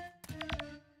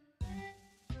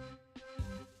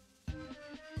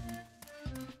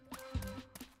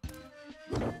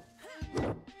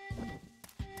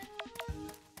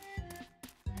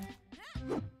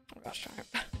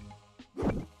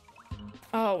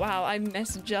 Oh wow, I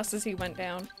missed just as he went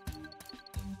down.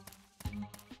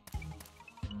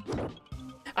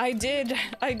 I did,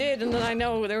 and then I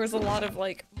know there was a lot of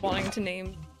like wanting to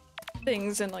name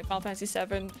things in like Final Fantasy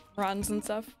VII runs and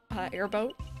stuff.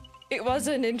 Airboat. It was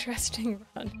an interesting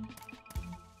run.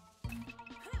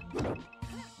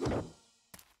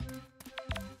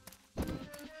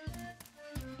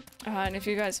 And if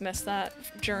you guys missed that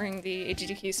during the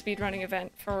AGDQ speedrunning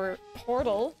event for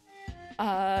Portal,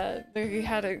 they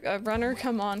had a runner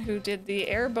come on who did the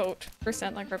airboat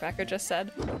percent like Rebecca just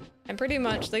said, and pretty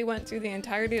much they went through the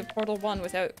entirety of Portal 1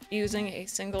 without using a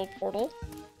single portal.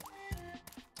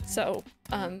 So,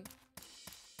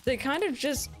 they kind of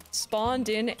just spawned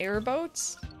in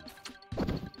airboats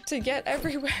to get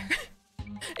everywhere.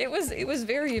 It was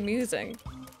very amusing.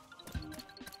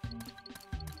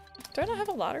 Do I not have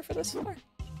a ladder for this floor?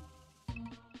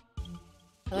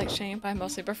 I like Shane, but I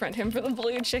mostly befriend him for the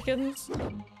blue chickens.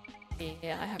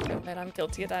 Yeah, I have to admit I'm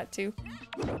guilty of that too.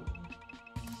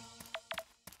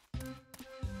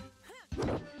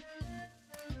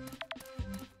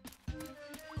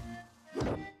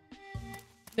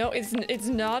 No, it's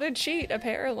not a cheat,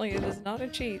 apparently. It is not a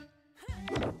cheat.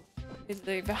 It's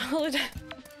a valid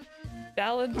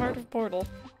part of Portal.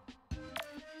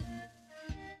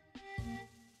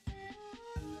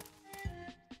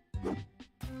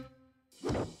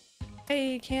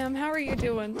 Hey Cam, how are you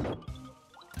doing?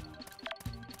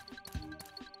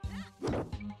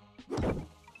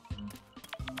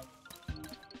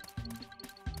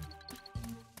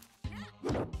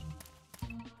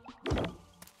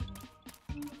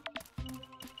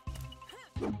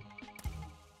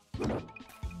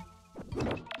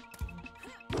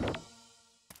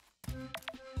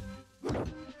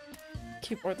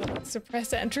 Keyboard that likes to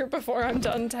press enter before I'm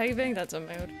done typing. That's a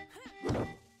mood.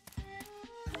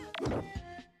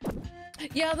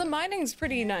 Yeah, the mining's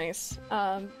pretty nice.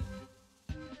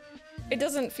 It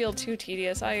doesn't feel too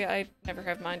tedious. I never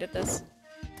have minded this.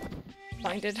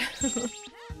 Minded.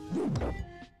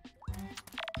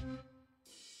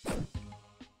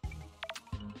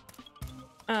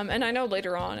 And I know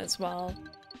later on as well.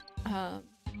 I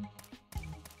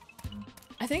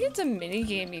think it's a mini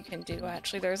game you can do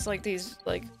actually. There's like these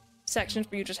like sections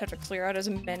where you just have to clear out as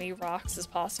many rocks as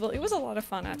possible. It was a lot of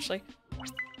fun actually.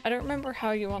 I don't remember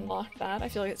how you unlock that. I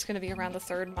feel like it's going to be around the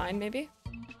 3rd mine maybe.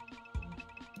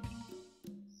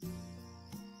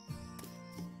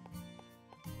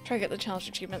 Try to get the challenge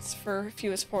achievements for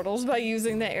fewest portals by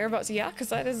using the airboats. Yeah, because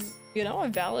that is, you know, a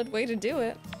valid way to do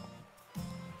it.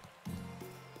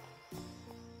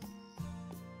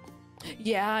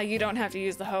 Yeah, you don't have to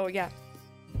use the hoe, yeah.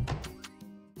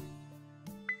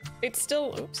 It's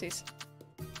still, oopsies.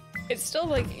 It's still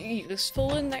like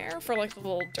useful in there for like the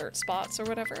little dirt spots or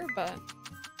whatever, but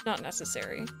not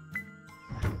necessary.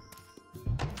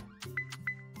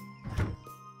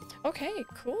 Okay,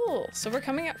 cool. So we're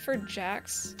coming up for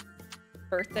Jack's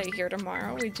birthday here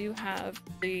tomorrow. We do have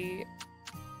the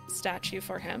statue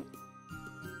for him.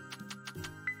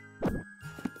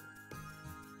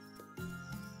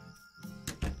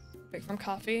 Break from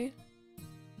coffee.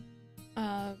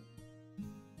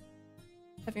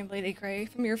 Having Lady Grey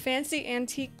from your fancy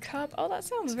antique cup. Oh, that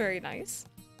sounds very nice.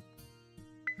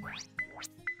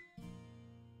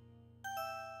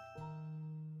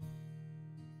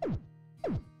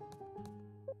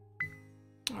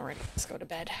 Alright, let's go to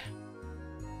bed.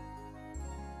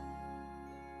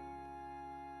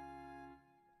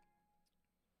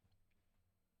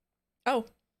 Oh.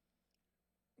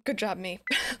 Good job, me.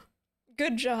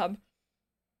 Good job.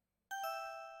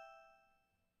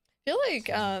 I feel like,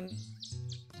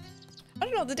 I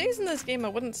don't know, the days in this game I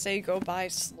wouldn't say go by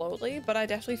slowly, but I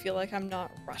definitely feel like I'm not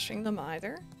rushing them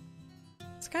either.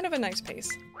 It's kind of a nice pace.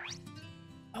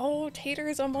 Oh, Tater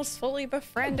is almost fully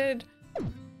befriended.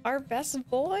 Our best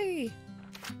boy.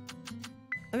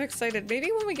 I'm excited.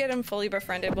 Maybe when we get him fully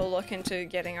befriended, we'll look into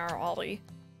getting our Ollie.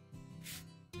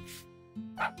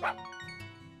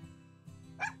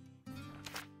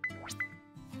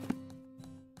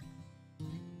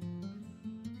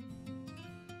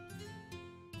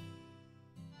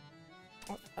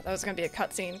 That was gonna be a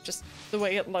cutscene, just the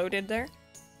way it loaded there.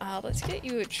 Let's get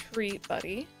you a treat,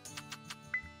 buddy.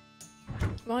 You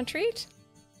want a treat?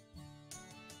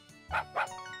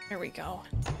 There we go.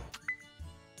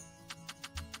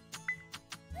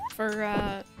 For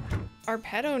our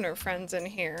pet owner friends in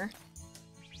here,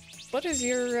 what are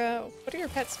your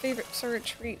pet's favorite sort of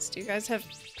treats? Do you guys have,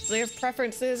 do they have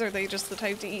preferences? Or are they just the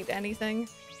type to eat anything?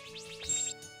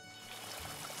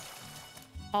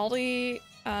 Ollie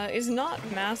is not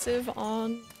massive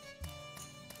on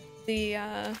the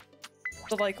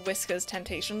like Whiska's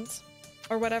Temptations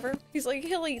or whatever. He's like,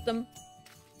 he'll eat them.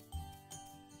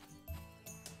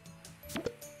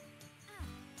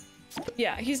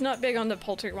 Yeah, he's not big on the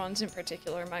poultry ones in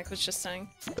particular, Mike was just saying.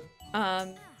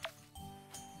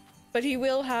 But he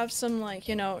will have some, like,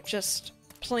 you know, just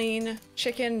plain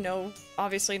chicken, no,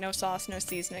 obviously no sauce, no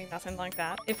seasoning, nothing like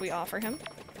that, if we offer him.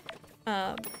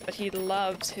 But he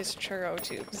loves his churro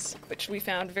tubes, which we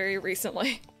found very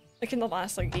recently, like in the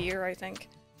last, like, year, I think.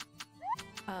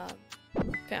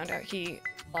 Found out he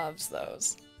loves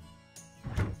those.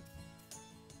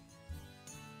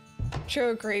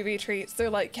 Churro gravy treats, they're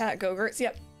like cat go-gurts,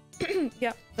 yep.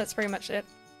 Yep, that's pretty much it.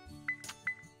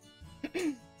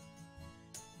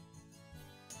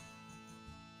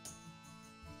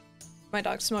 My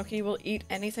dog Smokey will eat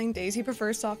anything. Daisy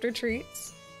prefers softer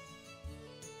treats.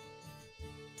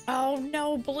 Oh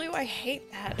no, Blue, I hate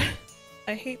that.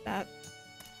 I hate that.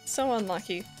 So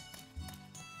unlucky.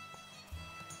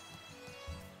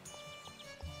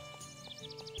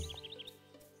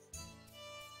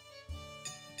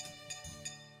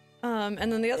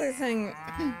 And then the other thing,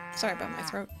 sorry about my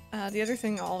throat. The other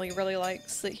thing Ollie really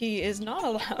likes that he is not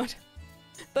allowed,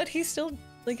 but he still,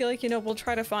 like, you know, will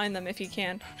try to find them if he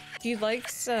can. He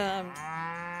likes,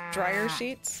 dryer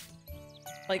sheets,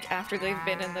 like, after they've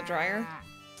been in the dryer.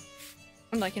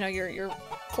 And, like, you know, you're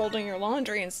folding your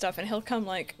laundry and stuff, and he'll come,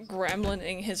 like,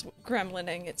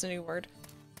 gremlining, it's a new word,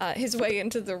 his way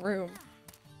into the room,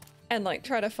 and, like,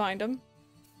 try to find them.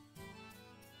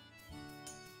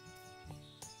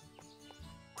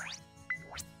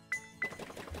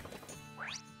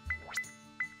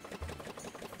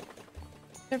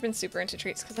 I've been super into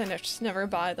treats because I just never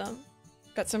buy them.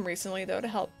 Got some recently though to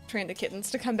help train the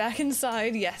kittens to come back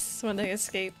inside. Yes, when they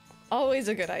escape. Always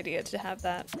a good idea to have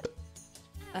that.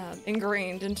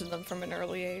 ingrained into them from an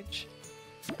early age.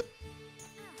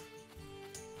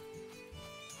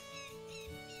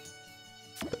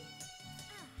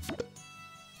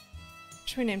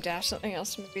 Should we name Dash something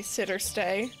else? Maybe Sit or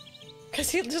Stay? Because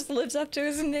he just lives up to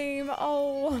his name.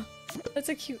 Oh, that's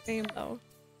a cute name though.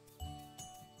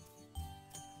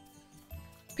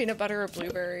 Peanut butter or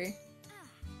blueberry?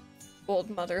 Old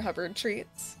Mother Hubbard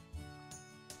treats.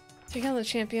 Take on the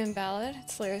champion ballad.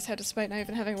 Slayer's head, despite not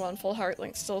even having one full heart,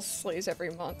 Link still slays every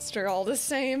monster. All the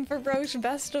same for Roche,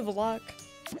 best of luck.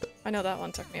 I know that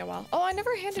one took me a while. Oh, I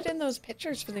never handed in those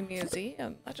pictures for the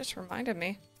museum. That just reminded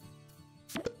me.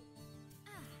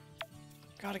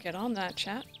 Gotta get on that,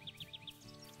 chat.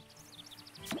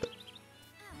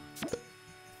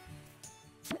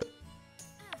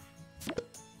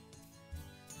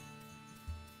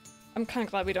 I'm kind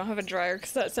of glad we don't have a dryer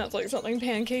because that sounds like something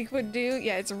Pancake would do.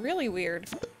 Yeah, it's really weird.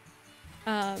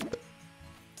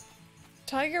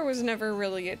 Tiger was never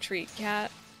really a treat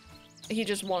cat. He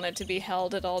just wanted to be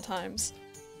held at all times.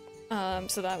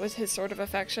 So that was his sort of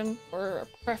affection or a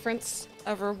preference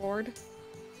of reward.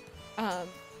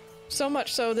 So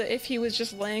much so that if he was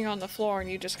just laying on the floor and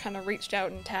you just kind of reached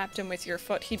out and tapped him with your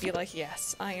foot, he'd be like,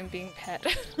 yes, I am being pet.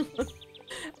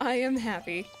 I am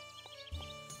happy.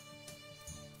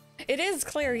 It is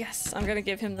clear, yes. I'm gonna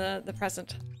give him the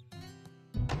present.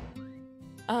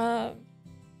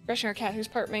 Brushing our cat who's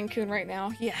part Maine Coon right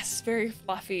now. Yes, very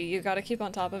fluffy. You gotta keep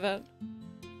on top of it.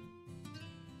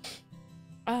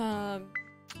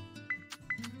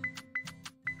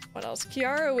 What else?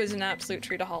 Kiara was an absolute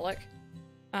treataholic.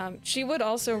 She would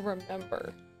also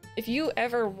remember. If you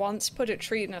ever once put a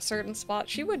treat in a certain spot,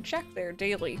 she would check there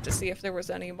daily to see if there was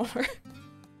any more.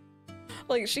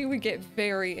 Like, she would get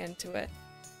very into it.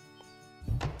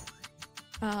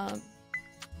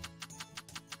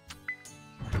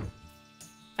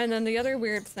 And then the other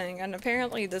weird thing, and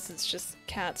apparently this is just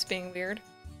cats being weird,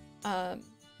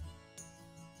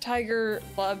 Tiger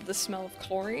loved the smell of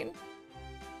chlorine.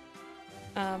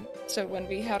 So when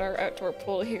we had our outdoor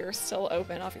pool here still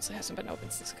open, obviously hasn't been open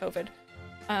since COVID,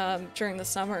 during the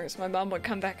summers, my mom would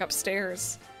come back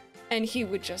upstairs and he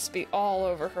would just be all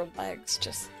over her legs,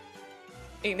 just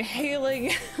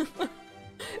inhaling,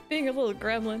 being a little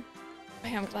gremlin.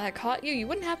 Hey, I'm glad I caught you. You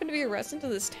wouldn't happen to be a resident of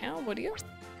this town, would you?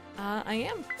 I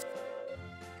am.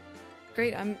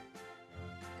 Great, will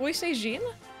we say Jean?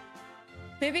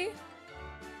 Maybe?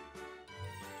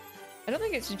 I don't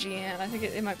think it's Jean. I think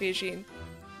it might be a Jean.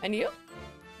 And you?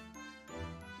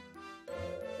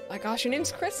 My gosh, your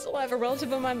name's Crystal. I have a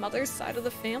relative on my mother's side of the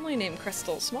family named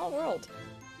Crystal. Small world.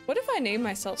 What if I name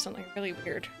myself something really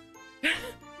weird?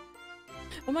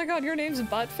 Oh my god, your name's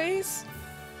Buttface?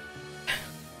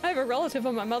 I have a relative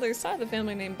on my mother's side of the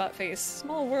family named Buttface.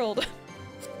 Small world.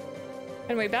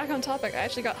 Anyway, back on topic, I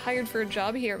actually got hired for a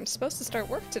job here. I'm supposed to start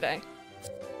work today.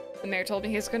 The mayor told me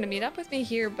he was going to meet up with me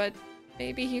here, but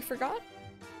maybe he forgot?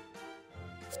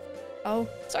 Oh,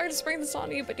 sorry to spring this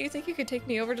on you, but do you think you could take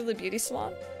me over to the beauty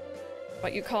salon?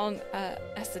 What you call an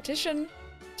esthetician?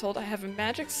 Told I have a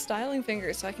magic styling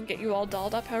finger so I can get you all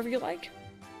dolled up however you like.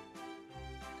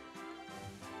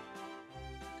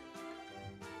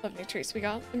 Love new treats we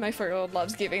got. And my 4-year-old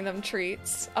loves giving them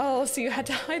treats. Oh, so you had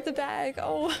to hide the bag.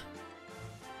 Oh.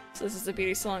 So this is the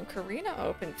beauty salon Karina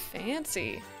opened.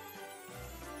 Fancy.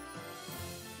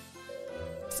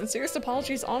 Sincerest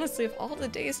apologies, honestly, of all the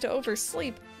days to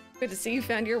oversleep. Good to see you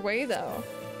found your way, though.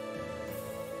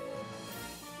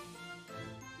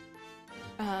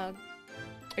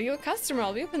 Are you a customer?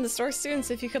 I'll be up in the store soon,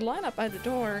 so if you could line up by the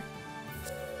door.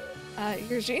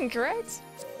 You're Jean, correct?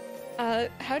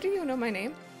 How do you know my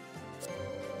name?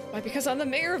 Why, because I'm the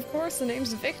mayor, of course. The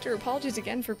name's Victor. Apologies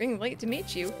again for being late to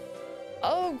meet you.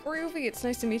 Oh, groovy. It's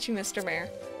nice to meet you, Mr. Mayor.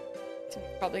 So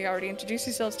you've probably already introduced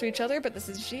yourselves to each other, but this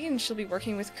is Jean. She'll be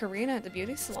working with Karina at the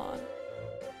beauty salon.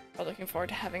 We're looking forward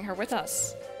to having her with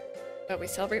us. But we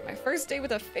celebrate my first day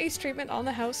with a face treatment on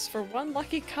the house for one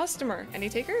lucky customer. Any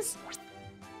takers?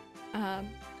 I'll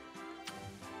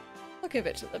give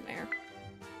it to the mayor.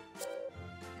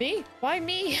 Me? Why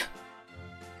me?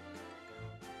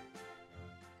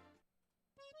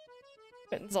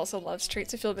 Mittens also loves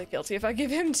treats. I feel a bit guilty if I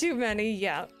give him too many.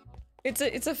 Yeah.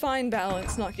 It's a fine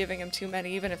balance not giving him too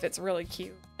many, even if it's really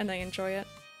cute and they enjoy it.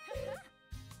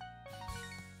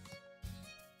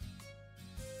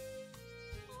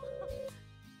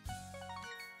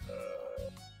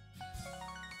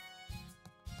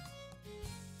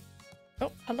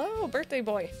 Oh, hello, birthday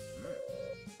boy.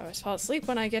 I always fall asleep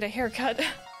when I get a haircut.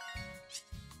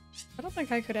 I don't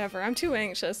think I could ever. I'm too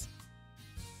anxious.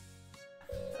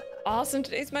 Awesome,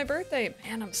 today's my birthday.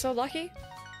 Man, I'm so lucky.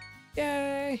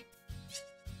 Yay.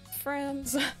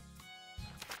 friends.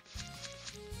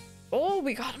 Oh,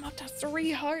 we got him up to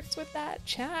 3 hearts with that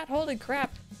chat. Holy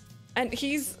crap. And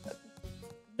he's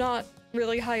not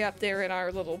really high up there in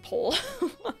our little poll.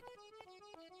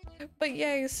 But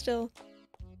yay, still.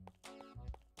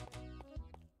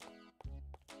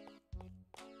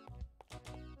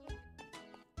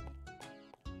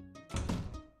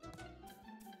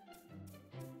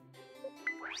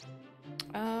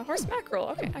 Horse mackerel.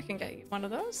 Okay, I can get you one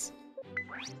of those.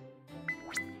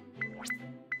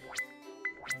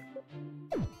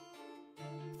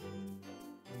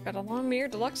 Got a long mirror,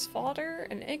 deluxe fodder,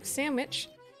 an egg sandwich.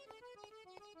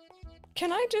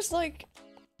 Can I just, like,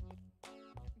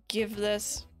 give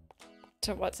this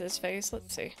to what's his face?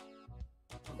 Let's see.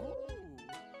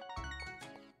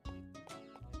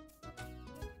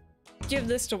 Give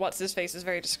this to what's his face is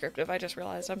very descriptive. I just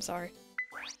realized. I'm sorry.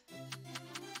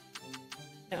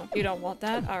 No, you don't want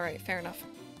that? Alright, fair enough.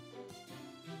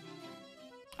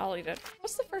 I'll eat it.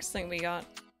 What's the first thing we got?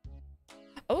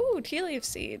 Oh, tea leaf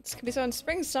seeds. Can be sown in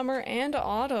spring, summer, and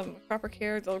autumn. With proper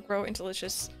care, they'll grow into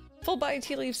delicious full-bodied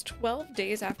tea leaves 12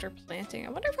 days after planting. I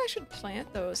wonder if I should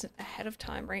plant those ahead of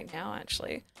time right now,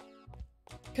 actually.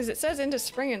 Because it says into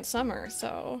spring and summer,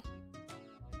 so...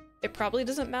 it probably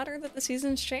doesn't matter that the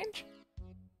seasons change.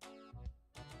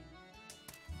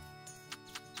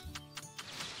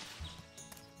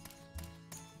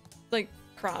 Like,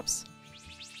 crops.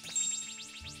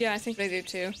 Yeah, I think they do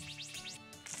too.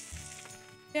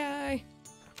 Yay!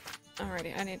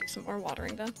 Alrighty, I need to do some more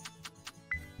watering done.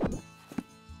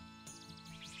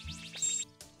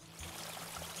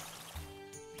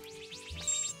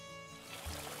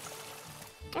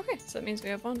 Okay, so that means we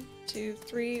have 1, 2,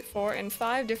 3, 4, and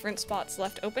 5 different spots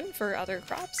left open for other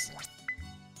crops.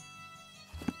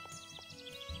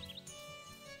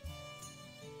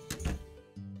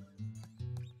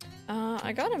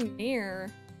 I got a mirror.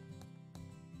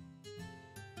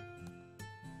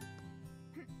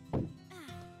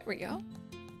 There we go.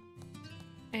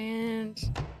 And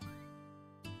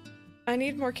I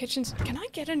need more kitchens. Can I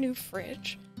get a new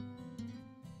fridge?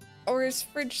 Or is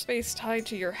fridge space tied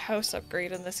to your house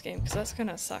upgrade in this game? Because that's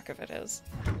gonna suck if it is.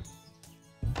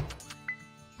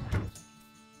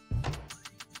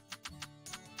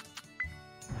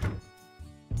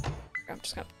 I'm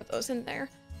just gonna put those in there.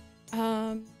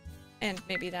 And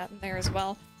maybe that in there as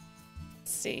well.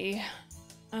 Let's see.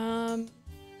 Right,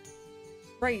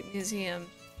 museum.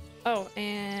 Oh,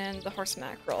 and the horse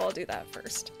mackerel. I'll do that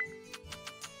first.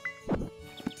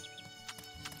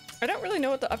 I don't really know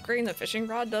what the upgrading the fishing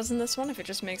rod does in this one, if it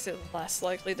just makes it less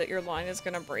likely that your line is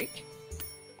gonna break.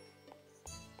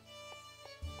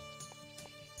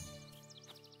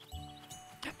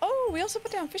 Oh, we also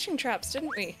put down fishing traps, didn't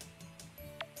we?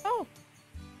 Oh.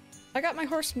 I got my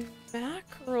horse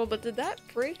mackerel, but did that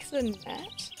break the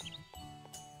net?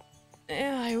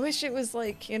 Yeah, I wish it was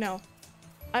like, you know,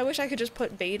 I wish I could just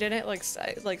put bait in it like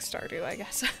Stardew, I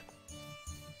guess.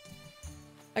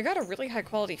 I got a really high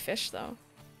quality fish though.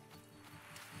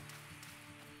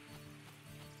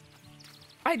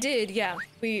 I did, yeah.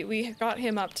 We got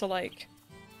him up to like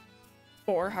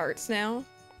 4 hearts now.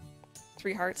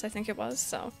 3 hearts, I think it was,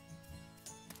 so.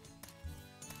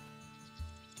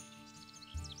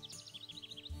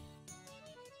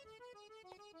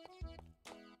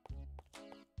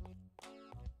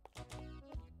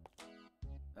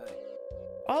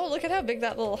 Oh, look at how big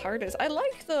that little heart is. I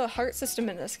like the heart system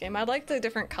in this game. I like the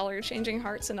different color changing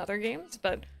hearts in other games,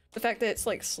 but the fact that it's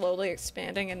like slowly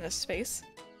expanding in this space.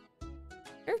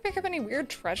 You ever pick up any weird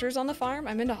treasures on the farm?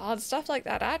 I'm into odd stuff like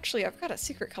that. Actually, I've got a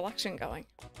secret collection going.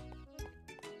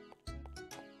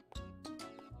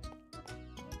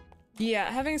 Yeah,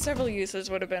 having several uses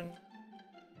would have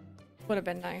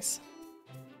been nice.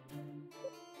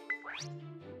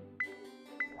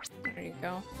 There you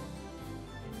go.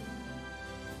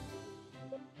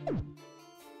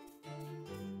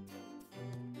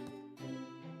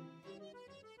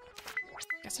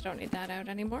 Guess I don't need that out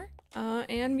anymore.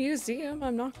 And museum,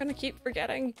 I'm not gonna keep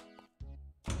forgetting.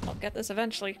 I'll get this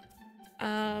eventually.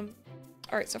 Alright,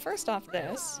 so first off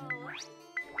this.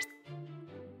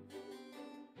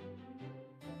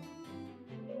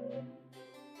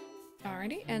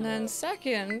 Alrighty, and then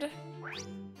second...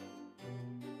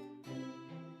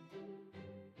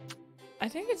 I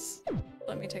think it's...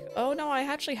 Let me take... Oh no, I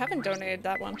actually haven't donated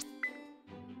that one.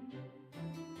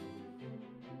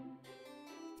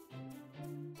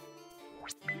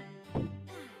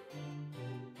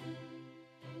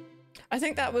 I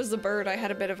think that was the bird I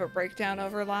had a bit of a breakdown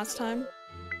over last time.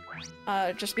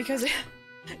 Just because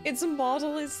its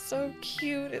model is so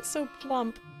cute, it's so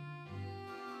plump.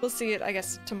 We'll see it, I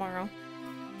guess, tomorrow.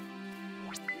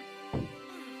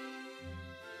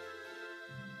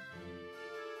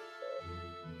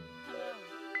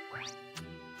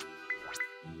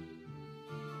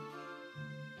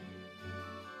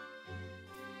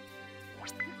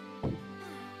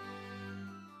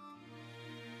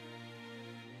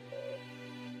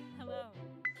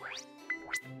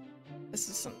 this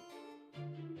is some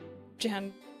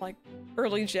gen, like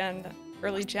early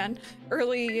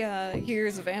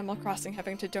years of Animal Crossing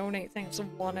having to donate things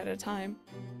one at a time.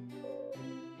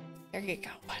 There you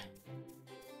go.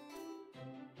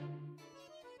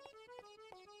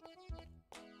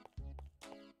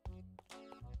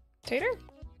 Tater?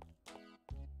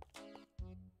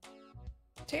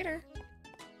 Tater?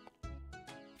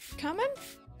 Coming?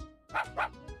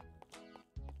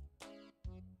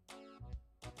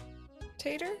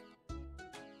 Tater?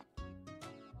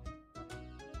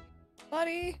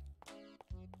 Buddy?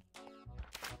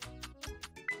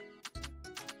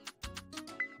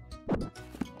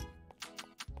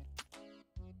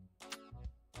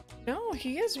 No,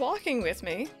 he is walking with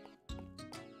me.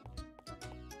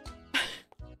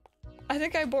 I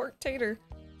think I borked Tater.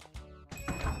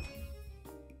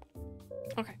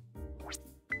 Okay.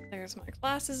 There's my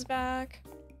glasses back.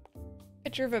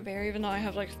 Picture of a bear, even though I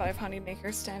have like 5 honey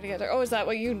makers stand together. Oh, is that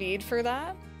what you need for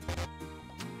that?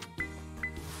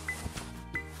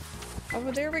 Oh,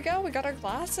 there we go. We got our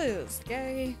glasses.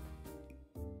 Yay.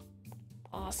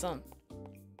 Awesome.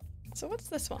 So what's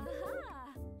this one?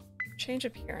 Change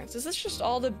appearance. Is this just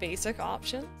all the basic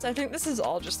options? I think this is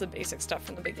all just the basic stuff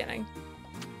from the beginning.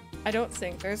 I don't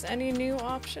think there's any new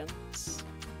options.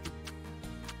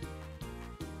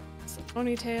 It's a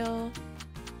ponytail.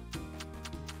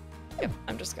 Yep,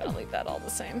 I'm just gonna leave that all the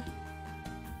same.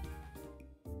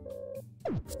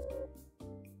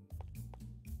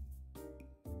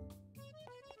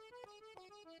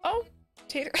 Oh,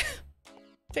 Tater.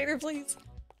 Tater, please.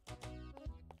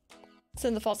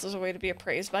 Send the fossils away to be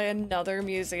appraised by another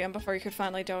museum before you could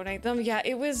finally donate them. Yeah,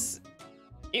 it was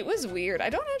weird.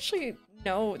 I don't actually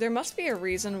know. There must be a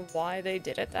reason why they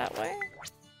did it that way.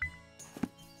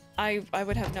 I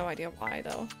would have no idea why,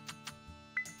 though.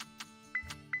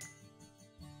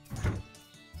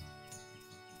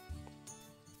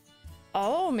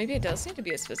 Oh, maybe it does need to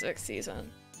be a specific season.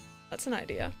 That's an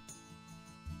idea.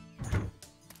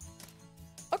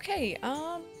 Okay,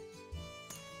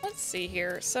 let's see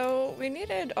here. So we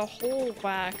needed a whole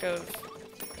whack of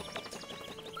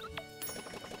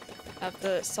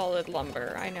the solid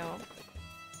lumber, I know.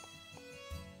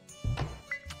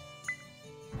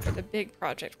 For the big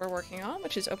project we're working on,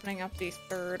 which is opening up the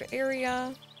 3rd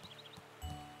area.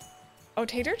 Oh,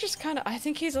 Tater just kind of, I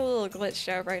think he's a little glitched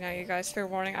out right now, you guys, fair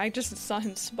warning. I just saw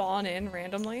him spawn in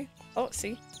randomly. Oh,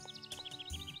 see?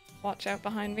 Watch out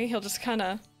behind me. He'll just kind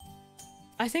of,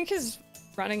 I think his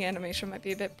running animation might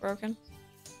be a bit broken.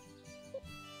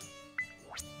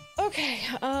 Okay,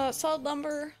 solid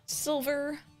lumber,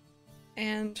 silver,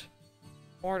 and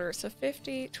mortar. So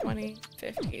 50, 20,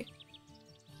 50.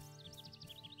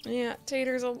 Yeah,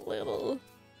 Tater's a little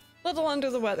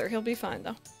under the weather. He'll be fine,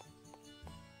 though.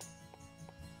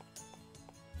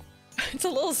 It's a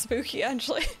little spooky,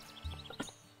 actually.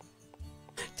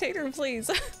 Tater, please.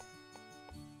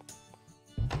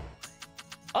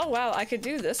 Oh, wow, I could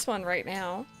do this one right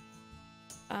now.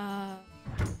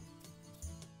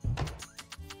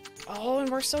 Oh, and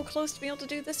we're so close to be able to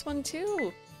do this one,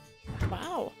 too.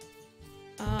 Wow.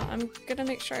 I'm gonna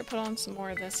make sure I put on some more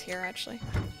of this here, actually.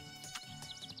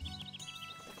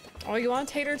 Oh, you want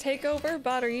Tater takeover?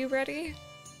 Bud, are you ready?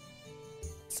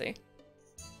 Let's see.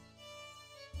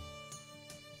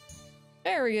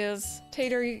 There he is.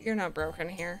 Tater, you're not broken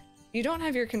here. You don't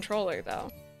have your controller,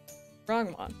 though.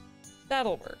 Wrong one.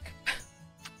 That'll work.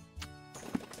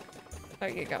 There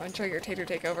you go. Enjoy your Tater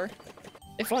takeover.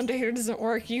 If one Tater doesn't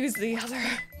work, use the other.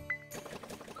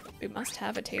 We must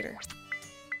have a Tater.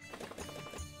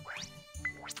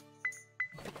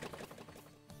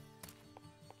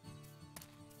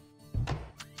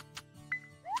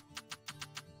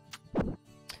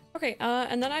 Okay,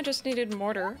 and then I just needed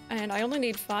mortar, and I only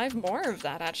need 5 more of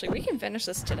that, actually. We can finish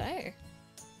this today.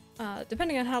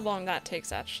 Depending on how long that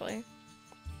takes, actually.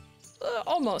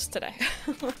 Almost today.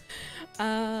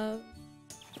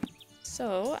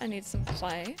 So, I need some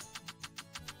clay.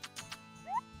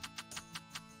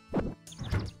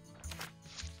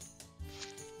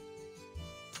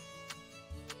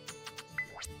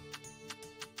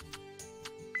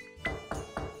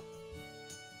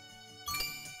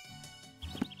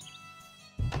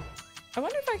 I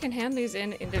wonder if I can hand these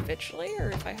in individually,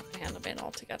 or if I have to hand them in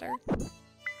all together.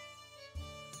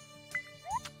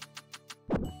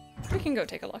 We can go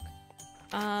take a look.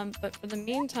 But for the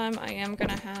meantime, I am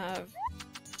gonna have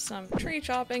some tree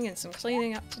chopping and some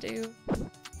cleaning up to do.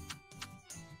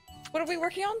 What are we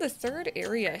working on? The 3rd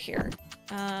area here.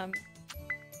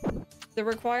 The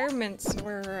requirements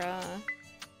were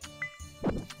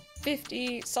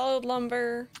 50 solid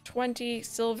lumber, 20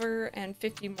 silver, and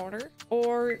 50 mortar,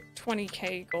 or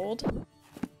 20k gold.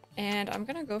 And I'm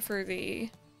gonna go for the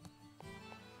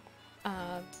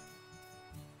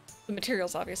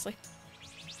materials, obviously.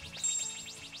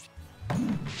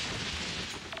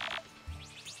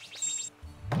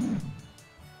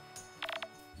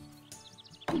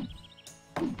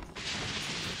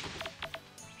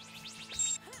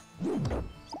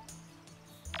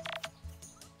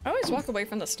 I always walk away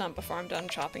from the stump before I'm done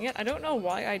chopping it. I don't know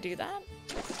why I do that.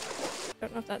 I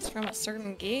don't know if that's from a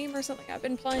certain game or something I've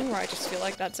been playing where I just feel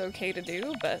like that's okay to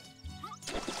do, but...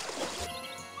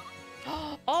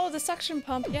 Oh, the suction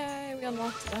pump! Yay, we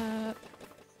unlocked that.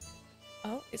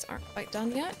 Oh, these aren't quite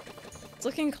done yet. It's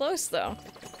looking close, though.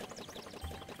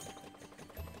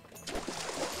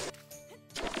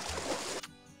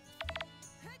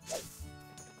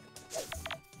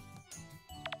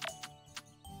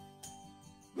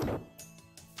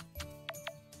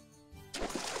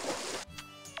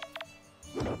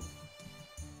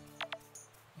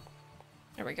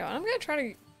 There we go. And I'm gonna try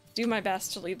to do my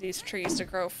best to leave these trees to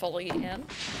grow fully in.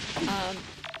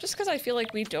 Just because I feel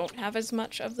like we don't have as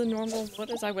much of the normal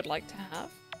wood as I would like to have.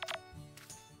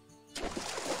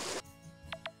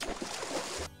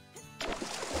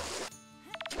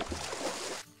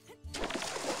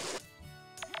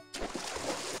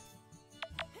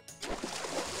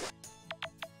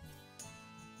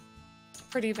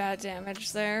 Pretty bad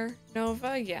damage there,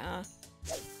 Nova, yeah.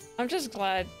 I'm just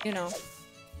glad, you know,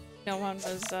 no one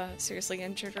was seriously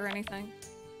injured or anything.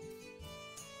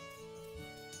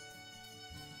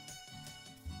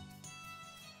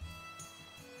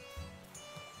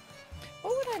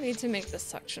 What would I need to make the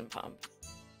suction pump?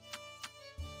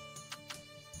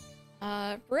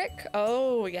 Brick?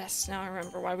 Oh, yes, now I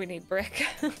remember why we need brick.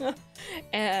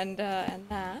 and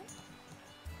that.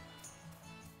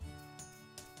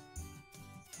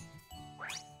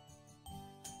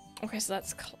 Okay, so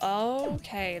that's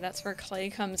okay, that's where clay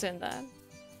comes in then.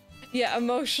 Yeah,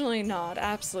 emotionally not,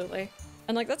 absolutely.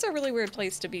 And like, that's a really weird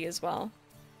place to be as well.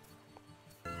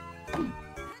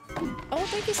 Oh,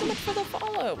 thank you so much for the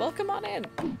follow. Welcome on in.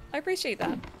 I appreciate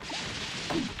that.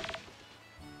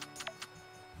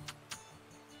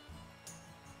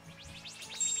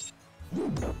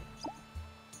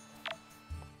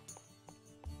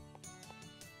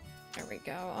 There we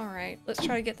go. All right, let's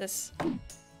try to get this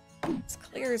as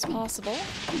clear as possible.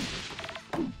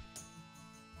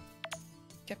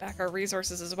 Get back our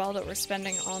resources as well that we're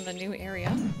spending on the new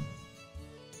area.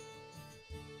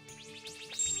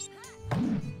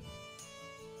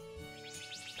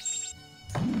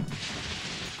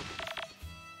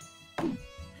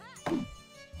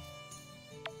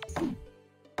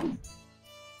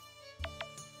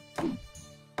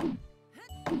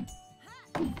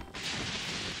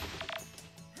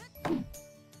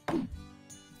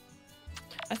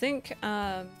 I think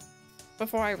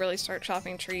before I really start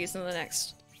chopping trees in the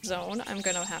next zone, I'm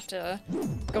gonna have to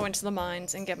go into the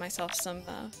mines and get myself some,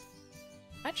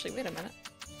 actually, wait a minute.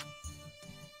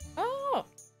 Oh!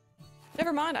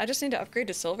 Never mind, I just need to upgrade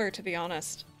to silver, to be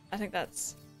honest. I think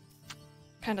that's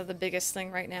kind of the biggest thing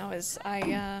right now is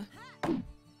I'm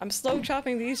slow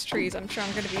chopping these trees. I'm sure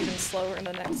I'm gonna be even slower in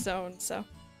the next zone, so.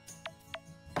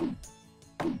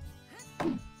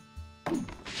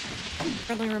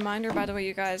 Friendly reminder, by the way,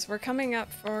 you guys, we're coming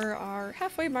up for our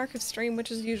halfway mark of stream,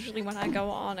 which is usually when I go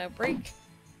on a break,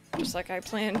 just like I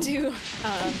plan to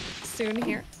soon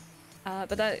here.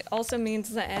 But that also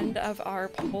means the end of our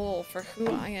poll for who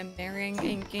I am marrying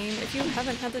in-game. If you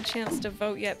haven't had the chance to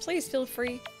vote yet, please feel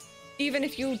free. Even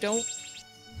if you don't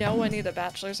know any of the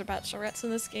bachelors or bachelorettes in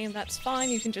this game, that's fine.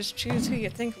 You can just choose who you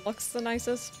think looks the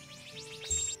nicest.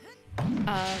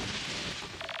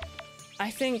 I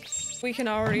think we can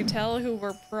already tell who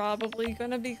we're probably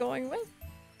gonna be going with.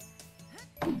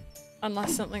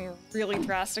 Unless something really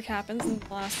drastic happens in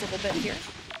the last little bit here.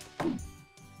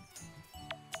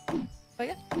 But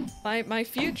yeah, my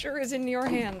future is in your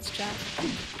hands, chat.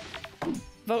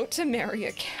 Vote to marry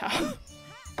a cow.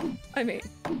 I mean...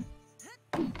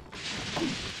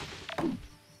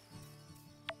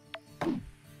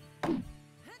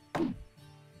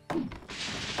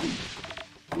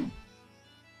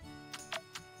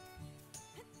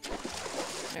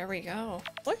 There we go.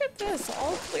 Look at this,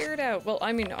 all cleared out. Well,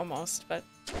 I mean almost, but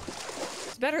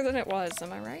it's better than it was,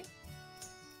 am I right?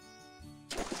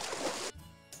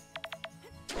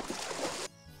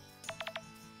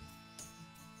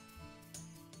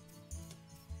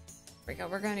 There we go,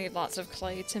 we're gonna need lots of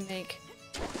clay to make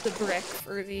the brick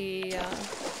for the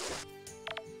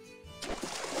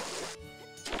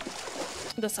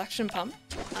suction pump.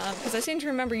 Because I seem to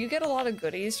remember you get a lot of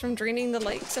goodies from draining the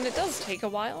lakes, and it does take a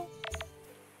while.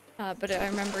 But I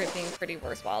remember it being pretty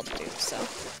worthwhile to do, so.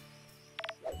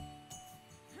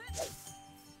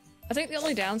 I think the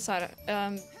only downside,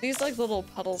 these like little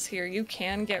puddles here, you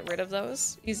can get rid of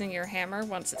those using your hammer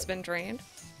once it's been drained.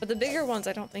 But the bigger ones,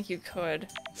 I don't think you could.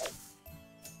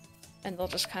 And they'll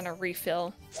just kind of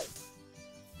refill.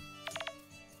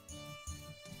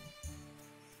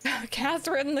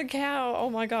 Catherine the cow! Oh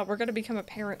my god, we're gonna become a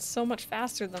parent so much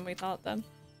faster than we thought then.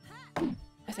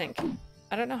 I think.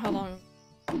 I don't know how long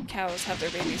cows have their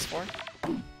babies for.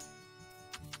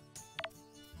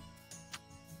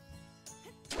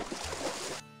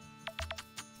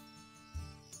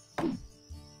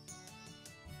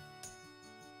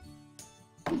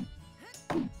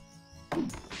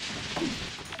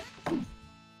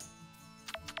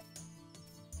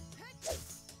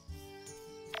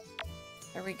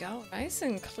 There we go, nice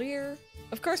and clear.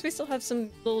 Of course, we still have some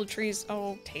little trees.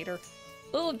 Oh, tater.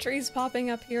 Little trees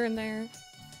popping up here and there.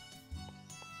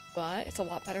 But it's a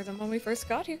lot better than when we first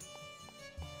got here.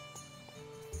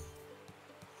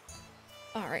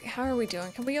 Alright, how are we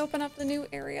doing? Can we open up the new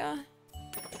area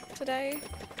today?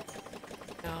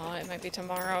 No, it might be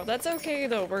tomorrow. That's okay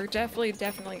though, we're definitely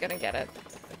gonna get it.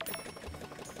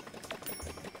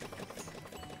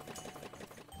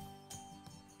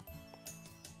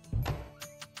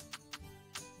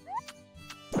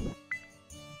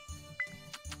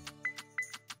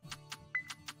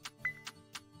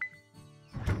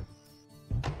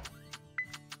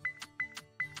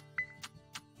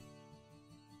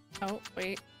 Oh,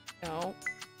 wait, no.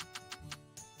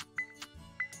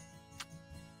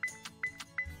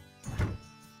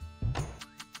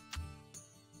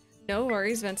 No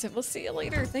worries, Vincent. We'll see you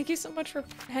later. Thank you so much for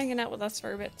hanging out with us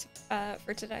for a bit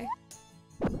for today.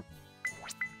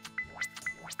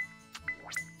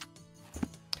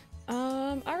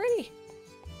 Alrighty.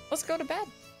 Let's go to bed.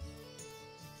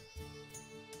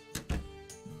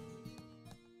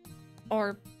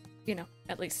 Or, you know,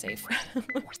 at least save.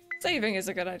 Saving is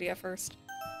a good idea first.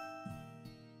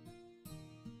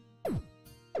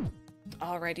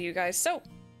 Alrighty, you guys. So,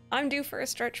 I'm due for a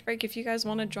stretch break. If you guys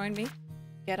want to join me,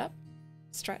 get up,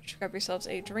 stretch, grab yourselves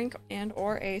a drink and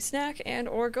or a snack and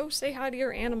or go say hi to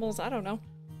your animals. I don't know.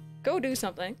 Go do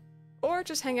something. Or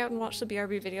just hang out and watch the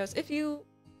BRB videos. If you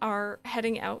are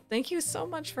heading out, thank you so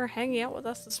much for hanging out with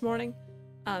us this morning.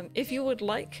 If you would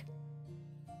like...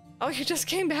 Oh, you just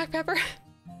came back, Pepper?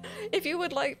 If you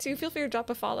would like to, feel free to drop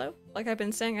a follow. Like I've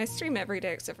been saying, I stream every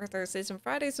day except for Thursdays and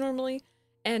Fridays normally.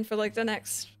 And for like the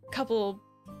next couple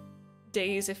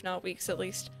days, if not weeks at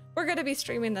least, we're going to be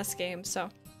streaming this game. So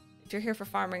if you're here for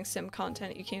farming sim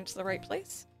content, you came to the right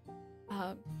place.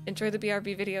 Enjoy the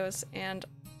BRB videos, and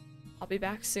I'll be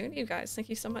back soon, you guys. Thank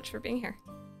you so much for being here.